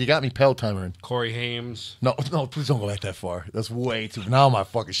 You got me Pell timering. Corey Hames. No, please don't go back that far. That's way too. Now my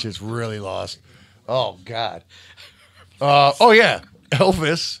fucking shit's really lost. Oh God. Oh yeah,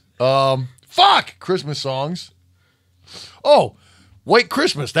 Elvis. Fuck Christmas songs. Oh, White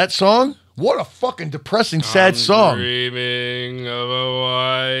Christmas. That song. What a fucking depressing, sad song. Dreaming of a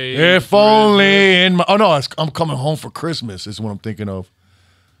white If only in my. Oh no, I'm coming home for Christmas. Is what I'm thinking of.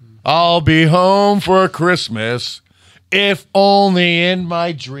 I'll be home for Christmas. If only in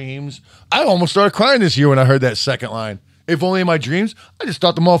my dreams. I almost started crying this year when I heard that second line. If only in my dreams. I just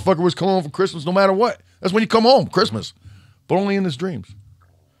thought the motherfucker was coming home for Christmas no matter what. That's when you come home, Christmas. But only in his dreams.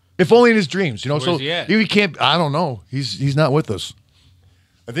 If only in his dreams. You know, Where's he at? he can't. I don't know. He's not with us.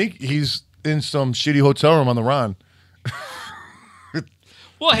 I think he's in some shitty hotel room on the Ron.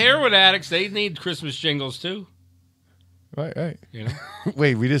 Well, heroin addicts, they need Christmas jingles too. Right. You know?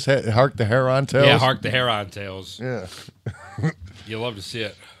 Wait, we just had Hark the Heron Tales? Yeah, Hark the Heron Tales. Yeah. You'll love to see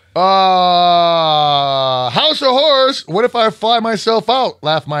it. House of Horrors. What if I fly myself out?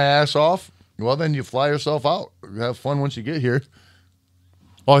 Laugh my ass off. Well, then you fly yourself out. Have fun once you get here.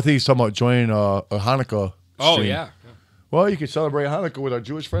 Oh, I think he's talking about joining a Hanukkah Oh, stream. yeah. Well, you can celebrate Hanukkah with our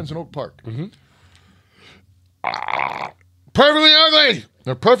Jewish friends in Oak Park. Mm-hmm. Perfectly ugly.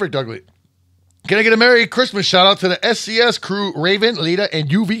 They're perfect ugly. Can I get a Merry Christmas shout out to the SCS crew, Raven, Lita, and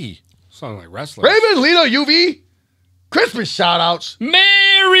UV? Sound like wrestlers. Raven, Lita, UV. Christmas shout outs.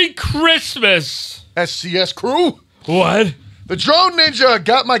 Merry Christmas. SCS crew. What? The Drone Ninja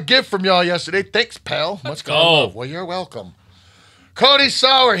got my gift from y'all yesterday. Thanks, pal. Much go. love. Well, you're welcome. Cody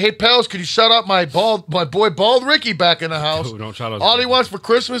Sauer. Hey, pals, could you shout out my boy Bald Ricky back in the house? Oh, don't shout out. All he wants for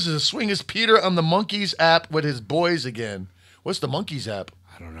Christmas is to swing his Peter on the Monkeys app with his boys again. What's the Monkeys app?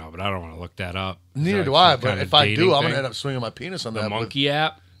 I don't know, but I don't want to look that up. Neither do I, but if I do, I'm going to end up swinging my penis on the that. monkey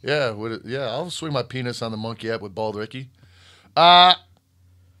app? Yeah, I'll swing my penis on the monkey app with Bald Ricky. Again,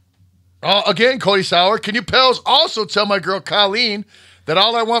 Cody Sauer, can you pals also tell my girl Colleen that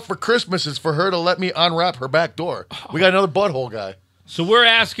all I want for Christmas is for her to let me unwrap her back door? We got another butthole guy. So we're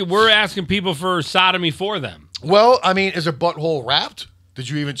asking people for sodomy for them. Well, I mean, is her butthole wrapped? Did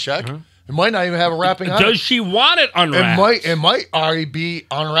you even check? It might not even have a wrapping on it. Does she want it unwrapped? It might already be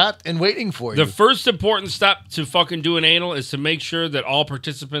unwrapped and waiting for you. The first important step to fucking doing anal is to make sure that all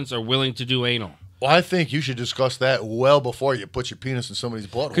participants are willing to do anal. Well, I think you should discuss that well before you put your penis in somebody's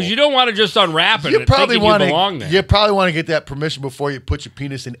butthole. Because you don't want to just unwrap it. You probably want to belong there. You probably want to get that permission before you put your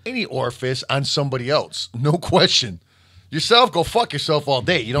penis in any orifice on somebody else. No question. Yourself, go fuck yourself all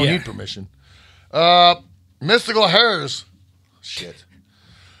day. You don't need permission. Mystical Hairs. Shit.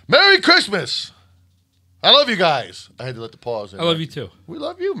 Merry Christmas. I love you guys. I had to let the pause in. I love you too. We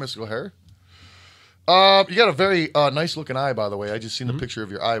love you, Mystical Hair. You got a very nice looking eye, by the way. I just seen the picture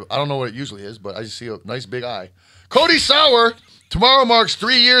of your eye. I don't know what it usually is, but I just see a nice big eye. Cody Sauer. Tomorrow marks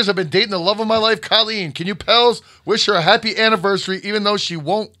 3 years I've been dating the love of my life, Colleen. Can you pals wish her a happy anniversary even though she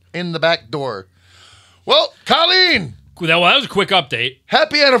won't in the back door? Well, Colleen. That was a quick update.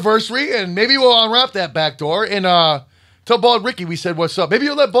 Happy anniversary, and maybe we'll unwrap that back door and tell Bald Ricky we said what's up. Maybe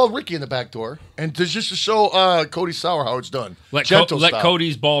you'll let Bald Ricky in the back door and just to show Cody Sauer how it's done. Let style.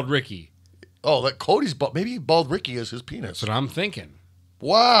 Cody's Bald Ricky. Oh, let Cody's bald. Maybe Bald Ricky is his penis. That's what I'm thinking.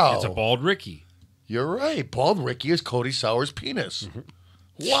 Wow. It's a Bald Ricky. You're right. Bald Ricky is Cody Sauer's penis.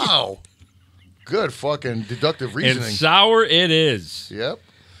 Wow. Good fucking deductive reasoning. And sour it is. Yep.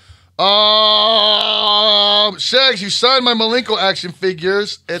 Shags, you signed my Malenko action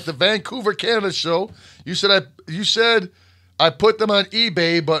figures at the Vancouver, Canada show. You said I put them on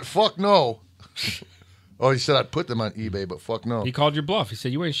eBay, but fuck no. Oh, he said I'd put them on eBay, but fuck no. He called your bluff. He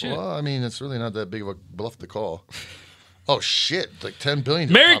said you ain't shit. Well, I mean, it's really not that big of a bluff to call. Oh, shit. Like 10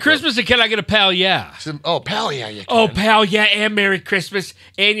 billion. Merry Christmas, and can I get a pal, yeah? Oh, pal, yeah, you can. Oh, pal, yeah, and Merry Christmas,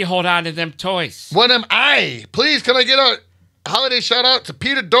 and you hold on to them toys. What am I? Please, can I get a holiday shout-out to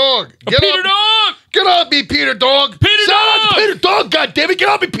Peter Dog? Peter Dog! Get off me, Peter Dog! Peter Shout Dog! out to Peter Dog, goddammit! Get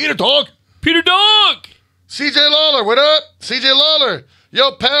off me, Peter Dog! Peter Dog! CJ Lawler, what up? CJ Lawler.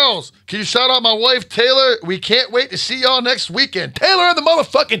 Yo, pals, can you shout out my wife, Taylor? We can't wait to see y'all next weekend. Taylor and the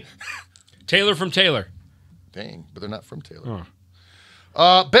motherfucking... Taylor from Taylor. Dang, but they're not from Taylor.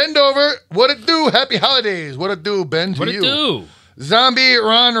 Bend over. What it do? Happy holidays. What it do, Ben, to What you? it do? Zombie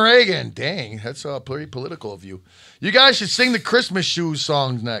Ron Reagan. Dang, that's pretty political of you. You guys should sing the Christmas Shoes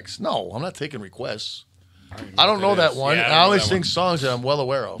songs next. No, I'm not taking requests. I don't know that one. Yeah, I only sing songs that I'm well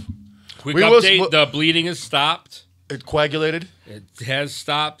aware of. Quick update, the bleeding has stopped. It coagulated? It has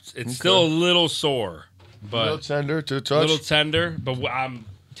stopped. It's still a little sore. But a little tender to the touch? A little tender, but I'm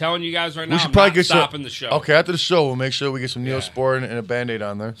telling you guys right now, we should I'm probably not get stopping the show. Okay, after the show, we'll make sure we get some Neosporin and a Band-Aid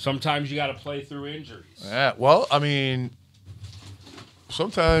on there. Sometimes you got to play through injuries. Yeah, well, I mean,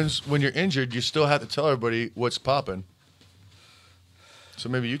 sometimes when you're injured, you still have to tell everybody what's popping. So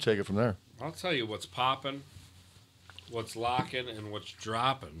maybe you take it from there. I'll tell you what's popping, what's locking, and what's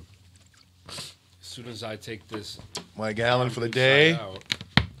dropping. As soon as I take this... My gallon for the day out.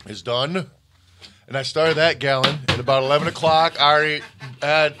 is done. And I started that gallon at about 11 o'clock. I already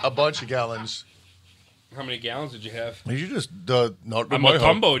had a bunch of gallons. How many gallons did you have? You just... I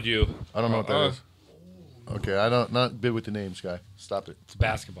comboed you. I don't know what that is. Okay, I don't... Not bid with the names, guy. Stop it. It's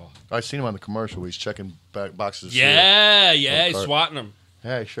basketball. I seen him on the commercial where he's checking back boxes of Yeah, cereal. he's swatting them.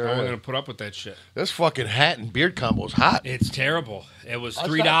 Yeah, sure. I'm going to put up with that shit. This fucking hat and beard combo is hot. It's terrible. It was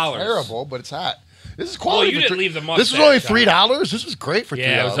 $3. It's not terrible, but it's hot. This is quality. Well, you didn't leave the mustache. This was only $3. This is great for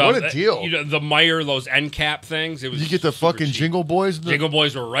 $3. What a deal! The Meyer, those end cap things. It was. You get the fucking cheap. Jingle Boys. Jingle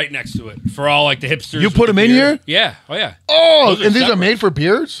Boys were right next to it for all like the hipsters. You put them in here? Yeah. Oh yeah. Oh, and these are made for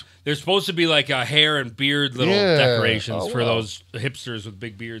beards. They're supposed to be like a hair and beard little decorations for those hipsters with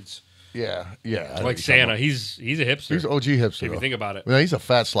big beards. Yeah. Like Santa. He's a hipster. He's an OG hipster. If you think about it. Yeah, he's a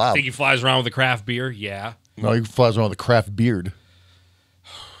fat slob. Think he flies around with a craft beer? Yeah. No, he flies around with a craft beard.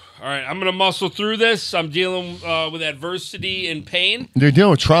 All right, I'm going to muscle through this. I'm dealing with adversity and pain. You're dealing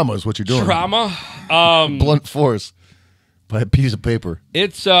with trauma is what you're doing. Trauma. Blunt force. By a piece of paper.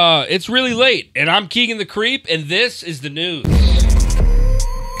 It's really late, and I'm Kegan the Creep, and this is the news.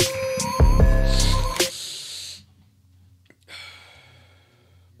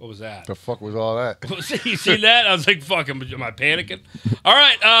 What was that? The fuck was all that? You seen that? I was like, fuck, am I panicking? All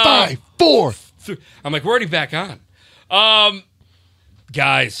right. 5, 4. I'm like, we're already back on.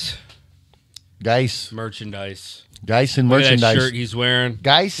 Guys. Merchandise. Merchandise. That shirt he's wearing.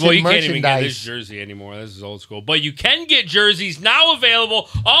 Well, you can't even get this jersey anymore. This is old school. But you can get jerseys now available.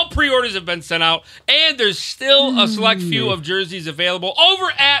 All pre-orders have been sent out. And there's still a select few of jerseys available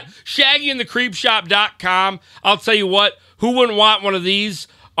over at shaggyandthecreepshop.com. I'll tell you what. Who wouldn't want one of these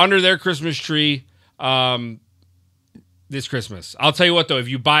under their Christmas tree this Christmas? I'll tell you what, though. If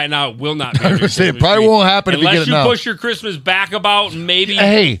you buy it now, it will not be under your Christmas it probably tree. won't happen if you get it now. Unless you push your Christmas back about maybe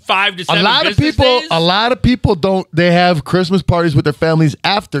 5 to 7 a lot of people don't. They have Christmas parties with their families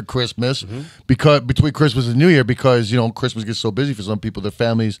after Christmas because between Christmas and New Year because Christmas gets so busy for some people their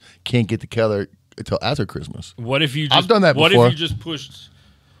families can't get together until after Christmas. What if you? I've done that before. What if you just pushed?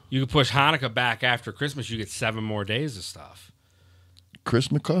 You could push Hanukkah back after Christmas. You get 7 more days of stuff.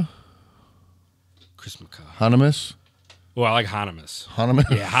 Christmas. Hanukkah. Well, I like Hanukkah.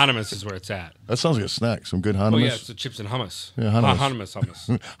 Yeah, Hanukkah is where it's at. That sounds like a snack. Some good Hanukkah. Oh, yeah, it's the chips and hummus. Yeah, hummus.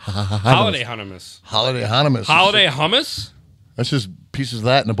 Hummus. Holiday hummus. Holiday hummus. Holiday hummus? That's just pieces of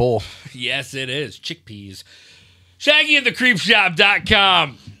that in a bowl. Yes, it is. Chickpeas.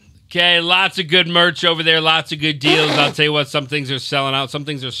 Shaggyandthecreepshop.com. Okay, lots of good merch over there. Lots of good deals. I'll tell you what, some things are selling out. Some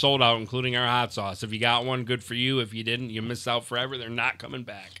things are sold out, including our hot sauce. If you got one, good for you. If you didn't, you missed out forever. They're not coming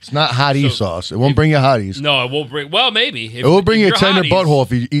back. It's not hottie sauce. It won't bring you hotties. No, it won't bring... Well, maybe. It will bring you a tender butthole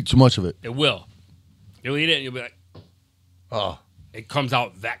if you eat too much of it. It will. You'll eat it and you'll be like... Oh. It comes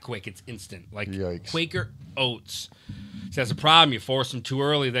out that quick. It's instant. Like Yikes. Quaker Oats. So that's a problem. You force them too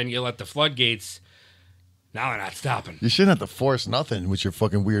early, then you let the floodgates... Now they're not stopping. You shouldn't have to force nothing with your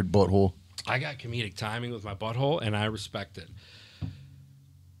fucking weird butthole. I got comedic timing with my butthole, and I respect it.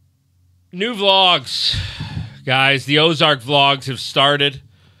 New vlogs. Guys, the Ozark vlogs have started.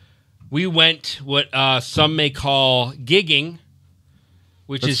 We went what some may call gigging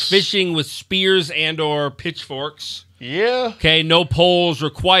which is fishing with spears and or pitchforks. Yeah. Okay, no poles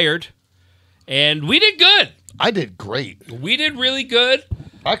required. And we did good. I did great. We did really good.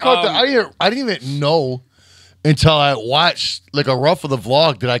 I caught I didn't even know until I watched like a rough of the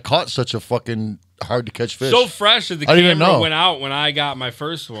vlog that I caught such a fucking hard to catch fish. So fresh that the camera went out when I got my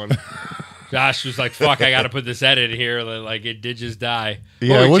first one. Josh was like, "Fuck, I got to put this edit here." Like it did just die.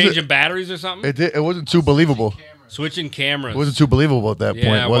 Yeah, were we changing batteries or something? It wasn't too believable. Switching cameras. It wasn't too believable at that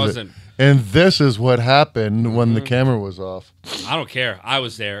point, was wasn't. it? And this is what happened when the camera was off. I don't care. I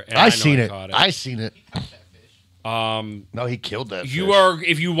was there. And I seen it. Caught it. I seen it. No, he killed that fish.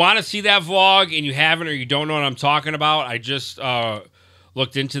 If you want to see that vlog and you haven't or you don't know what I'm talking about, I just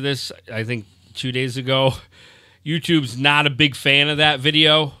looked into this, I think 2 days ago. YouTube's not a big fan of that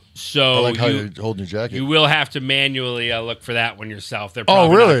video. So I like how you're holding your jacket. You will have to manually look for that one yourself. They're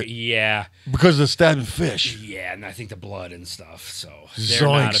really? Yeah. Because of the stabbing fish. Yeah, and I think the blood and stuff. So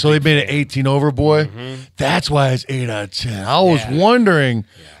they made it 18 over, boy. That's why it's 8 out of 10. I was wondering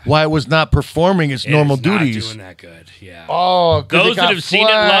why it was not performing its normal duties. Not doing that good. Yeah. Oh, those that have seen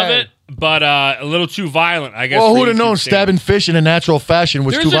it love it, but a little too violent, I guess. Well, who would have known stabbing fish in a natural fashion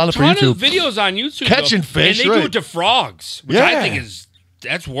was too violent for YouTube? There's a ton of videos on YouTube catching fish, and they do it to frogs, which I think is.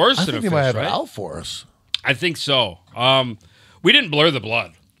 That's worse than a fish, I think they might have right? it out for us. I think so. We didn't blur the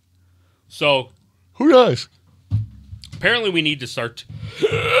blood. So who does? Apparently we need to start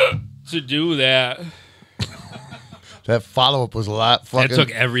to do that. That follow-up was a lot fucking... That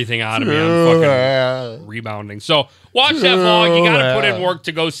took everything out of me. I'm fucking rebounding. So watch that vlog. You got to put in work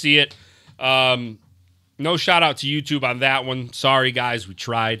to go see it. No shout-out to YouTube on that one. Sorry, guys. We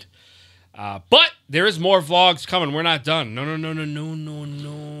tried. But there is more vlogs coming. We're not done. No.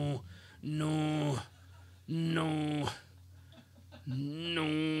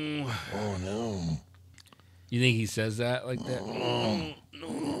 Oh, no. You think he says that like that?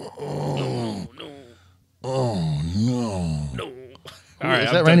 Oh, no. All right,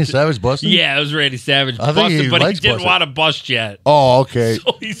 is that Randy Savage busting? Yeah, it was Randy Savage busting, but he didn't want to bust yet. Oh, okay.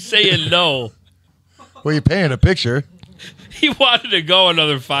 So he's saying no. Well, you're paying a picture. He wanted to go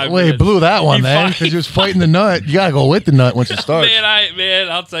another 5 minutes. Well, he blew that one, man, because he was fighting the nut. You got to go with the nut once it starts. Man,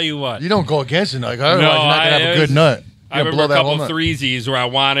 I'll tell you what. You don't go against the nut. Otherwise, you're not going to have a good nut. I remember a couple of threesies where I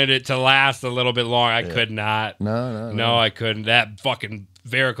wanted it to last a little bit longer. I could not. No, I couldn't. That fucking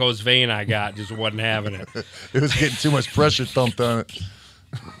varicose vein I got just wasn't having it. It was getting too much pressure thumped on it.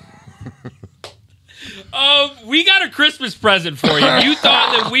 We got a Christmas present for you. You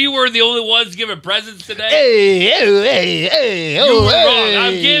thought that we were the only ones giving presents today? Hey, you were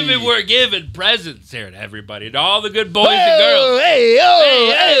wrong. We're giving presents here to everybody, to all the good boys and girls.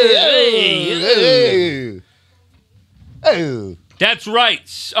 Hey. That's right.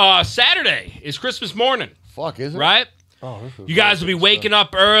 Saturday is Christmas morning. Fuck, is it? Right? You guys will be waking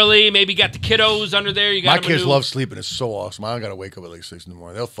up early. Maybe you got the kiddos under there. You got my kids love sleeping. It's so awesome. I don't got to wake up at like 6 in the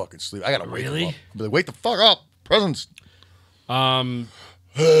morning. They'll fucking sleep. I got to wake them up. Be like, wake the fuck up. Presents. I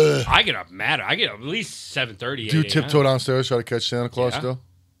get up mad. I get up at least 7:30. Do you tiptoe downstairs try to catch Santa Claus still?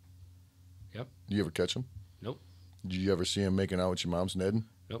 Yep. Do you ever catch him? Nope. Did you ever see him making out with your mom's Ned?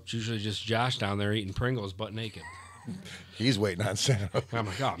 Nope. It's usually just Josh down there eating Pringles butt naked. He's waiting on Santa. Oh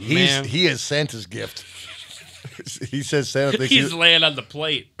my God, man. He is Santa's gift. He says Santa thinks he's laying on the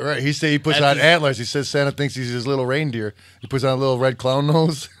plate. Right. He puts on antlers. He says Santa thinks he's his little reindeer. He puts on a little red clown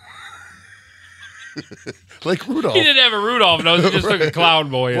nose. Like Rudolph. He didn't have a Rudolph nose. He just took a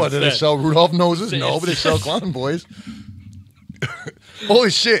clown boy. What, did they sell Rudolph noses? No, but they sell clown boys. Holy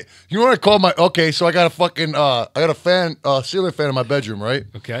shit. You know what I call my... Okay, so I got a fucking... I got a fan, ceiling fan in my bedroom, right?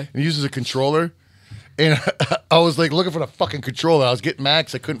 Okay. And he uses a controller. And I was like looking for the fucking controller. I was getting mad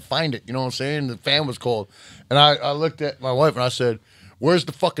because I couldn't find it. You know what I'm saying? The fan was cold. And I looked at my wife and I said, where's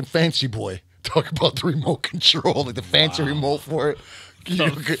the fucking fancy boy? Talk about the remote control, like the fancy remote for it.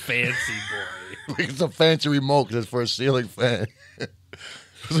 Fancy boy. Like it's a fancy remote because it's for a ceiling fan. I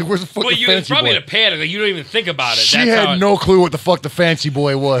was like, where's the fucking fancy boy? It's probably in a panic. Like, you don't even think about it. She had no clue what the fuck the fancy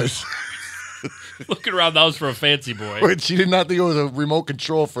boy was. Looking around the house for a fancy boy. Wait, she did not think it was a remote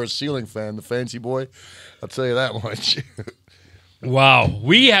control for a ceiling fan, the fancy boy. I'll tell you that much. Wow.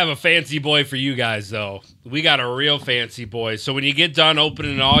 We have a fancy boy for you guys, though. We got a real fancy boy. So when you get done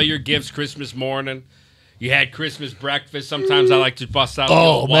opening all your gifts Christmas morning, you had Christmas breakfast. Sometimes I like to bust out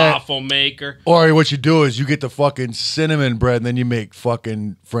a waffle maker. Or what you do is you get the fucking cinnamon bread and then you make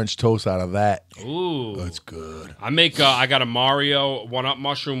fucking French toast out of that. Ooh. That's good. I got a Mario 1-Up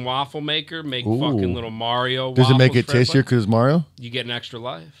mushroom waffle maker. Make fucking little Mario Does waffles. It make it tastier because it's Mario? You get an extra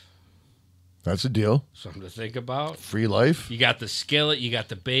life. That's a deal. Something to think about. Free life. You got the skillet, you got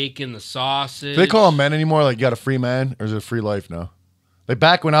the bacon, the sausage. Do they call them men anymore? Like you got a free man, or is it a free life now? Like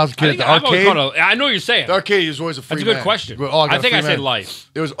back when I was a kid at the I've always arcade. called I know what you're saying. The arcade is always a free That's a good man. question. We all got I a think free I said man.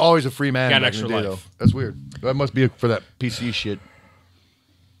 life. It was always a free man Got an back in extra the day, life. though. That's weird. That must be for that PC shit.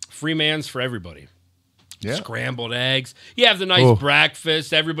 Free man's for everybody. Yeah. Scrambled eggs. You have the nice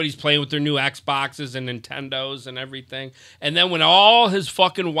breakfast. Everybody's playing with their new Xboxes and Nintendos and everything. And then when all has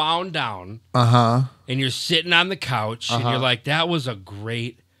fucking wound down, and you're sitting on the couch and you're like, that was a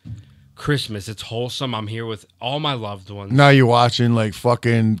great Christmas. It's wholesome. I'm here with all my loved ones. Now you're watching like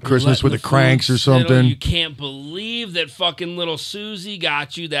fucking Christmas with the Cranks or something. You can't believe that fucking little Susie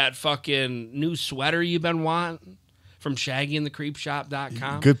got you that fucking new sweater you've been wanting from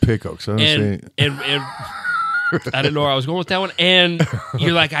ShaggyandtheCreepShop.com. Good pickups. I And I didn't know where I was going with that one. And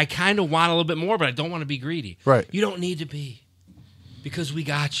you're like, I kind of want a little bit more, but I don't want to be greedy. Right. You don't need to be, because we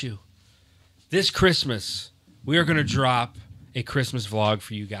got you. This Christmas, we are going to drop a Christmas vlog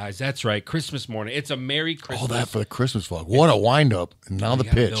for you guys. That's right, Christmas morning. It's a Merry Christmas. All that for the Christmas vlog. What a wind up. And now the We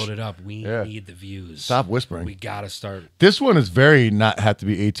gotta pitch. build it up. We need the views. Stop whispering. We got to start. This one is very not have to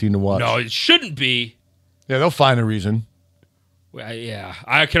be 18 to watch. No, it shouldn't be. Yeah, they'll find a reason. Yeah,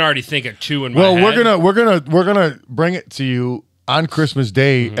 I can already think of two in my Well, head. we're gonna bring it to you on Christmas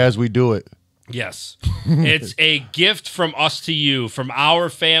Day as we do it. Yes. It's a gift from us to you, from our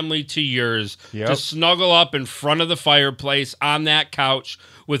family to yours, to snuggle up in front of the fireplace on that couch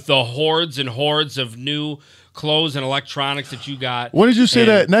with the hordes and hordes of new clothes and electronics that you got. When did you say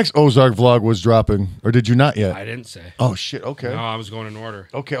that next Ozark vlog was dropping? Or did you not yet? I didn't say. Oh, shit. Okay. No, I was going in order.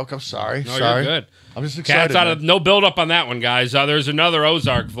 Okay, I'm sorry. No, sorry. you're good. I'm just excited. Cat's out of no build up on that one, guys. There's another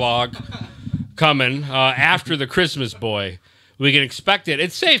Ozark vlog coming after the Christmas boy. We can expect it.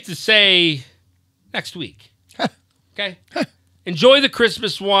 It's safe to say next week. Okay? Enjoy the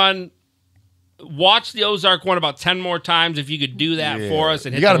Christmas one. Watch the Ozark one about 10 more times if you could do that for us.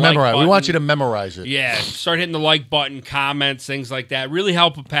 And hit you got to the like memorize. button. We want you to memorize it. Yeah, start hitting the like button, comments, things like that. Really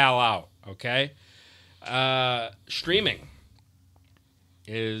help a pal out, okay? Streaming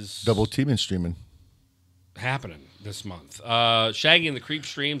is Double teaming streaming. happening this month. Shaggy and the Creep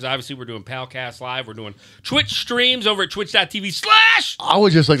streams. Obviously, we're doing Palcast Live. We're doing Twitch streams over at twitch.tv/ I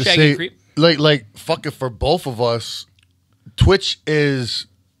would just like to Shaggy say, Creep. like, fuck it, for both of us, Twitch is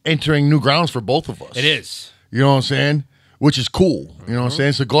entering new grounds for both of us. It is. You know what I'm saying? Which is cool. You know what I'm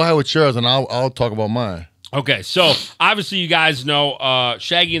saying? So go ahead with yours, and I'll talk about mine. Okay, so obviously you guys know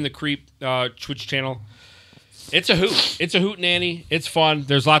Shaggy and the Creep Twitch channel. It's a hoot. It's a hoot nanny. It's fun.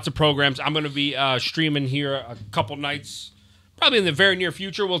 There's lots of programs. I'm going to be streaming here a couple nights, probably in the very near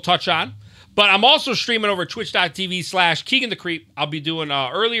future. We'll touch on. But I'm also streaming over twitch.tv/ Kegan the Creep. I'll be doing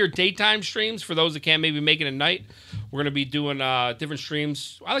earlier daytime streams for those that can't maybe make it at night. We're going to be doing different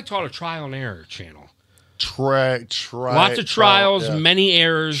streams. I like to call it a trial and error channel. Lots of trials, many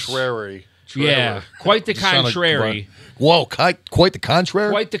errors. Yeah, quite the contrary. Whoa, quite the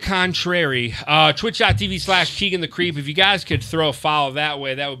contrary? Quite the contrary. Twitch.tv/ Kegan the Creep. If you guys could throw a follow that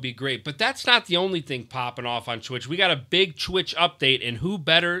way, that would be great. But that's not the only thing popping off on Twitch. We got a big Twitch update, and who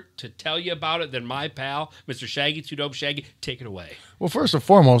better to tell you about it than my pal, Mr. Shaggy, Too Dope Shaggy. Take it away. Well, first and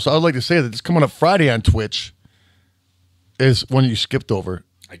foremost, I would like to say that this coming up Friday on Twitch is one you skipped over.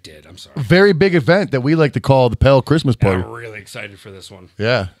 I did. I'm sorry. Very big event that we like to call the Pale Christmas Party. I'm really excited for this one.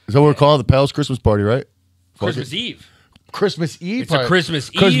 Yeah. Is that what we're calling the Pale's Christmas Party, right? Christmas Eve. Christmas Eve It's a Christmas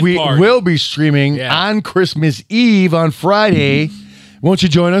Eve because we party. will be streaming on Christmas Eve on Friday. Won't you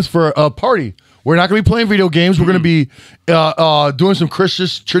join us for a party? We're not going to be playing video games. We're going to be doing some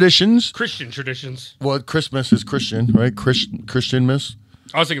Christmas traditions. Christian traditions. Well, Christmas is Christian, right? Christian miss.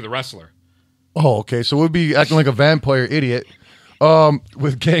 I was thinking the wrestler. Oh, okay. So we'll be acting like a vampire idiot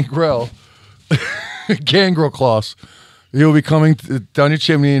with Gangrel. Gangrel Claus. He'll be coming down your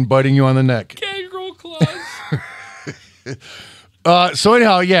chimney and biting you on the neck. Gangrel Claus. So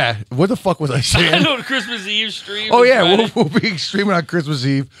anyhow, yeah. What the fuck was I saying? I know the Christmas Eve stream. Oh yeah, we'll be streaming on Christmas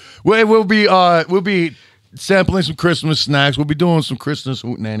Eve. We'll be sampling some Christmas snacks. We'll be doing some Christmas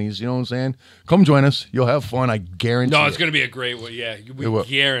hootenannies. You know what I'm saying? Come join us. You'll have fun. I guarantee. No, it's gonna be a great one. Yeah, we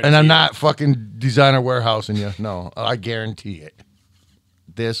guarantee. And I'm not fucking designer warehousing you. No, I guarantee it.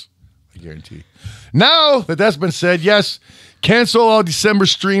 This, I guarantee. Now that that's been said, yes, cancel all December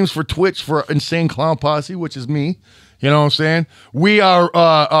streams for Twitch for Insane Clown Posse, which is me. You know what I'm saying? We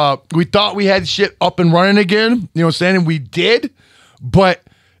are we thought we had shit up and running again. You know what I'm saying? And we did, but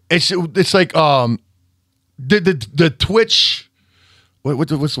it's like the Twitch.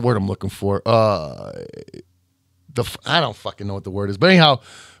 What's the word I'm looking for? I don't fucking know what the word is, but anyhow,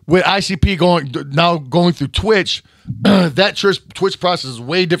 with ICP going through Twitch, that Twitch process is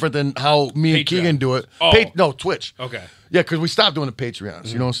way different than how me and Kegan do it. No, Twitch. Okay. Yeah, because we stopped doing the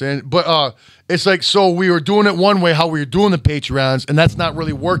Patreons. You know what I'm saying? But it's like, so we were doing it one way, how we were doing the Patreons, and that's not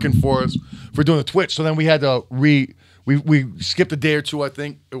really working for us for doing the Twitch. So then we had to we skipped a day or two, I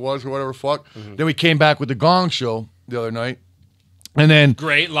think it was, or whatever the fuck. Then we came back with the Gong Show the other night. And then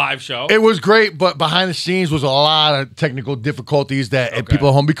great live show. It was great, but behind the scenes was a lot of technical difficulties that people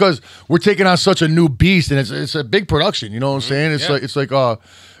at home, because we're taking on such a new beast, and it's a big production. You know what I'm saying? It's like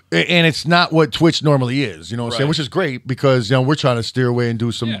and it's not what Twitch normally is. You know what I'm saying? Which is great, because we're trying to steer away and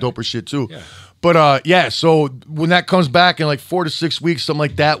do some doper shit too. Yeah. But so when that comes back in like 4 to 6 weeks, something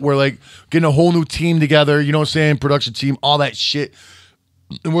like that, we're like getting a whole new team together. You know what I'm saying? Production team, all that shit,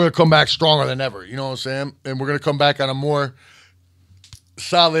 and we're gonna come back stronger than ever. You know what I'm saying? And we're gonna come back on a more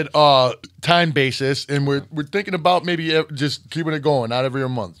solid time basis, and we're thinking about maybe just keeping it going, not every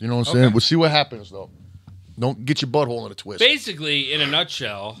month. You know what I'm saying? We'll see what happens though. Don't get your butthole in a twist. Basically, in a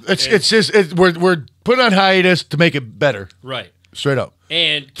nutshell, it's just we're putting on hiatus to make it better. Right. Straight up.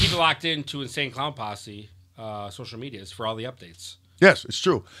 And keep it locked into Insane Clown Posse social medias for all the updates. Yes, it's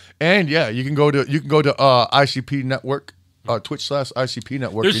true. And yeah, you can go to ICP Network. Twitch/ICP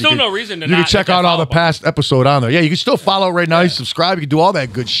Network. There's still no reason to you can check out all the past episode on there. Yeah, you can still follow right now. You subscribe. You can do all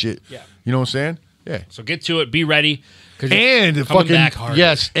that good shit. Yeah. You know what I'm saying? Yeah. So get to it. Be ready. And fucking back hard.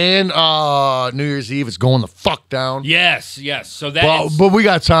 Yes. And New Year's Eve is going the fuck down. Yes. So that. But we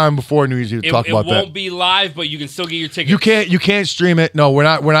got time before New Year's Eve to talk about that. It won't be live, but you can still get your tickets. You can't stream it. No, we're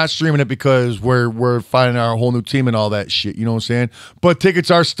not streaming it because we're finding our whole new team and all that shit. You know what I'm saying? But tickets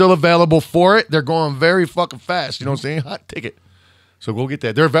are still available for it. They're going very fucking fast. You know what I'm saying? Hot ticket. So go get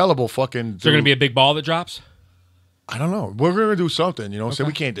that. They're available fucking. Is there going to be a big ball that drops? I don't know. We're going to do something, you know? So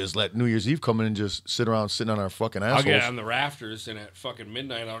we can't just let New Year's Eve come in and just sit around sitting on our fucking assholes. I'll get on the rafters, and at fucking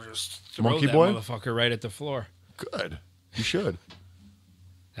midnight, I'll just throw that motherfucker right at the floor. Good. You should.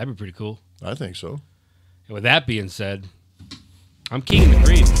 That'd be pretty cool. I think so. And with that being said, I'm Kegan the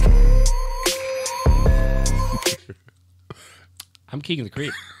Creep. I'm Kegan the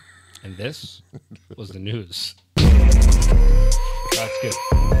Creep. And this was the news. That's good.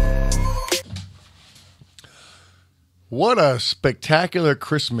 What a spectacular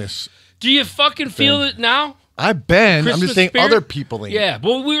Christmas. Do you fucking feel it now? I've been. Christmas I'm just saying spirit? Other people ain't. Yeah,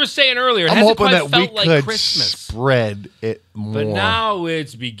 but we were saying earlier, it I'm hasn't hoping quite that we felt like could Christmas. Spread it more. But now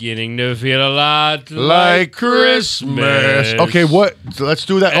it's beginning to feel a lot like Christmas. Okay, what? So let's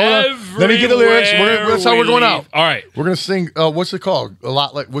do that. Hold on. Let me get the lyrics. That's how we're going out. All right. We're going to sing, what's it called? A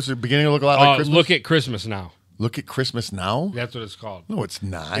lot like, what's it, beginning to look a lot like Christmas? Look at Christmas Now. Look at Christmas Now? That's what it's called. No, it's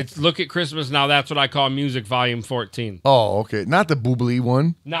not. It's Look at Christmas Now. That's what I call Music Volume 14. Oh, okay. Not the Bublé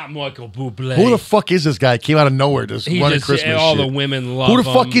one. Not Michael Bublé. Who the fuck is this guy? Came out of nowhere just running Christmas all shit. The women love Who the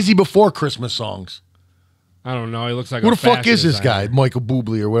fuck is he before Christmas songs? I don't know. He looks like Who the fuck is this guy? Michael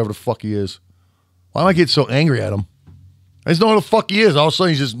Bublé or whatever the fuck he is. Why am I getting so angry at him? I just know who the fuck he is. All of a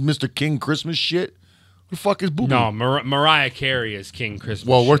sudden he's just Mr. King Christmas shit. Who the fuck is Bublé? No, Mariah Carey is King Christmas.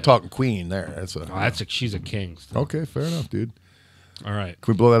 Well, we're talking Queen there. She's a king. Still. Okay, fair enough, dude. All right.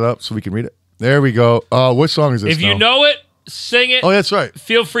 Can we blow that up so we can read it? There we go. What song is this? If you know it, sing it. Oh, that's right.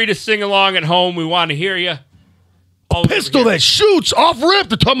 Feel free to sing along at home. We want to hear you. Pistol that shoots off rip.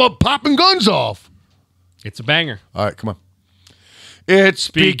 They're talking about popping guns off. It's a banger. All right, come on. It's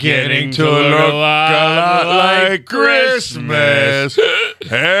beginning to look a lot like Christmas.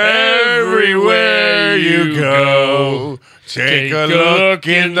 Everywhere you go, take a look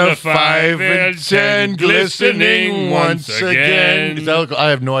in the 5 and 10, glistening once again. I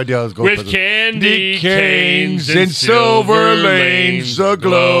have no idea how it's going. With candy canes and silver lanes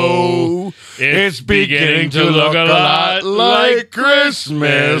aglow. It's beginning to look a lot like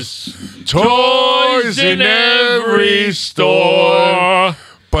Christmas. Toys in every store.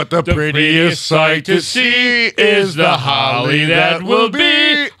 But the prettiest sight to see is the holly that will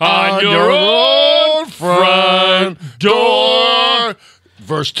be on your own front door.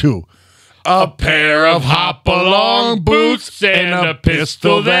 Verse 2. A pair of hop-along boots and a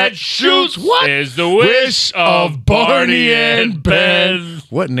pistol that shoots. What is the wish of Barney and Ben?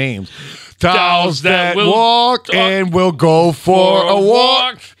 What names? Dolls that will walk and will go for a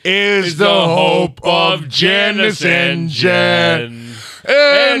walk is the hope of Janice and Jen.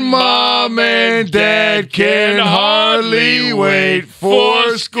 And Mom and Dad can hardly wait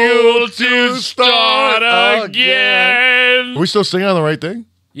for school to start again. Are we still singing on the right thing?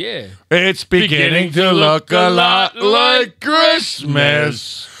 Yeah. It's beginning to look a lot like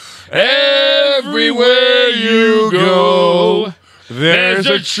Christmas. Everywhere you go, There's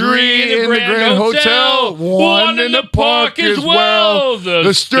a tree in the Grand Hotel, one in the park as well.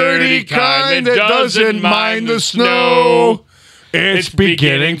 The sturdy kind that doesn't mind the snow. It's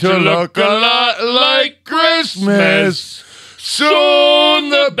beginning to look a lot like Christmas. Soon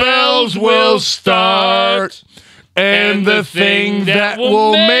the bells will start. And the thing that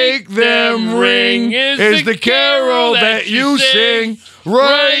will make them ring is the carol that you sing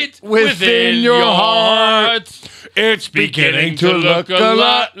right within your heart. It's beginning to look a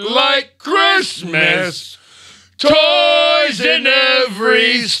lot like Christmas. Toys in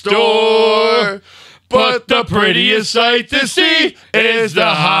every store. But the prettiest sight to see is the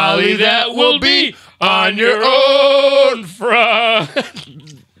holly that will be on your own front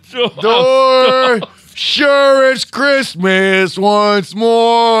door. Sure, it's Christmas once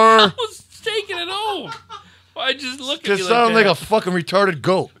more. I was taking it home. Why just look at you Just sound like a fucking retarded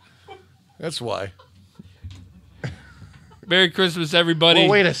goat. That's why. Merry Christmas, everybody. Well,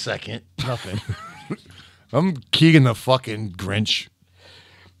 wait a second. Nothing. I'm Kegan the fucking Grinch.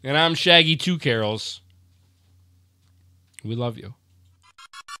 And I'm Shaggy Two Carols. We love you.